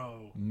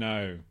Niro?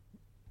 No.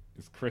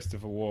 It's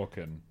Christopher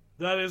Walken.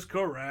 That is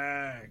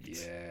correct.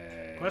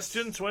 Yes.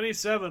 Question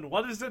 27.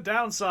 What is the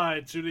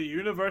downside to the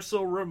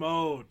universal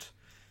remote?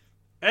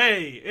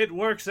 A. It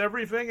works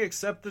everything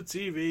except the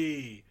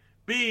TV.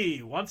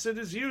 B. Once it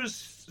is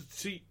used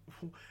to...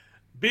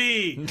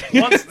 B.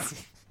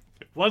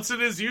 Once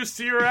it is used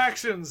to your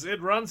actions,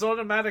 it runs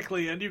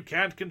automatically and you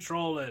can't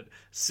control it.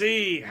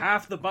 C.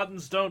 Half the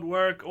buttons don't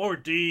work. Or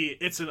D.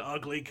 It's an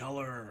ugly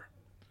color.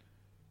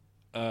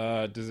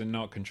 Does it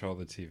not control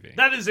the TV?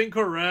 That is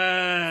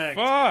incorrect.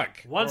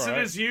 Fuck! Once Alright.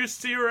 it is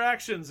used to your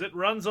actions, it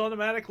runs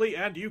automatically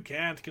and you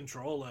can't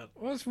control it.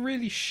 Well, that's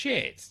really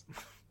shit.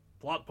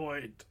 Plot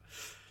point.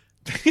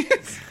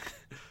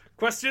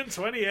 Question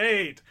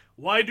 28.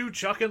 Why do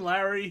Chuck and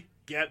Larry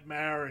get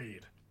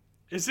married?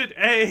 Is it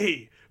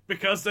A,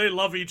 because they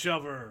love each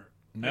other?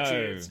 No.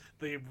 Actually,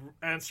 the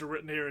answer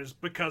written here is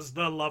because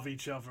they love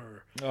each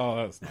other. Oh,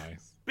 that's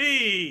nice.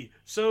 B,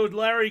 so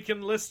Larry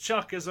can list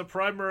Chuck as a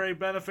primary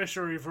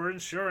beneficiary for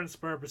insurance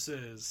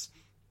purposes.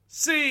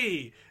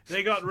 C,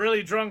 they got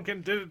really drunk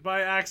and did it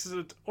by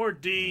accident. Or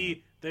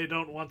D, they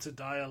don't want to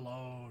die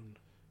alone.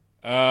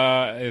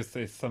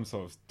 It's some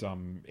sort of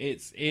dumb...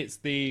 It's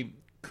the...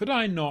 Could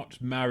I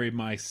not marry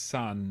my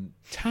son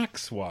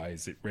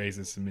tax-wise? It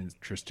raises some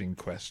interesting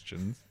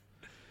questions.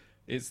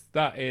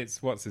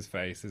 It's what's his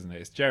face, isn't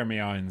it? It's Jeremy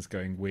Irons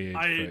going weird for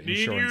I need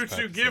insurance you purposes.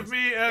 to give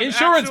me an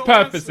Insurance actual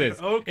purposes!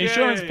 answer. Okay.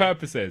 Insurance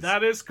purposes!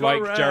 That is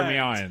correct. Like Jeremy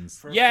Irons.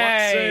 For Yay!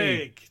 fuck's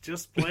sake,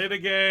 just play the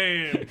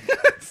game.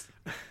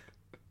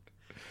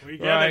 We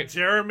get Right. it.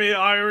 Jeremy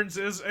Irons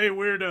is a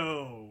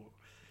weirdo.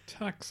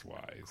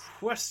 Tax-wise.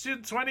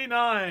 Question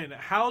 29.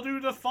 How do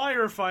the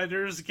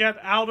firefighters get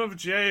out of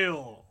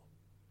jail?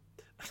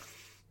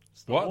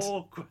 It's the What?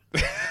 whole qu-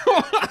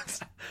 What?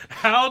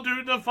 How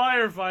do the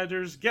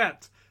firefighters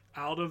get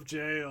out of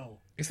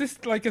jail? Is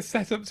this like a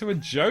setup to a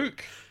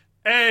joke?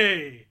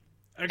 A.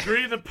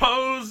 Agree to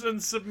pose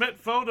and submit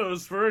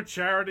photos for a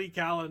charity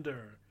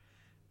calendar.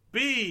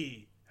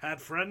 B.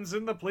 Had friends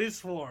in the police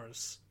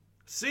force.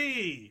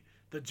 C.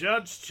 The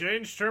judge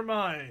changed her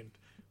mind.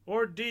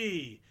 Or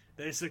D.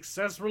 They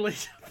successfully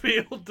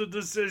appealed the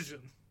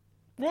decision.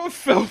 What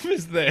film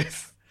is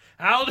this?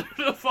 How do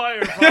the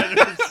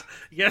firefighters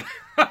get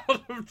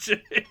out of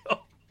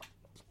jail?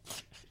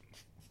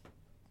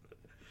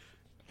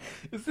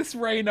 Is this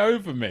Reign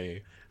Over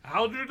Me?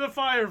 How do the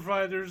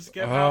firefighters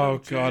get out Oh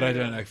of jail? god, I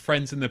don't know.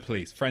 Friends in the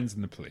police. Friends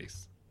in the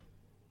police.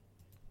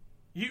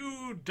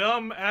 You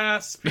dumb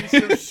ass piece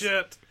of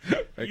shit.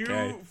 Okay.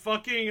 You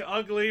fucking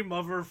ugly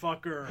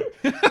motherfucker.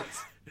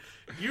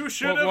 You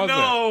should What have was it?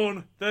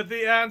 known that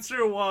the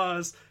answer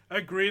was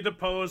agree to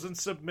pose and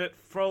submit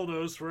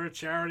photos for a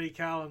charity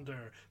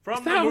calendar. From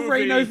Is that how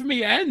Reign Over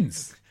Me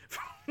ends?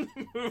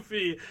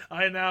 movie,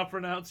 I Now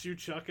Pronounce You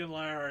Chuck and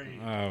Larry.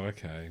 Oh,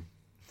 okay.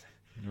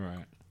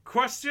 Right.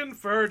 Question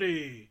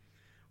 30.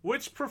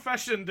 Which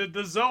profession did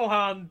the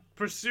Zohan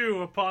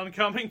pursue upon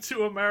coming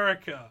to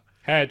America?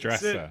 Is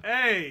Hairdresser. it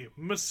A,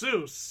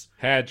 masseuse,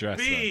 Hairdresser.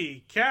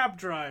 B, cab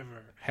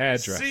driver,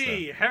 Hairdresser.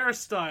 C,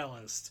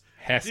 hairstylist,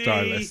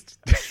 Hairstylist.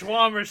 D,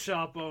 shawarma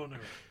shop owner?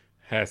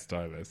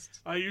 Hairstylist.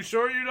 Are you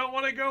sure you don't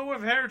want to go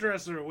with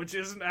hairdresser, which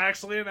isn't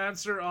actually an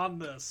answer on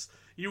this?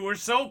 You were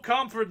so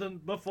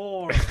confident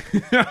before.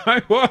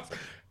 I was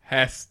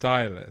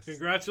hairstylist.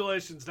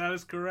 Congratulations, that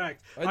is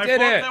correct. I did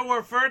thought it. there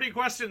were 30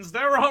 questions.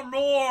 There are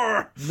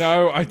more.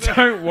 No, I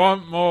don't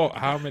want more.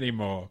 How many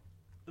more?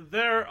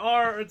 There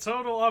are a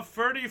total of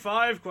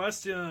 35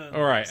 questions.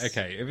 All right,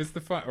 okay. If it's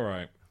the all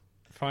right,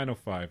 final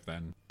 5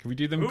 then. Can we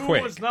do them Who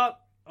quick? was not...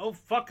 Oh,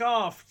 fuck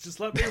off. Just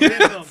let me read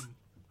them.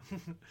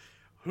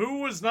 Who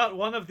was not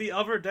one of the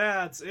other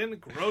dads in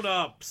Grown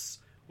Ups?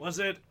 Was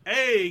it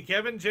A,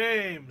 Kevin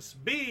James,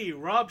 B,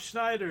 Rob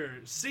Schneider,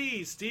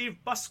 C, Steve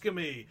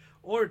Buscemi,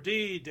 or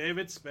D,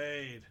 David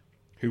Spade?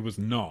 Who was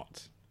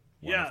not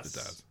one of Yes. the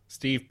dads?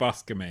 Steve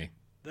Buscemi.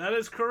 That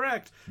is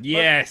correct. But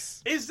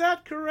Yes. is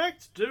that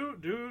correct?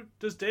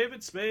 Does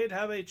David Spade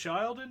have a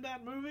child in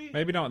that movie?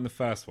 Maybe not in the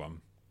first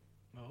one.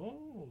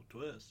 Oh,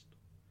 twist.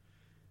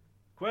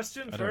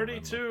 Question I don't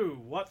 32.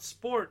 What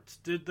sport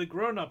did the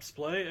grown-ups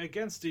play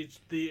against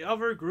the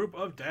other group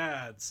of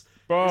dads?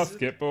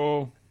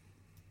 Basketball.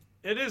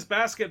 It is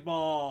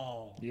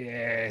basketball.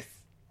 Yes.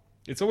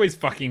 It's always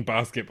fucking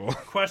basketball.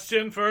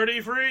 Question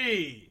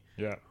 33.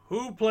 Yeah.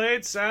 Who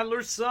played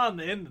Sandler's son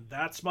in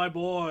That's My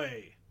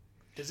Boy?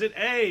 Is it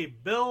A,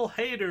 Bill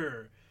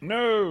Hader,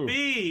 No.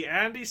 B,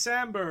 Andy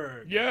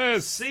Samberg,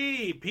 Yes.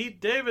 C,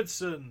 Pete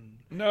Davidson,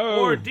 No.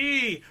 or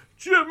D,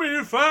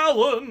 Jimmy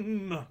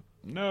Fallon?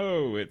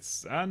 No,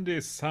 it's Andy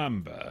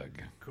Samberg.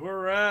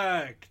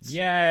 Correct.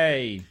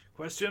 Yay.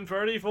 Question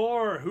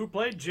 34. Who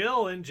played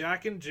Jill in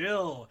Jack and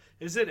Jill?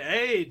 Is it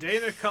A,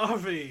 Dana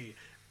Carvey,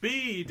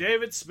 B,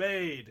 David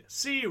Spade,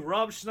 C,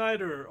 Rob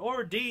Schneider,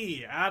 or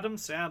D, Adam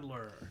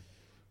Sandler?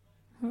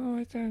 Oh,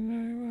 I don't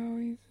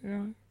know.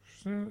 Well,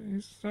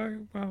 he's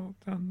so well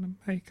done.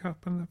 The makeup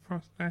and the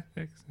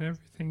prosthetics and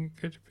everything. It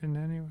could have been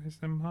anyways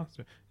the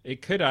master.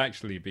 It could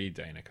actually be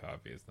Dana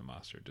Carvey as the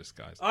master of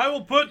disguise. I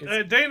will put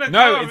Dana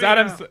No, Carvey it's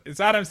Adam. now. It's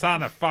Adam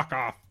Sandler. Fuck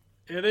off.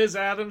 It is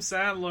Adam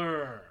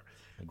Sandler.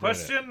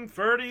 Question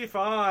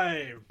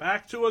 35.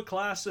 Back to a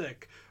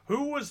classic.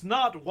 Who was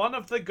not one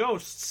of the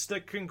ghosts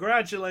that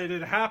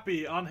congratulated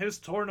Happy on his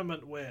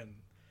tournament win?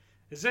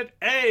 Is it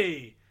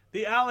A,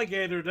 the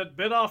alligator that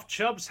bit off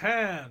Chubb's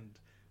hand,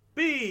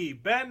 B,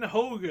 Ben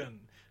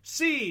Hogan,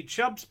 C,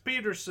 Chubbs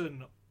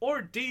Peterson,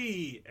 or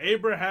D,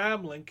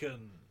 Abraham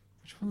Lincoln?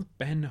 Which one's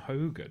Ben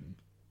Hogan?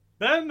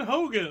 Ben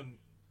Hogan.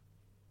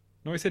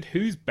 No, I said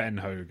who's Ben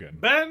Hogan?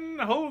 Ben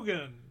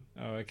Hogan.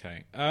 Oh,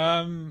 okay.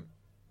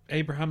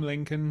 Abraham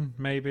Lincoln,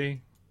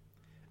 maybe?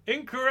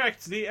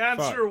 Incorrect. The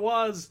answer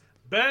was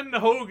Ben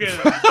Hogan.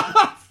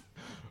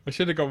 I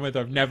should have gone with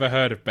I've never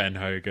heard of Ben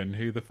Hogan.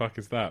 Who the fuck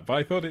is that? But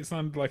I thought it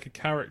sounded like a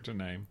character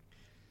name.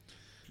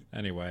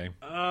 Anyway.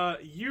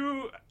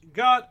 You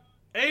got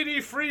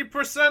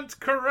 83%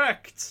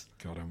 correct.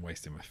 God, I'm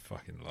wasting my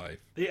fucking life.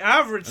 The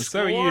average And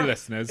score so are you,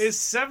 listeners. is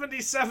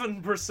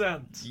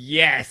 77%.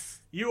 Yes!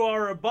 You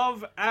are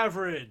above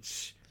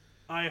average.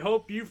 I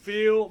hope you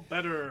feel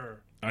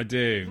better. I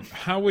do.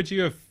 How would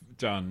you have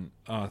done?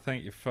 Oh,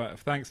 thank you.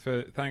 Thanks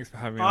for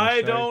having me on the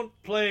I show.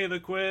 don't play the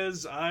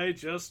quiz. I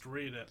just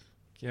read it.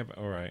 Yeah, but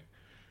all right.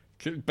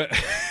 But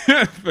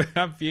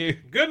have you?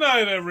 Good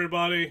night,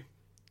 everybody.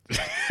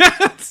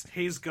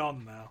 He's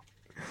gone now.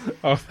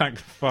 Oh, thank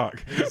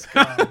fuck. He's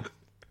gone.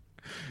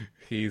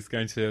 He's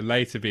going to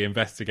later be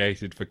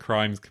investigated for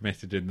crimes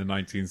committed in the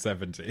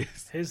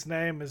 1970s. His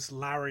name is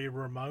Larry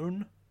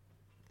Ramone.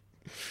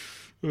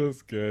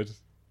 That's good.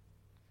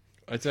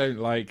 I don't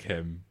like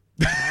him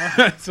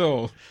at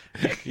all.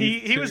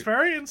 He was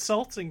very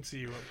insulting to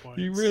you at points.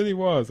 He really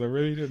was. I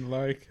really didn't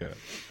like it.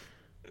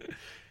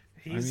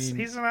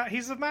 He's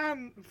a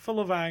man full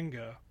of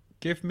anger.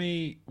 Give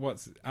me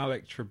what's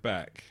Alec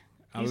Trebek.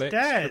 He's Alex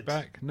dead.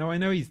 Trebek? No, I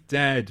know he's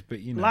dead, but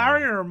you know.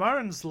 Larry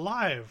Ramone's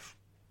live.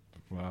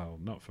 Well,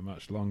 not for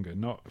much longer.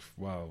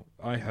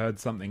 I heard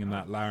something in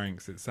that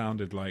larynx. It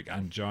sounded like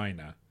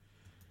angina.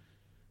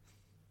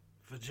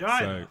 Vagina.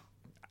 So,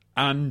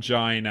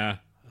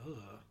 angina. Ugh.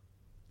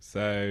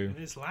 So, In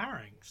his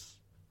larynx.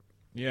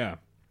 yeah.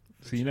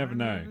 So you never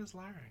Vagina know. In his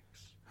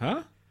larynx.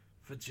 Huh?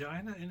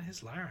 Vagina in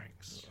his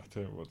larynx. I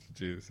don't want to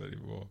do this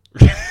anymore.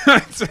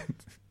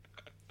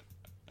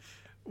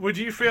 Would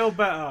you feel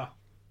better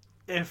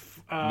if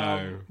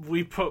No.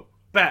 we put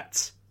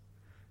bet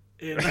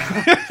in?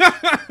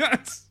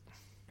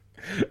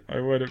 I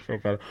wouldn't feel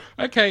better.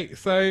 Okay,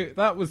 so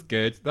that was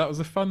good. That was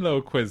a fun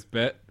little quiz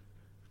bit.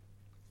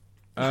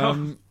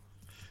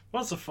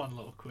 What's a fun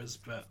little quiz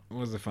bit? It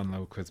was a fun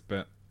little quiz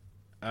bit.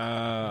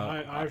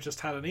 I've just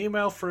had an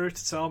email through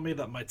to tell me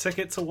that my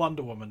ticket to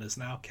Wonder Woman is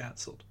now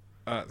cancelled.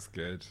 That's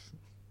good.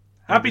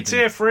 Happy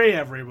tier 3,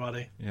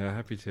 everybody. Yeah,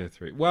 happy tier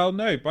 3. Well,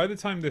 no, by the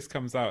time this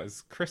comes out,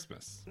 it's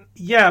Christmas.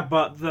 Yeah,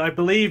 but I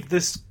believe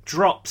this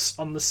drops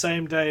on the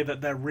same day that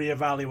they're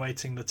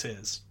reevaluating the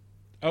tiers.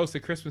 Oh, so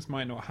Christmas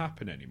might not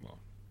happen anymore.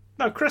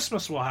 No,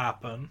 Christmas will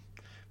happen,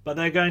 but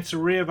they're going to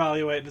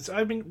reevaluate this.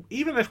 I mean,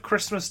 even if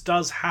Christmas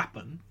does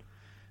happen,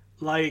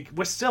 like,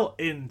 we're still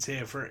in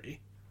tier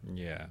 3.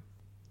 Yeah.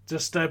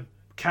 Just they're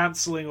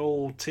cancelling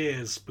all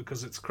tiers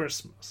because it's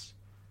Christmas.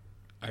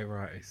 Oh,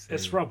 right, I see.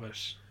 It's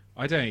rubbish.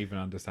 I don't even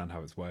understand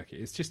how it's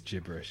working. It's just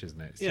gibberish,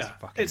 isn't it? It's just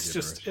fucking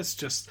gibberish. It's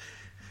just.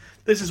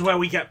 This is where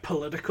we get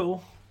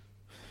political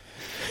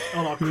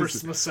on our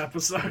Christmas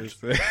episode.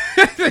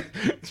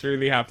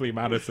 Truly Happily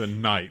Madison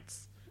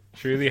Nights.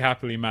 Truly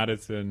Happily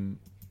Madison,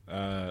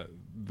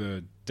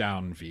 the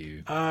down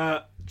view.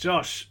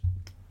 Josh,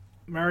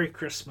 Merry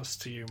Christmas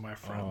to you, my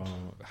friend.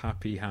 Oh,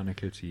 happy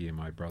Hanukkah to you,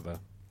 my brother.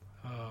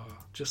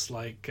 Just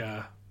like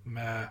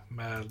Mayor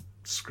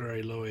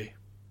Screwy Louie.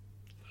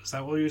 Is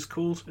that what he was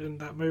called in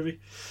that movie?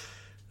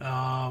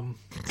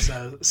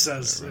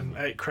 Says in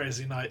 8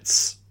 Crazy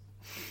Nights.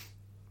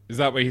 Is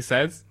that what he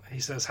says? He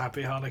says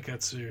Happy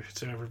Hanukkah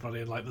to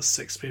everybody, and like the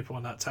 6 people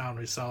in that town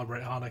who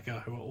celebrate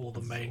Hanukkah, who are all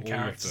the main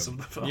characters of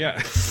the film.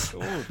 Yeah,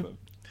 all of them.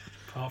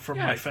 Apart from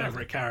my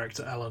favourite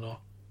character, Eleanor.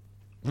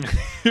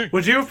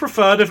 Would you have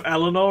preferred if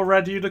Eleanor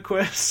read you the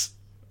quiz?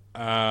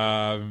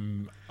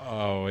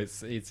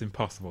 It's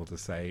impossible to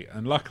say,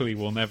 and luckily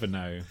we'll never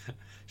know.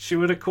 She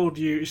would have called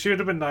you. She would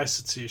have been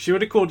nicer to you. She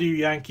would have called you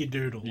Yankee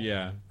Doodle.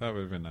 Yeah, that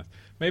would have been nice.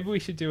 Maybe we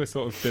should do a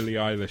sort of Billie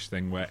Eilish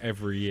thing where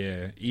every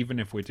year, even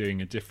if we're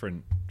doing a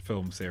different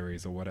film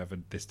series or whatever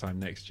this time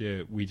next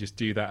year, we just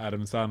do that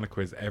Adam Sandler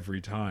quiz every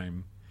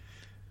time.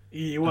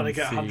 You want to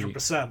get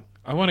 100%.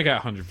 I want to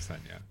get 100%,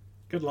 yeah.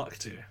 Good luck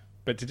to you.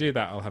 But to do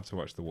that, I'll have to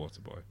watch The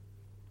Waterboy.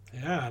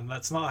 Yeah, and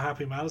that's not a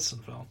Happy Madison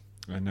film.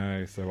 I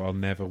know, so I'll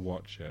never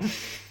watch it.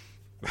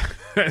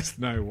 There's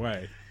no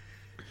way.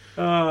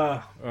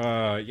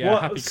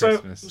 Happy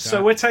Christmas.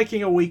 So we're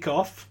taking a week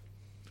off.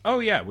 Oh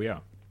yeah, we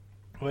are.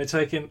 We're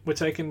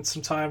taking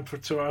some time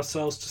to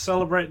ourselves to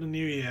celebrate the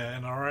new year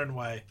in our own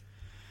way.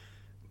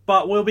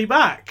 But we'll be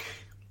back.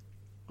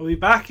 We'll be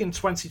back in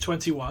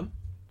 2021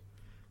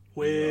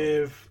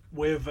 with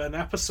an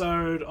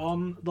episode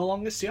on The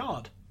Longest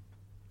Yard.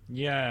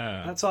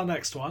 Yeah. That's our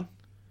next one.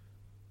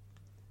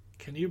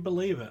 Can you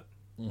believe it?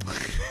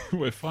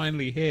 We're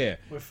finally here.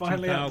 We're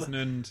finally at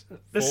 2004.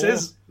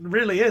 This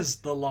really is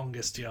the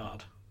longest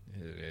yard.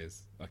 It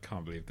is. I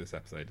can't believe this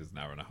episode is an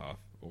hour and a half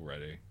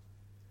already.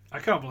 I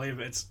can't believe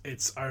it's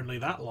only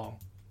that long.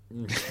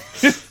 Could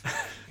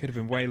have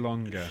been way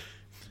longer.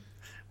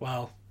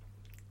 Well,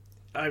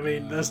 I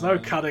mean, there's no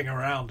cutting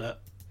around it.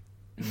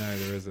 No,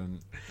 there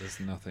isn't. There's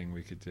nothing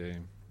we could do.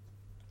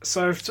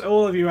 So to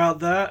all of you out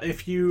there,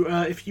 if you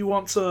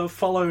want to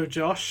follow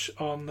Josh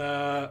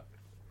on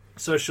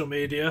social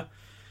media,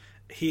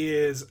 he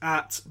is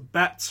at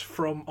Bet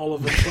from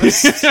Oliver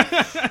Twist.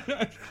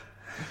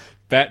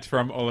 Bet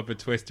from Oliver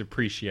Twist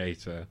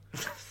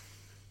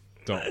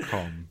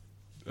Appreciator.com.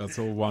 That's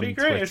all one. It'd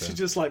be great Twitter. if she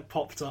just like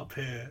popped up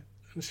here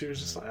and she was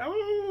just like,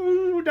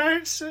 "Oh,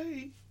 don't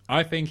see."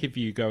 I think if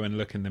you go and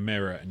look in the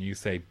mirror and you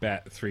say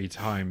bet 3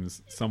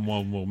 times,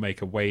 someone will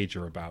make a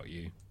wager about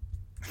you.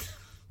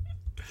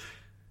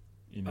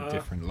 In a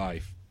different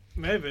life.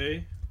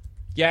 Maybe.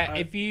 Yeah,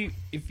 if you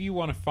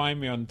want to find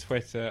me on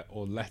Twitter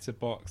or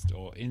Letterboxd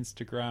or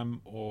Instagram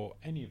or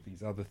any of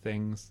these other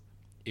things,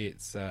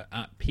 it's at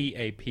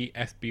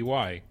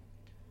PAPSBY.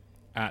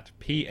 At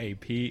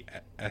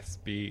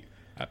PAPSB.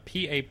 At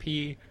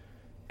PAPSBY,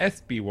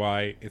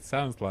 it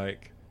sounds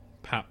like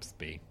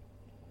Papsby.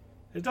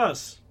 It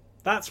does.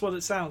 That's what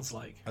it sounds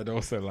like. I'd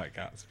also like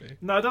Gatsby.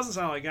 No, it doesn't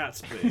sound like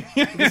Gatsby.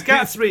 Because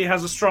Gatsby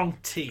has a strong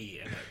T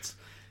in it.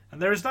 And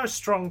there is no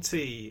strong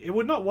T. It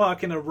would not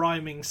work in a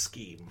rhyming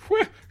scheme.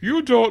 Well,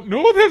 you don't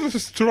know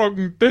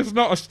there's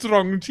not a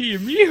strong T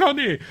in me,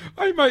 honey.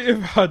 I might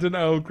have had an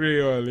Earl Grey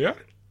earlier.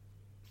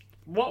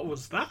 What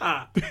was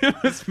that?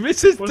 It's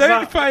Mrs.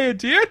 Doubtfire,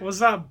 dear. Was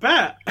that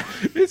Bet?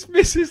 It's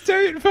Mrs.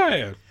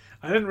 Doubtfire.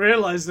 I didn't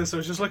realise this. I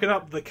was just looking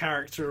up the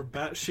character of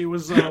Bet. She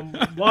was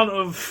one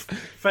of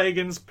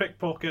Fagin's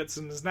pickpockets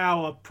and is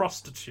now a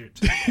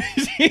prostitute.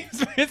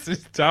 She's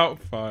Mrs.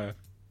 Doubtfire.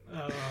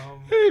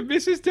 Hey,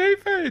 Mrs.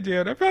 Doubtfire,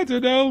 dear, I've had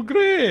an Earl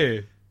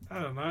Grey.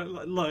 I don't know.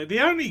 Look,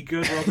 the only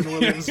good Robin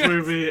Williams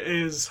movie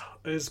is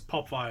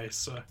Popeye,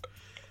 so...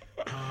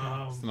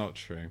 It's not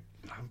true.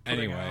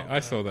 Anyway, I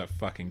saw that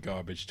fucking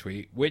garbage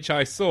tweet, which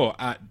I saw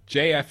at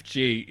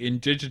JFG in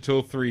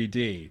digital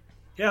 3D.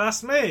 Yeah,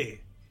 that's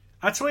me.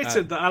 I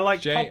tweeted that I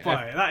like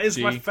Popeye. That is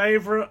my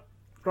favourite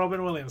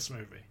Robin Williams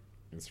movie.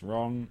 It's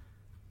wrong.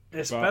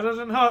 It's better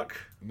than Hook.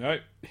 No,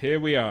 here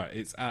we are.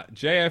 It's at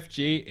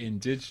JFG in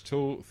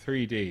digital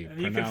 3D.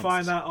 And you can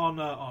find that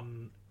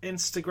on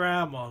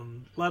Instagram,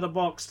 on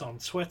Letterboxd, on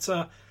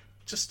Twitter,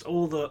 just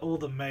all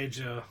the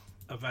major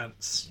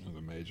events. All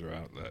the major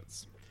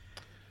outlets.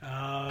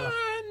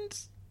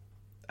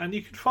 And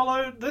you can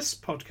follow this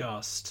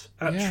podcast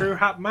at True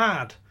Hat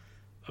Mad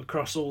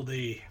across all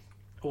the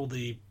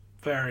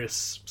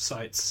various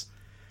sites.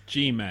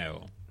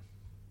 Gmail.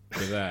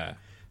 We're there.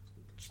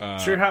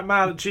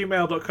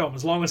 TrueHatMad@gmail.com,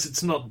 as long as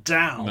it's not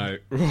down. No,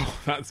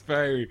 that's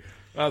very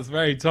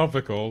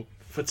topical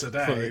for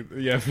today.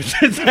 For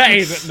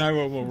today, that no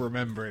one will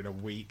remember in a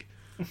week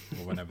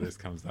or whenever this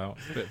comes out.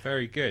 But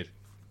very good.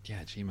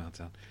 Yeah, Gmail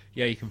down.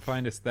 Yeah, you can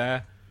find us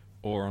there,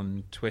 or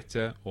on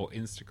Twitter, or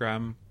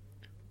Instagram,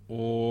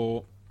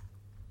 or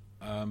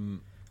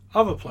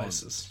other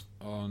places.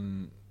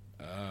 No,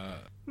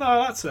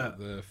 that's it.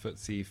 The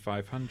FTSE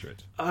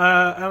 500.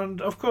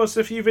 And of course,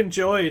 if you've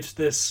enjoyed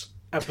this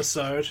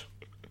episode,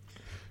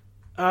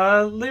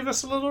 leave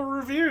us a little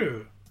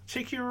review.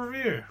 Cheeky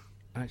review.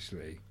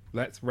 Actually,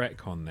 let's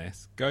retcon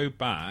this. Go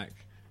back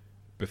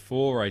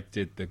before we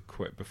did the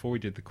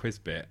quiz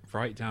bit.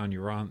 Write down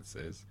your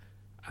answers,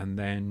 and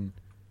then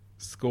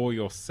score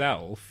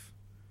yourself.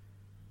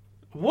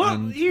 What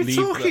are you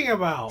talking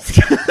about?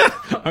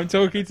 I'm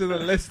talking to the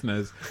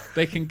listeners.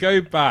 They can go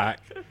back.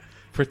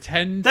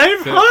 Pretend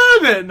they've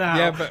heard it now.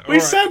 Yeah, but we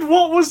said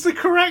what was the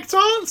correct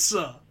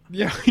answer.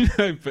 Yeah, I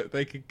know, but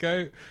they could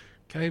go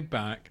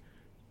back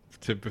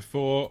to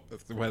before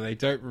where they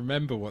don't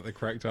remember what the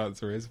correct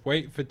answer is.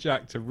 Wait for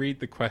Jack to read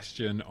the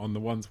question on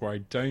the ones where I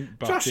don't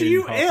butt Josh, in are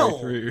you halfway ill?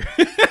 through.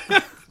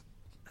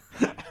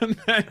 and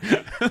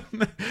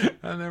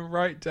then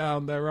write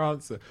down their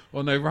answer.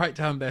 Or no, write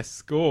down their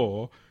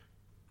score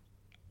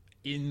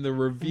in the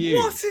review.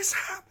 What is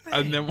happening?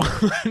 And then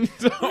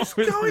what's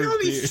going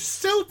on? He's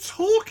still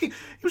talking.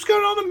 He was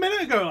going on a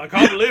minute ago. I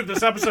can't believe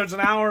this episode's an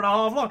hour and a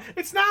half long.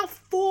 It's now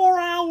 4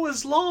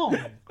 hours long.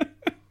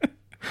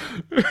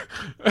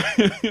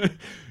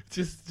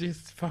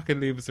 just fucking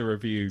leave us a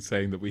review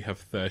saying that we have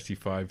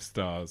 35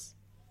 stars.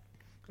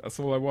 That's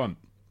all I want.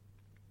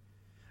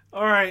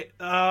 All right.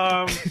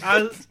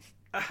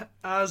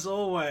 As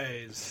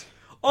always.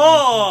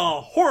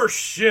 Oh, horse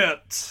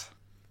shit.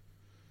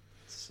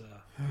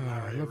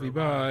 I love you,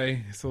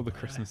 bye. It's all the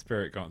Christmas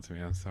spirit got to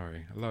me. I'm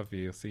sorry. I love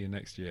you. I'll see you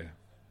next year.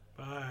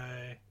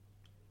 Bye.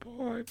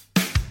 Bye.